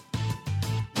S.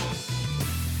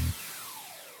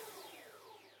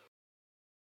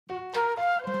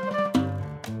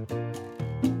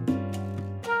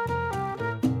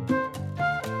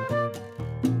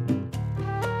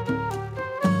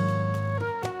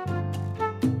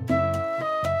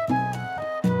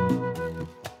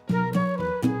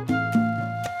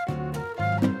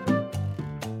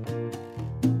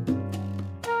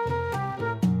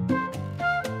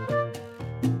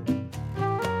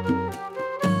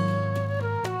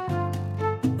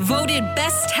 voted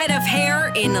best head of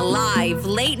hair in live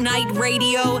late night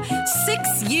radio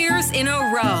 6 years in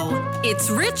a row. It's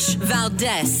Rich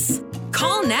Valdez.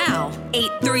 Call now,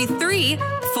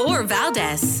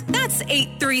 833-4-VALDEZ. That's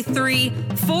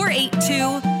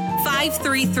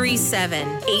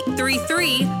 833-482-5337.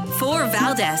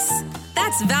 833-4-VALDEZ.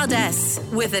 That's Valdez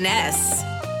with an S.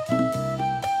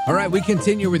 All right, we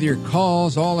continue with your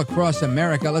calls all across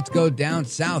America. Let's go down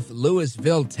south,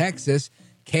 Louisville, Texas,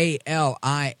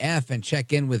 KLIF, and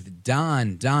check in with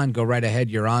Don. Don, go right ahead.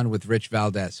 You're on with Rich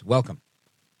Valdez. Welcome.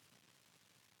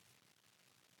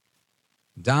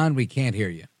 Don, we can't hear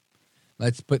you.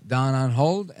 Let's put Don on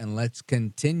hold, and let's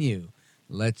continue.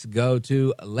 Let's go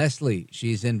to Leslie.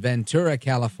 She's in Ventura,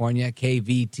 California,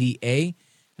 KVTA.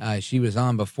 She was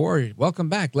on before. Welcome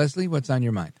back, Leslie. What's on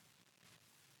your mind?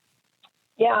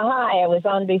 Yeah, hi. I was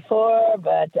on before,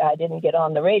 but I didn't get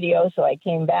on the radio, so I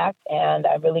came back, and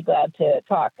I'm really glad to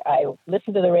talk. I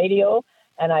listened to the radio,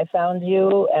 and I found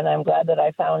you, and I'm glad that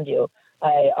I found you.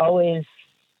 I always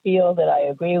feel that I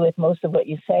agree with most of what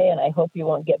you say, and I hope you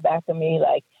won't get back at me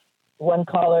like one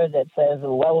caller that says,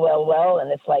 well,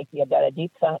 and it's like you've got a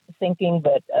deep thinking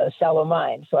but a shallow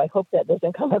mind. So I hope that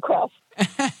doesn't come across.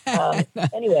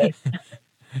 Anyway.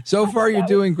 So far, you're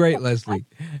doing great, Leslie.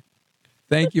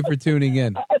 Thank you for tuning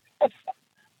in. A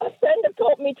friend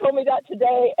told me that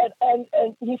today, and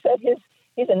he said he's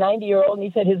a 90-year-old, and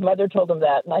he said his mother told him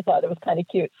that, and I thought it was kind of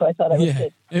cute, so I thought I would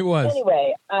say. It was.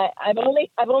 Anyway, I've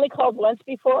only called once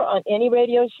before on any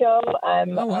radio show.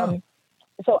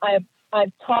 So I've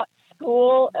taught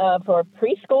school for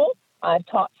preschool, I've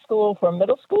taught school for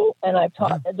middle school, and I've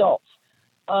taught adults.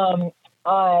 I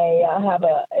have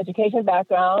an education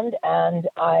background, and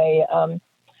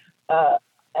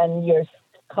and your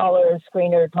caller,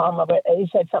 screener, Tom, he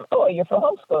said something, oh, you're for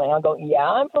homeschooling. I'll go, yeah,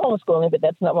 I'm for homeschooling, but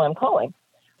that's not what I'm calling.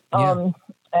 I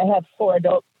have 4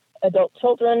 adult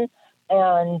children,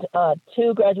 and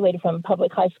 2 graduated from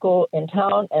public high school in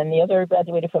town, and the other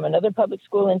graduated from another public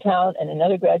school in town, and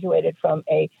another graduated from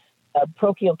a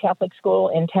parochial Catholic school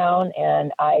in town,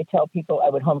 and I tell people I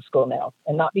would homeschool now,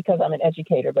 and not because I'm an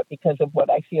educator, but because of what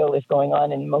I feel is going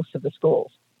on in most of the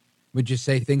schools. Would you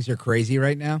say things are crazy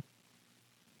right now?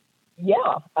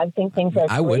 Yeah, I think things are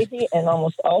crazy in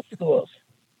almost all schools.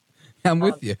 I'm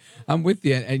with you. And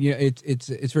you know,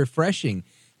 it's refreshing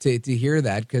to hear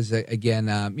that because again,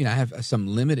 you know, I have some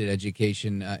limited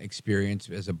education experience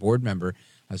as a board member,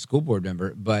 a school board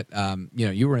member, but you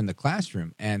know, you were in the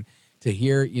classroom, and to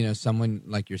hear, you know, someone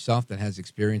like yourself that has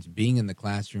experience being in the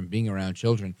classroom, being around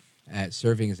children,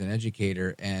 serving as an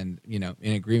educator, and you know,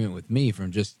 in agreement with me from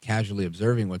just casually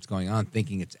observing what's going on,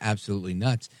 thinking it's absolutely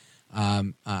nuts.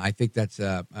 I think that's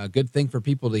a good thing for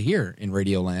people to hear in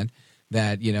Radio Land,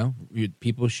 that, you know,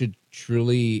 people should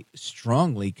truly,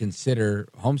 strongly consider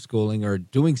homeschooling or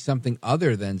doing something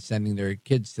other than sending their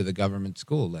kids to the government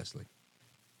school, Leslie.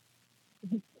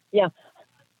 Yeah.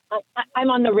 I'm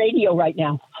on the radio right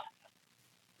now.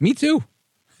 Me too.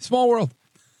 Small world.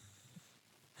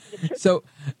 So,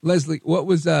 Leslie, what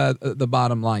was the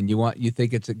bottom line? You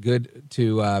think it's good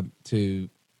to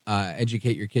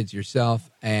educate your kids yourself,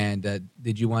 and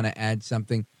did you want to add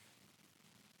something?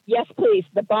 Yes, please.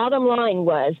 The bottom line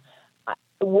was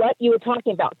what you were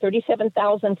talking about,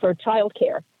 $37,000 for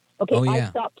childcare. Okay, I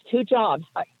stopped 2 jobs.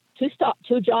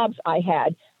 Two jobs I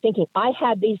had, thinking I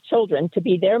had these children to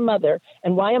be their mother,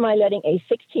 and why am I letting a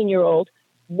 16-year-old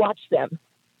watch them?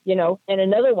 You know, and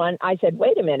another one, I said,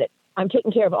 wait a minute, I'm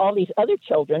taking care of all these other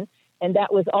children, and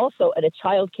that was also at a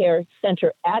child care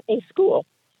center at a school.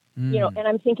 You know, and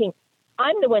I'm thinking,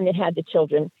 I'm the one that had the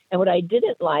children. And what I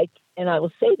didn't like, and I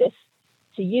will say this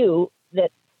to you, that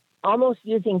almost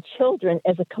using children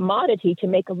as a commodity to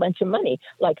make a bunch of money,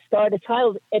 like start a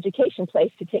child education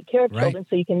place to take care of children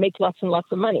so you can make lots and lots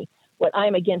of money. What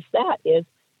I'm against that is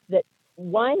that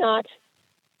why not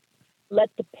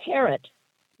let the parent,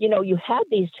 you know, you have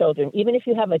these children, even if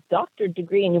you have a doctorate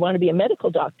degree and you want to be a medical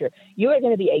doctor, you are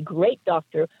going to be a great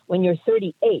doctor when you're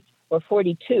 38. Or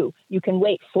 42, you can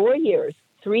wait 4 years,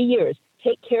 3 years,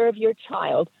 take care of your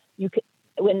child. You can,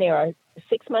 when they are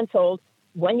 6 months old,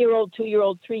 1-year-old,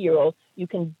 2-year-old, 3-year-old, you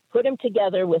can put them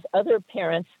together with other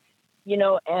parents, you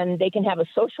know, and they can have a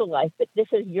social life. But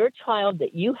this is your child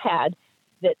that you had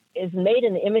that is made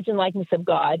in the image and likeness of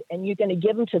God, and you're going to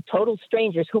give them to total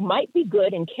strangers who might be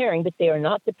good and caring, but they are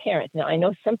not the parent. Now, I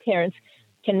know some parents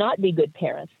cannot be good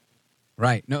parents.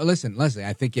 Right. No, listen, Leslie,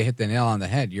 I think you hit the nail on the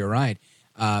head. You're right.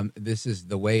 This is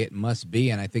the way it must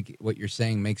be, and I think what you're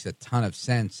saying makes a ton of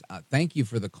sense. Thank you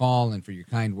for the call and for your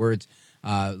kind words.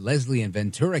 Leslie in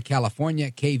Ventura, California,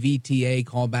 KVTA,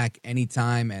 call back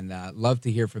anytime, and love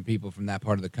to hear from people from that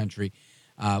part of the country.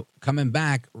 Coming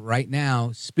back right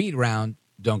now, Speed Round.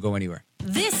 Don't go anywhere.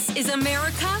 This is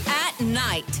America at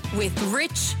Night with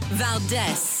Rich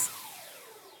Valdez.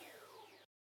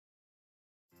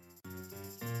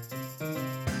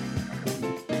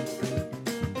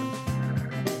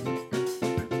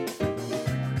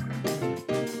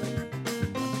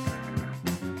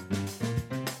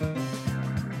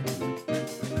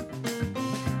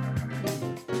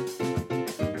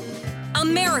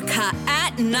 America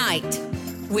at Night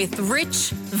with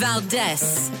Rich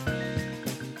Valdez.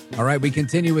 All right, we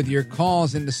continue with your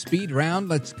calls in the Speed Round.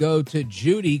 Let's go to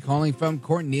Judy calling from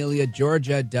Cornelia,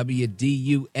 Georgia,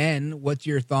 WDUN. What's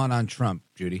your thought on Trump,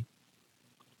 Judy?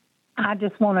 I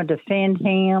just want to defend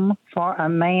him for a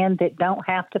man that don't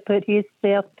have to put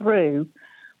himself through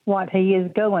what he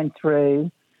is going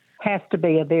through. Has to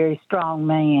be a very strong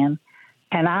man.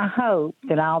 And I hope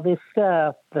that all this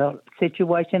stuff, the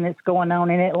situation that's going on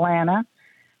in Atlanta,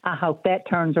 I hope that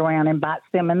turns around and bites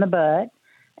them in the butt,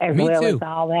 as Me well too. as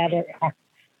all that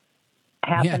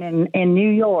happening in New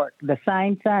York. The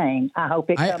same thing. I hope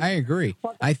it comes. I agree.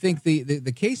 I think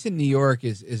the case in New York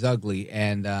is ugly,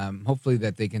 and hopefully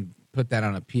that they can put that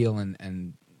on appeal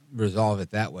and resolve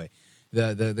it that way.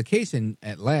 The case in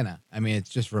Atlanta, I mean, it's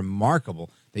just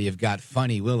remarkable that you've got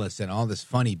Funny Willis and all this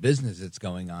funny business that's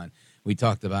going on. We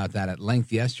talked about that at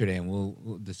length yesterday, and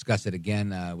we'll discuss it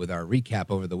again with our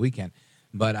recap over the weekend.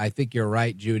 But I think you're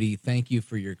right, Judy. Thank you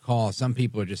for your call. Some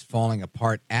people are just falling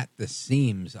apart at the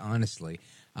seams, honestly.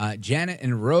 Janet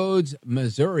in Rhodes,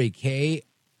 Missouri, KRMS.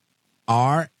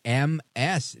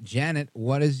 Janet,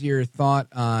 what is your thought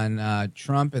on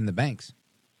Trump and the banks?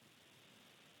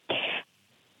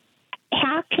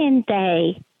 How can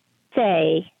they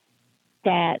say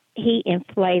that he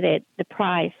inflated the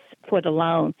price for the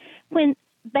loan when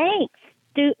banks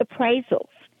do appraisals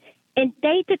and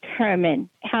they determine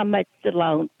how much the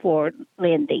loan for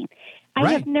lending?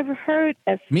 I have never heard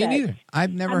of Me such. neither.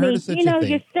 I've never heard of such a thing. You know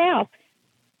yourself.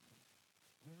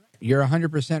 You're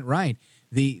 100% right.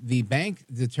 The bank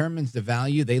determines the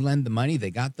value. They lend the money.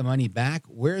 They got the money back.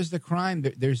 Where's the crime?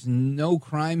 There's no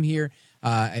crime here.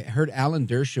 I heard Alan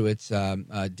Dershowitz,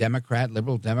 a Democrat,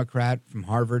 liberal Democrat from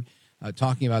Harvard,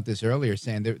 talking about this earlier,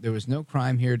 saying there was no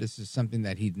crime here. This is something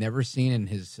that he'd never seen in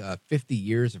his 50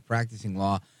 years of practicing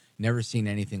law, never seen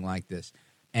anything like this.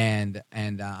 And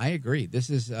I agree. This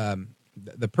is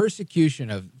the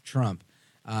persecution of Trump.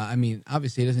 I mean,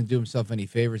 obviously, he doesn't do himself any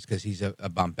favors because he's a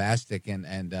bombastic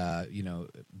and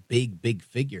big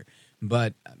figure.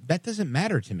 But that doesn't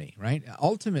matter to me, right?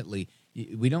 Ultimately,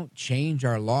 we don't change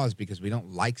our laws because we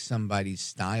don't like somebody's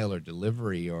style or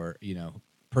delivery or,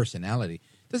 personality.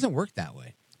 It doesn't work that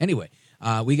way. Anyway,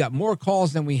 we got more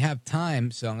calls than we have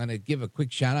time, so I'm going to give a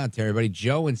quick shout out to everybody.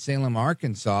 Joe in Salem,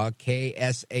 Arkansas,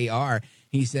 KSAR.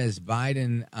 He says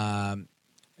Biden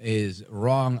is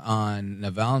wrong on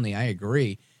Navalny. I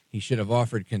agree. He should have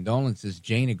offered condolences.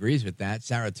 Jane agrees with that.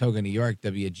 Saratoga, New York,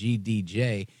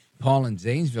 WGDJ. Paul in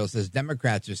Zanesville says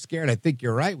Democrats are scared. I think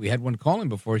you're right. We had one calling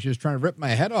before. She was trying to rip my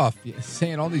head off,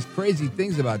 saying all these crazy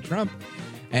things about Trump.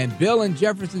 And Bill in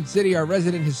Jefferson City, our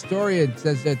resident historian,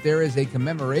 says that there is a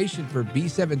commemoration for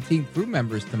B-17 crew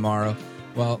members tomorrow.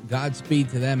 Well, Godspeed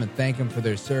to them and thank them for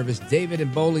their service. David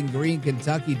in Bowling Green,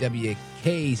 Kentucky,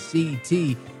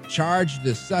 WKCT. Charge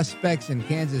the suspects in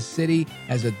Kansas City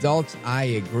as adults. I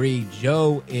agree.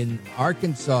 Joe in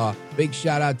Arkansas, big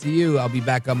shout out to you. I'll be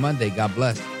back on Monday. God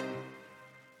bless.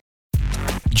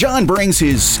 John brings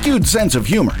his skewed sense of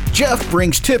humor. Jeff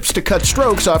brings tips to cut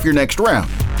strokes off your next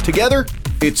round. Together,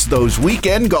 it's those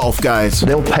weekend golf guys.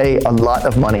 They'll pay a lot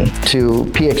of money to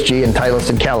PXG and Titleist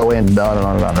and Callaway and on and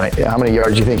on and on, right? How many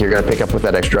yards do you think you're going to pick up with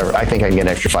that extra driver? I think I can get an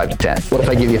extra 5 to 10. What if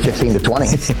I give you 15 to 20?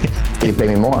 You pay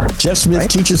me more. Jeff Smith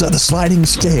teaches on the sliding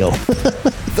scale.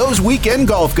 Those Weekend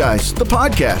Golf Guys, the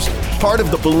podcast, part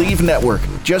of the Believe Network.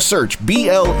 Just search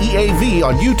BLEAV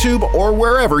on YouTube or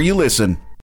wherever you listen.